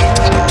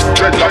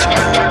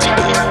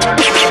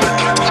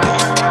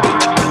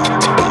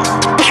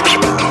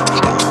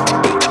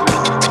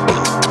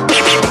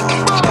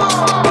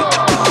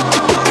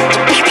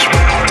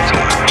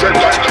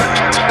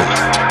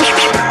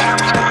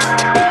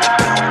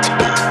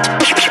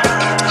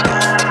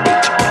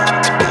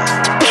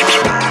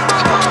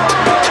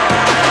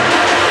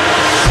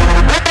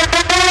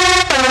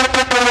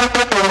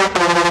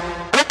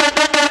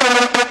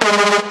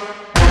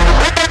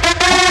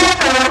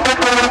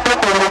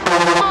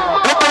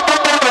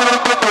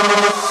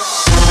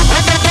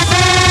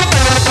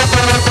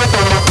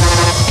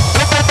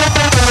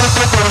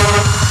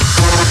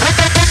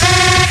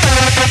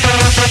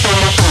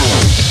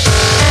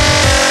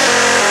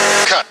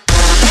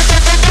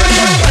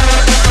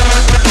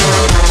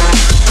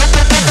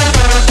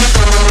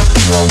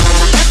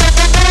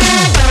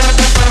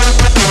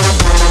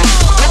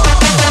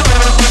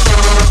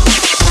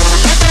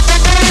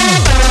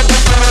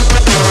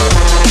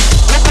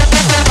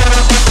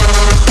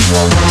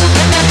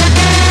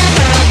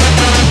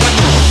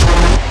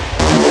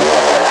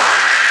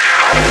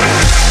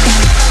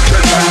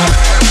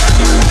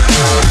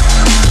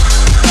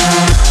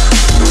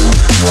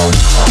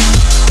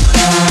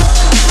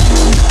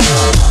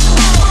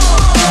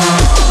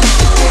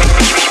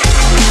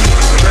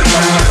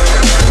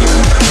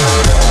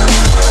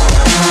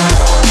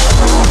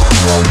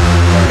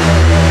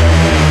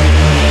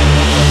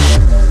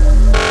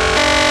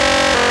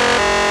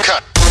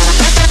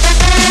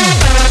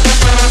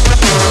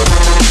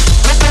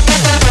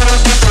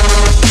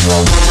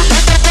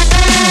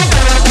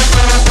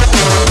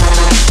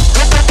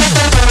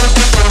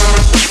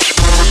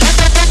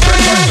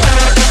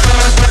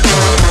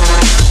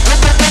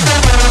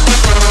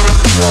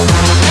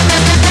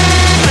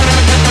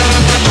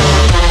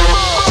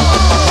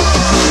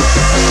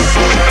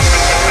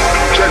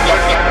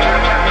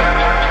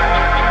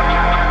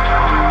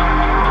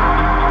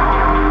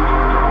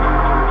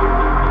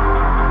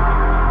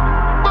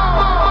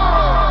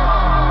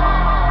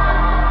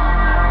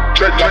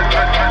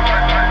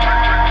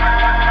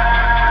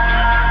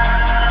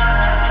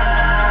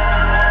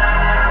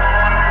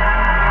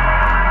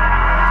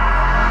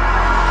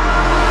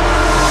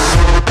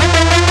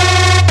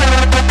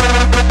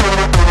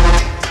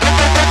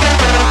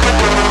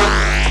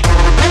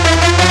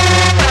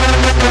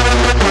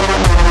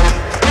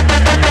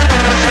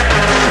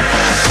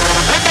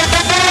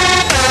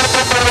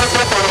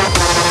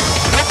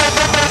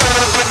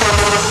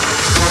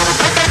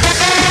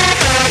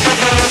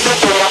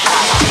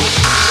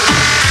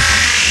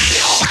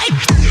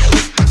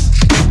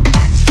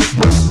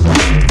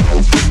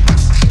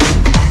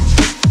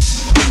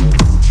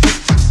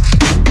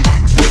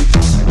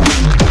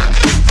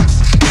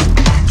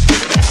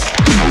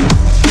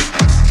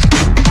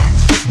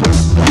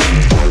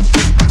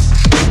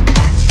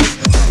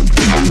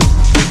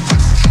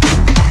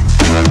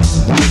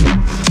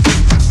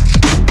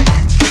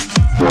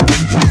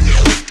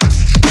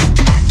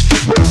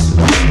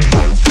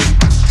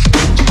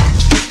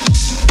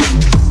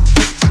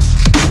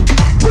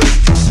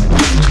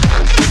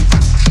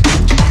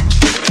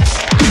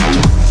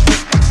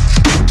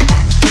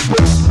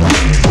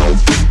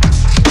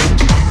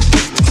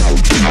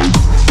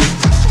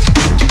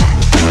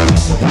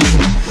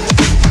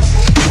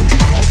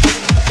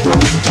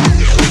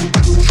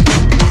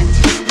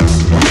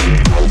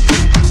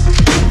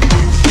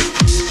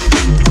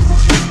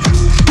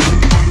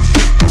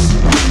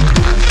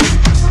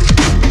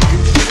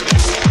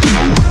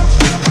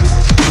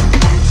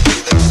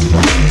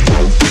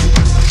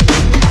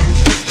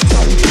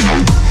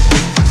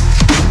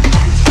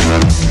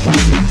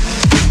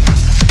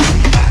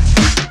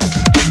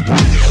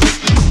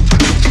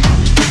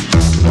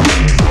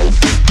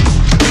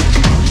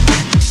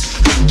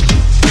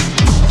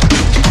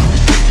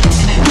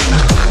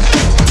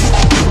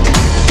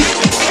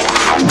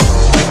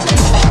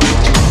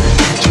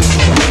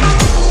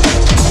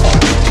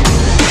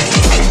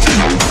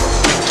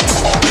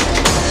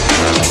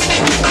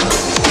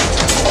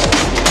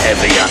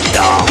 heavy and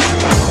dark.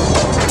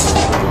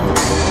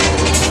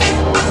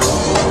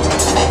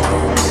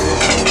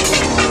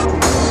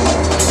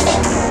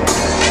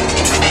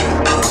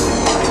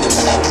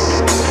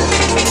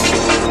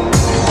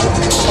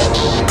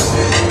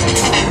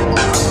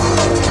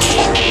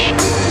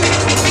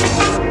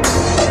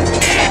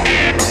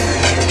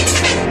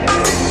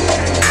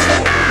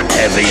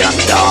 Heavy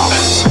and dark.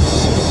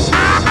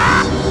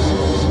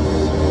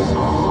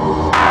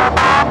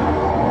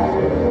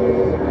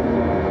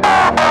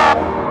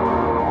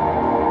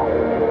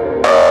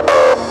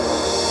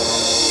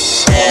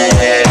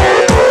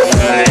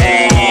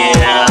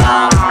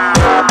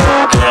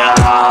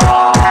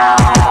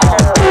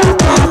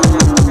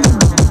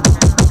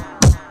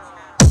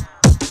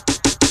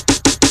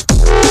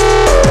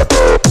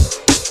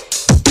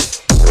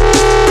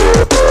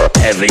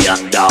 Heavy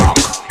and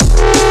dark.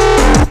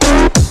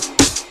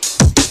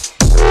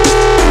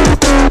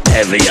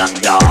 Heavy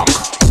and dark.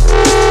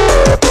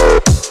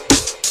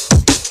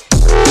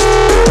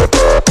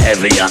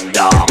 Heavy and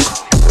dark.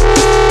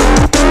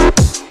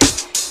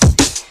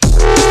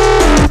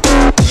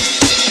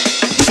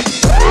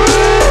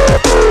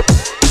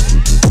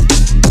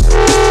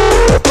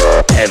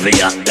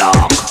 Heavy and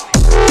dark.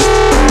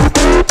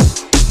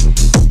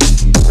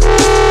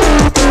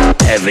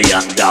 Heavy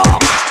and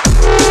dark.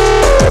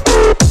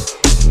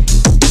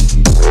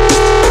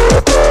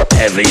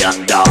 Heavy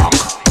and dark.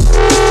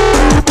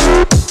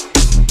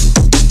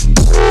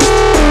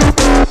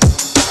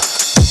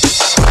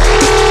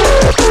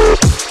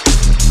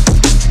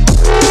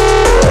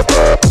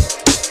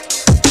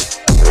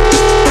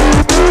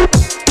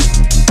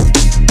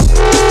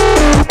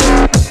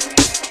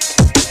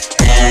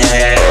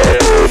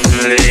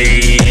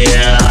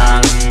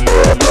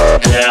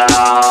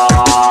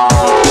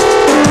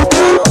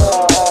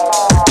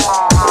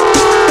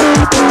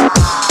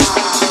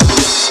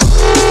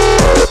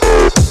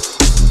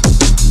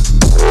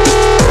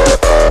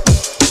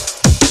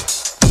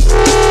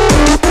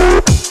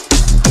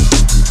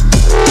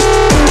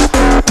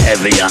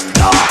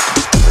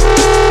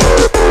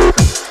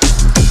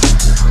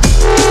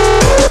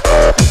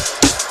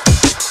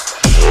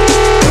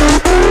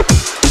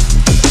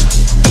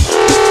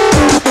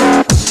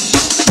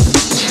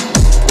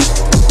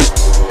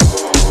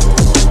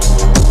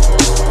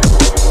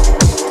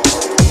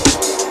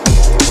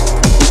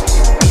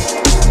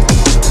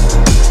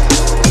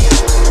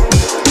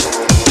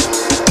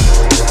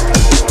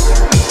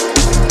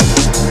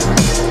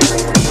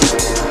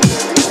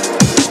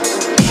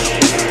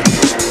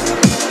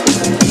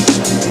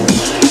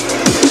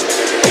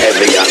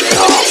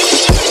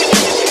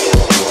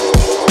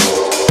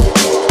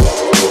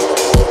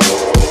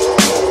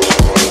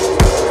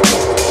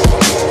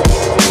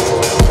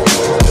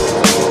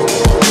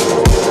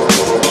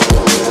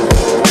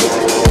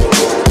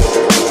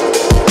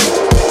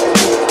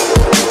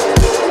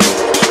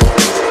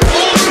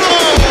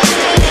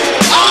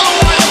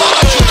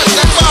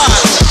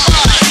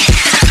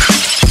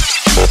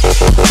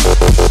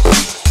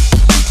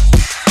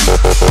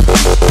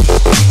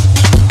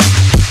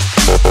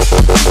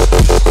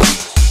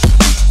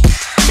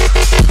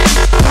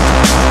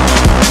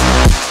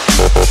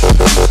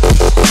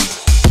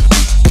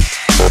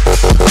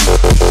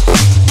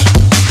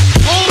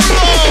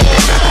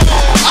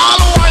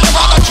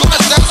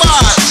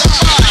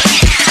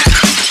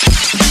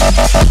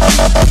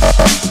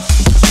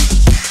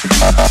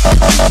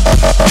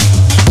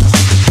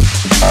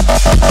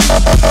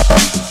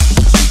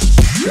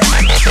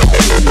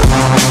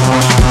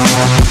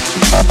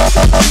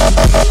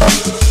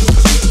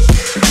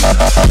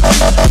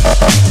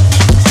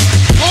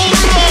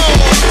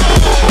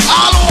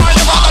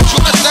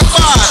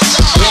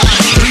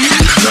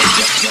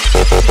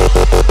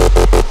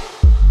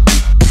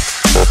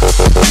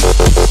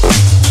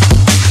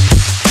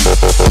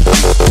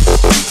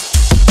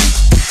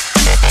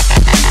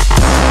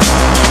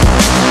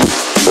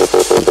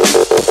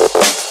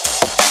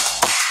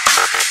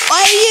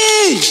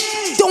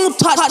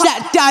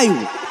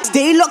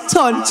 Stay locked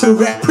on to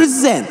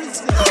Reprezent.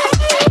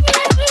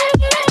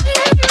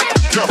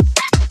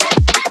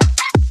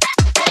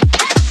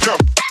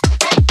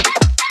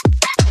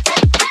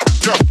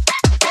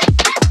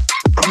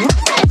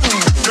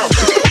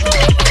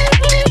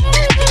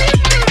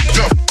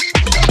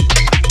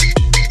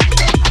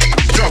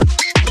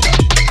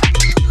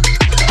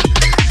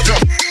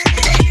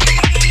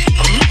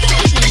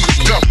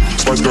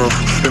 Spice girl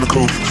in the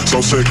coupe,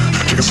 so sick,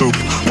 chicken soup,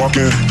 walk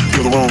in,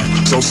 kill the room,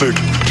 so sick,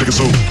 chicken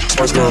soup.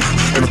 Spice girl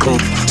in the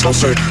coupe, so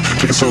sick,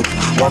 chicken soup,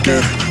 walk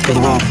in, kill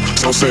the room,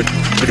 so sick,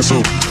 chicken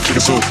soup,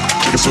 chicken soup,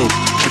 chicken soup,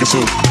 chicken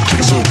soup,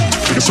 chicken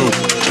soup,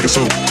 chicken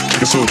soup,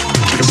 chicken soup,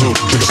 chicken soup,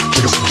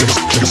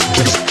 chicken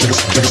soup,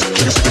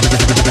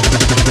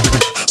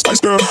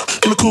 Spice girl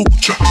in the coupe.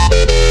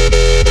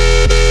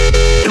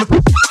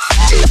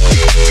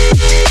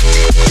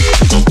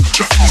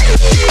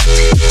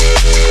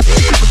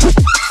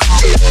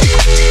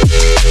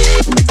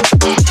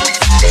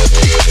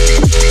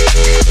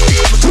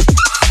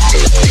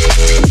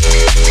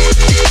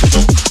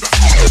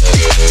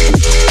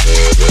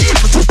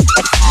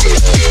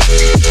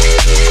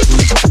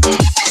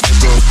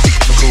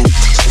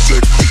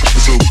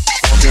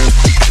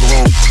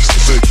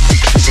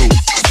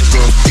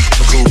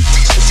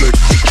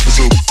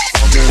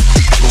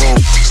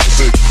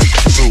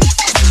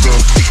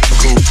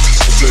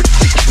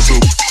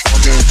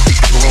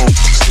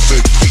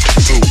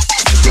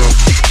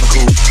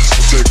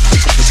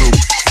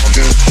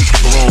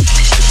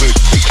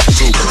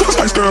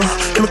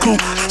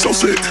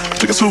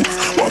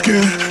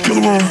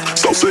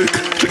 so sick,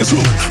 chicken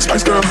soup.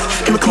 Spice girl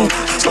in the coop,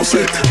 so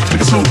sick,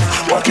 chicken soup.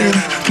 Walk in,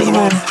 kill the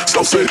room,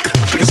 so sick,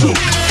 chicken soup,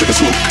 chicken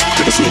soup,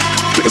 chicken soup,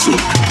 chicken soup,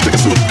 chicken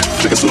soup,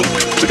 chicken soup,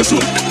 chicken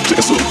soup,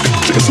 chicken soup,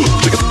 chicken soup,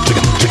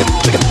 chicken.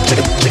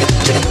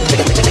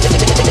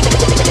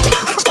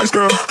 Spice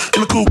girl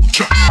in the coop.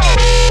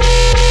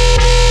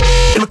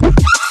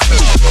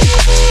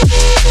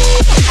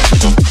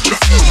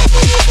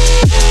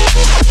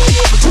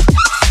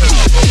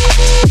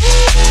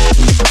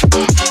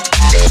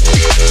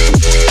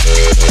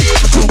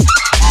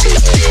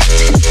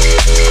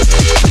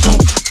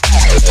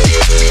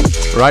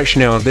 Right,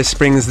 Chanel, this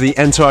brings the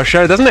end to our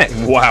show, doesn't it?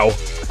 Wow.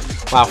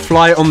 Wow,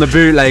 Fly on the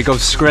Bootleg of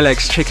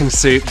Skrillex Chicken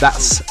Soup.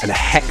 That's a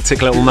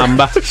hectic little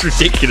number. It's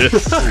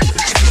ridiculous.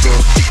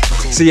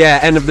 So yeah,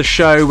 end of the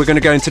show, we're going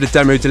to go into the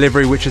demo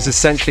delivery, which is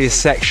essentially a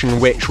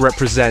section which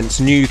represents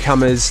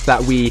newcomers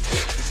that we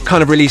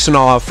kind of release on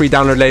our free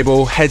download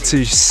label. Head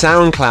to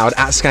SoundCloud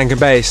at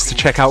Skankandbass to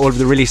check out all of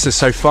the releases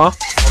so far.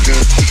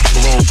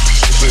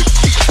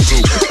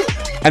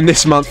 And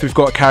this month we've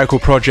got a Chronical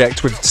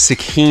project with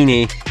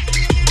Sakini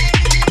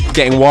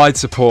getting wide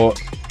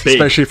support,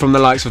 especially from the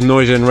likes of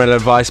Noisia and Red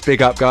Advice.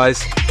 Big up,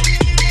 guys.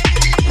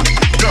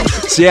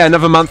 So yeah,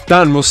 another month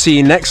done. We'll see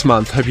you next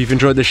month. Hope you've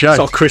enjoyed the show. It's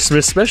our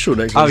Christmas special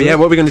next month. Oh yeah,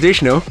 what are we going to do,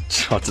 Chanel?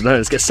 I don't know,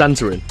 let's get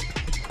Santa in.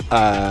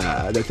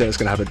 I don't think that's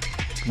going to happen.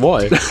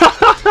 Why?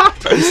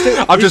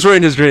 I've just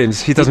ruined his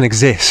dreams. He doesn't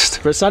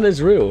exist. But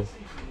Santa's real.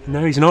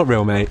 No, he's not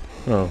real, mate.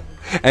 Oh.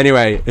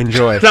 Anyway,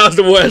 enjoy. That was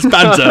the worst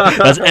banter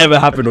that's ever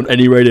happened on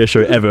any radio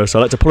show ever, so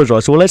I'd like to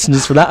apologise to all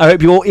listeners for that. I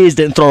hope your ears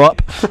didn't throw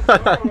up.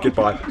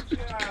 Goodbye.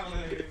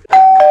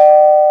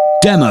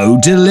 Demo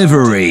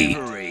delivery.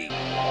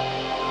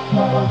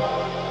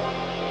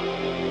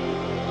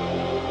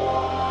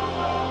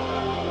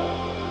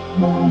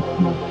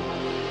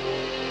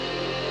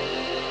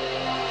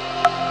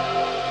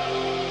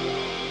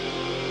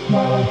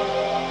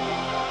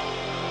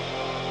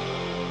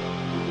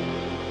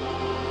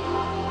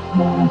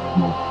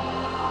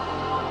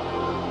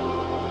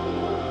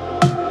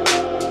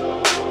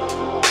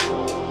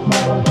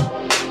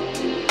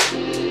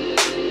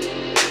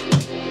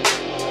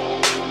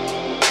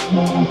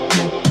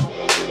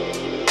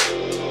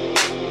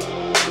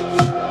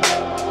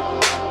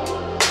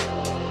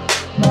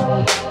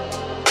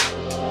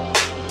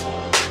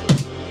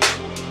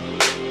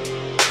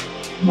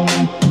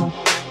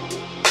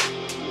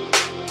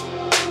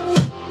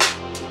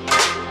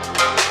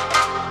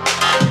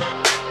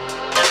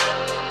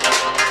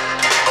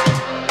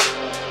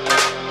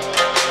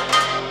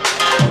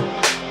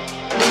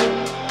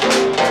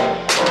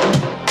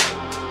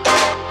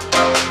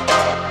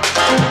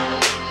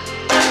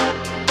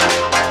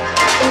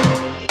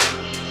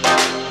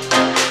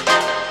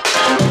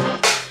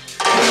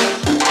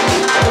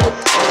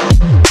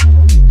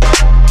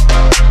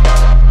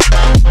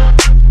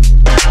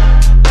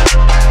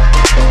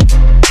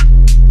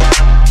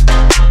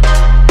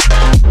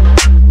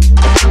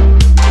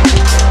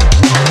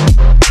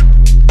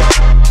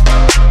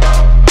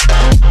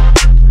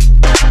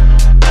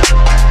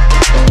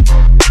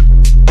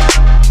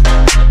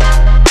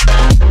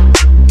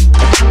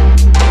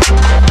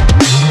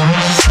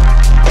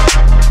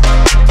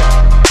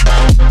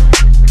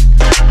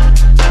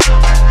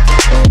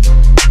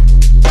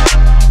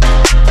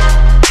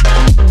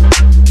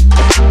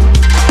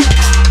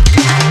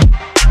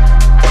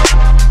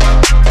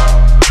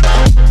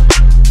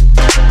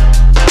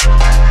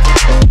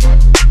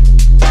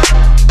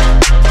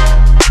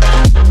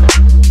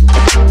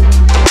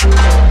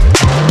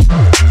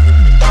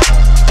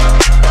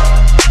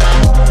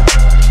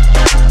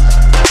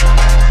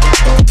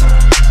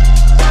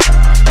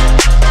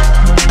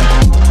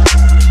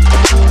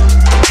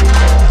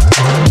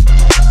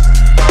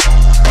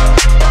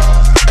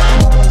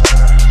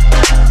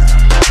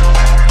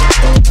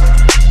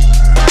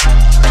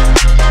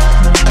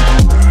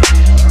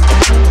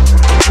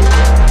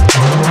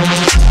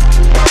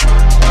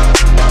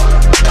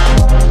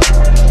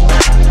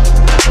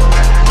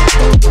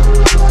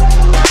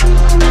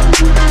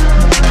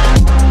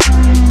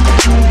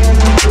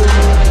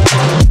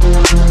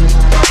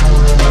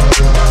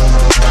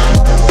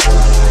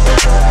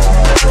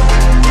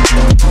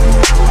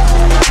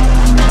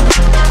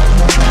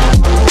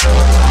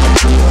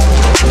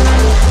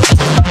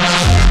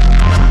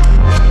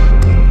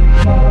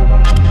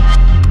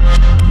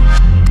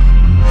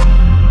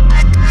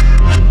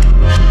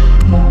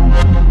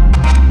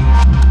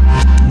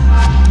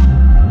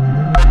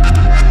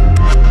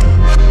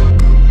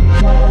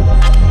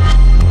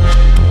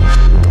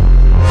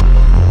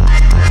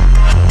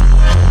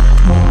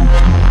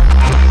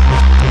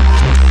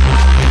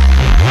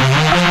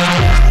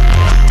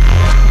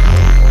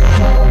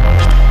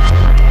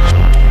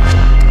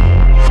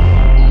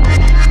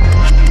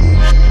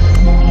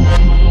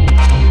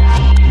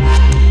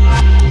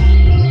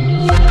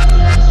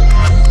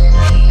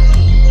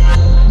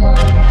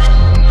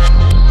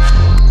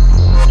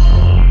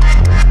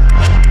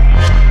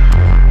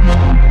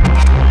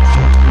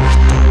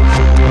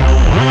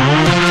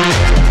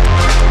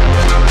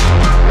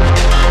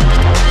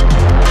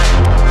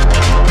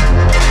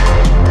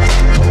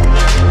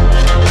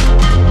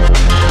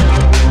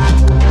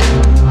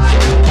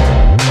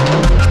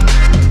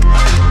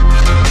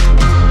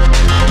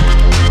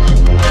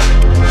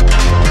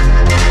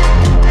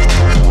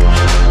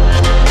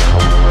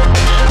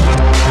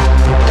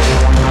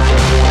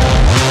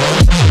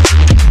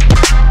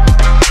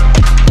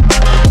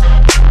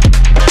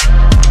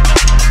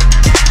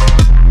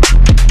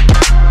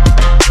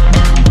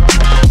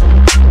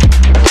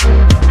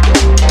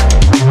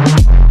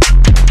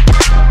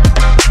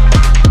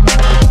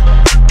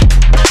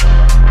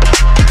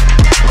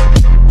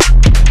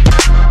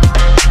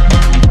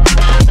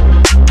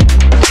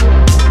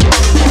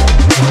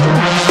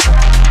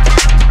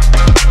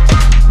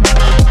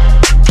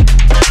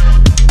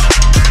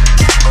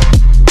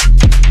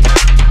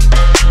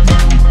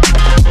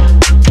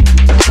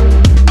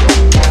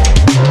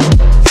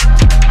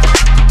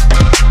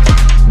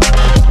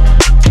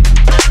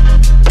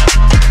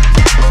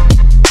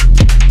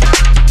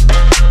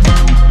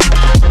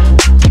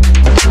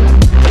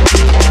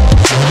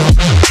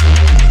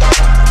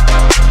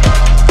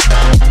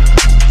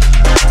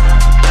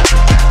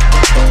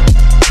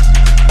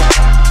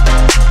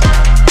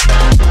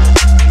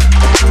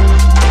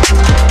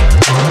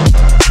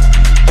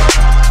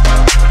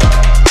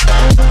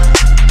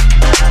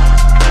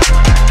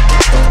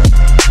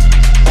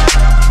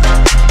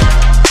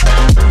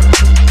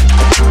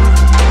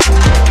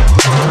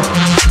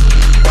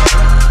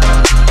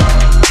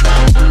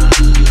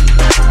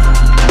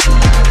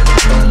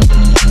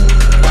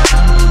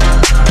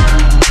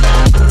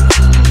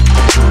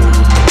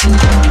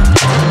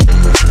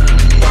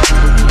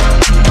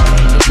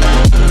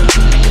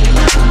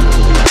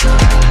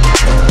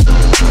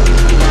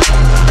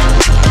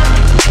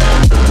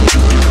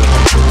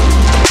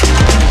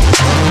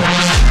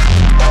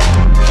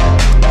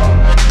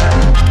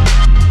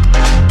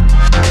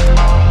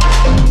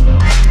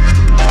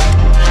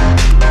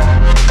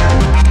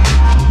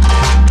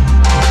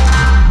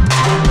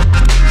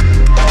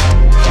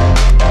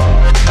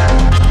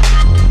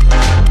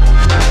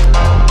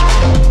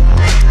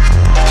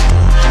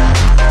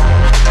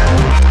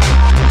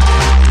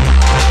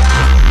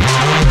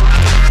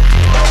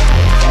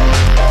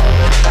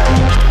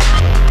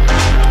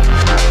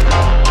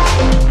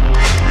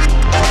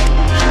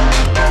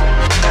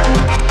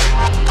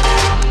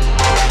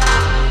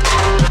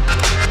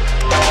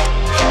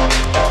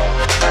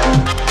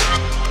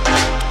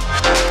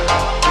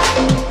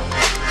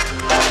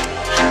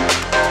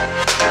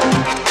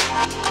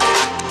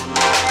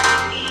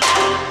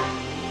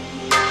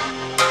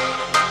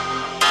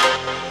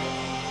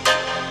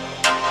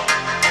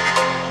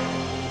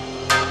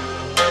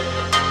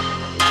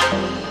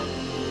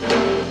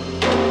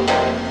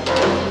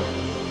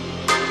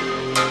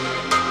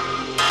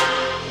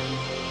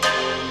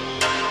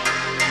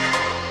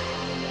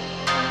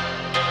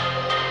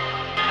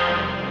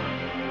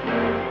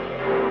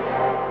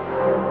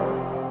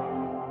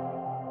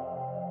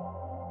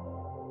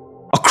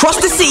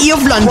 Across the city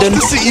of London,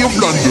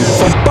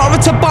 from borough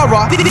to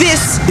borough,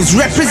 this is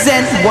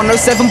Reprezent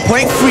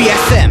 107.3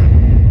 FM.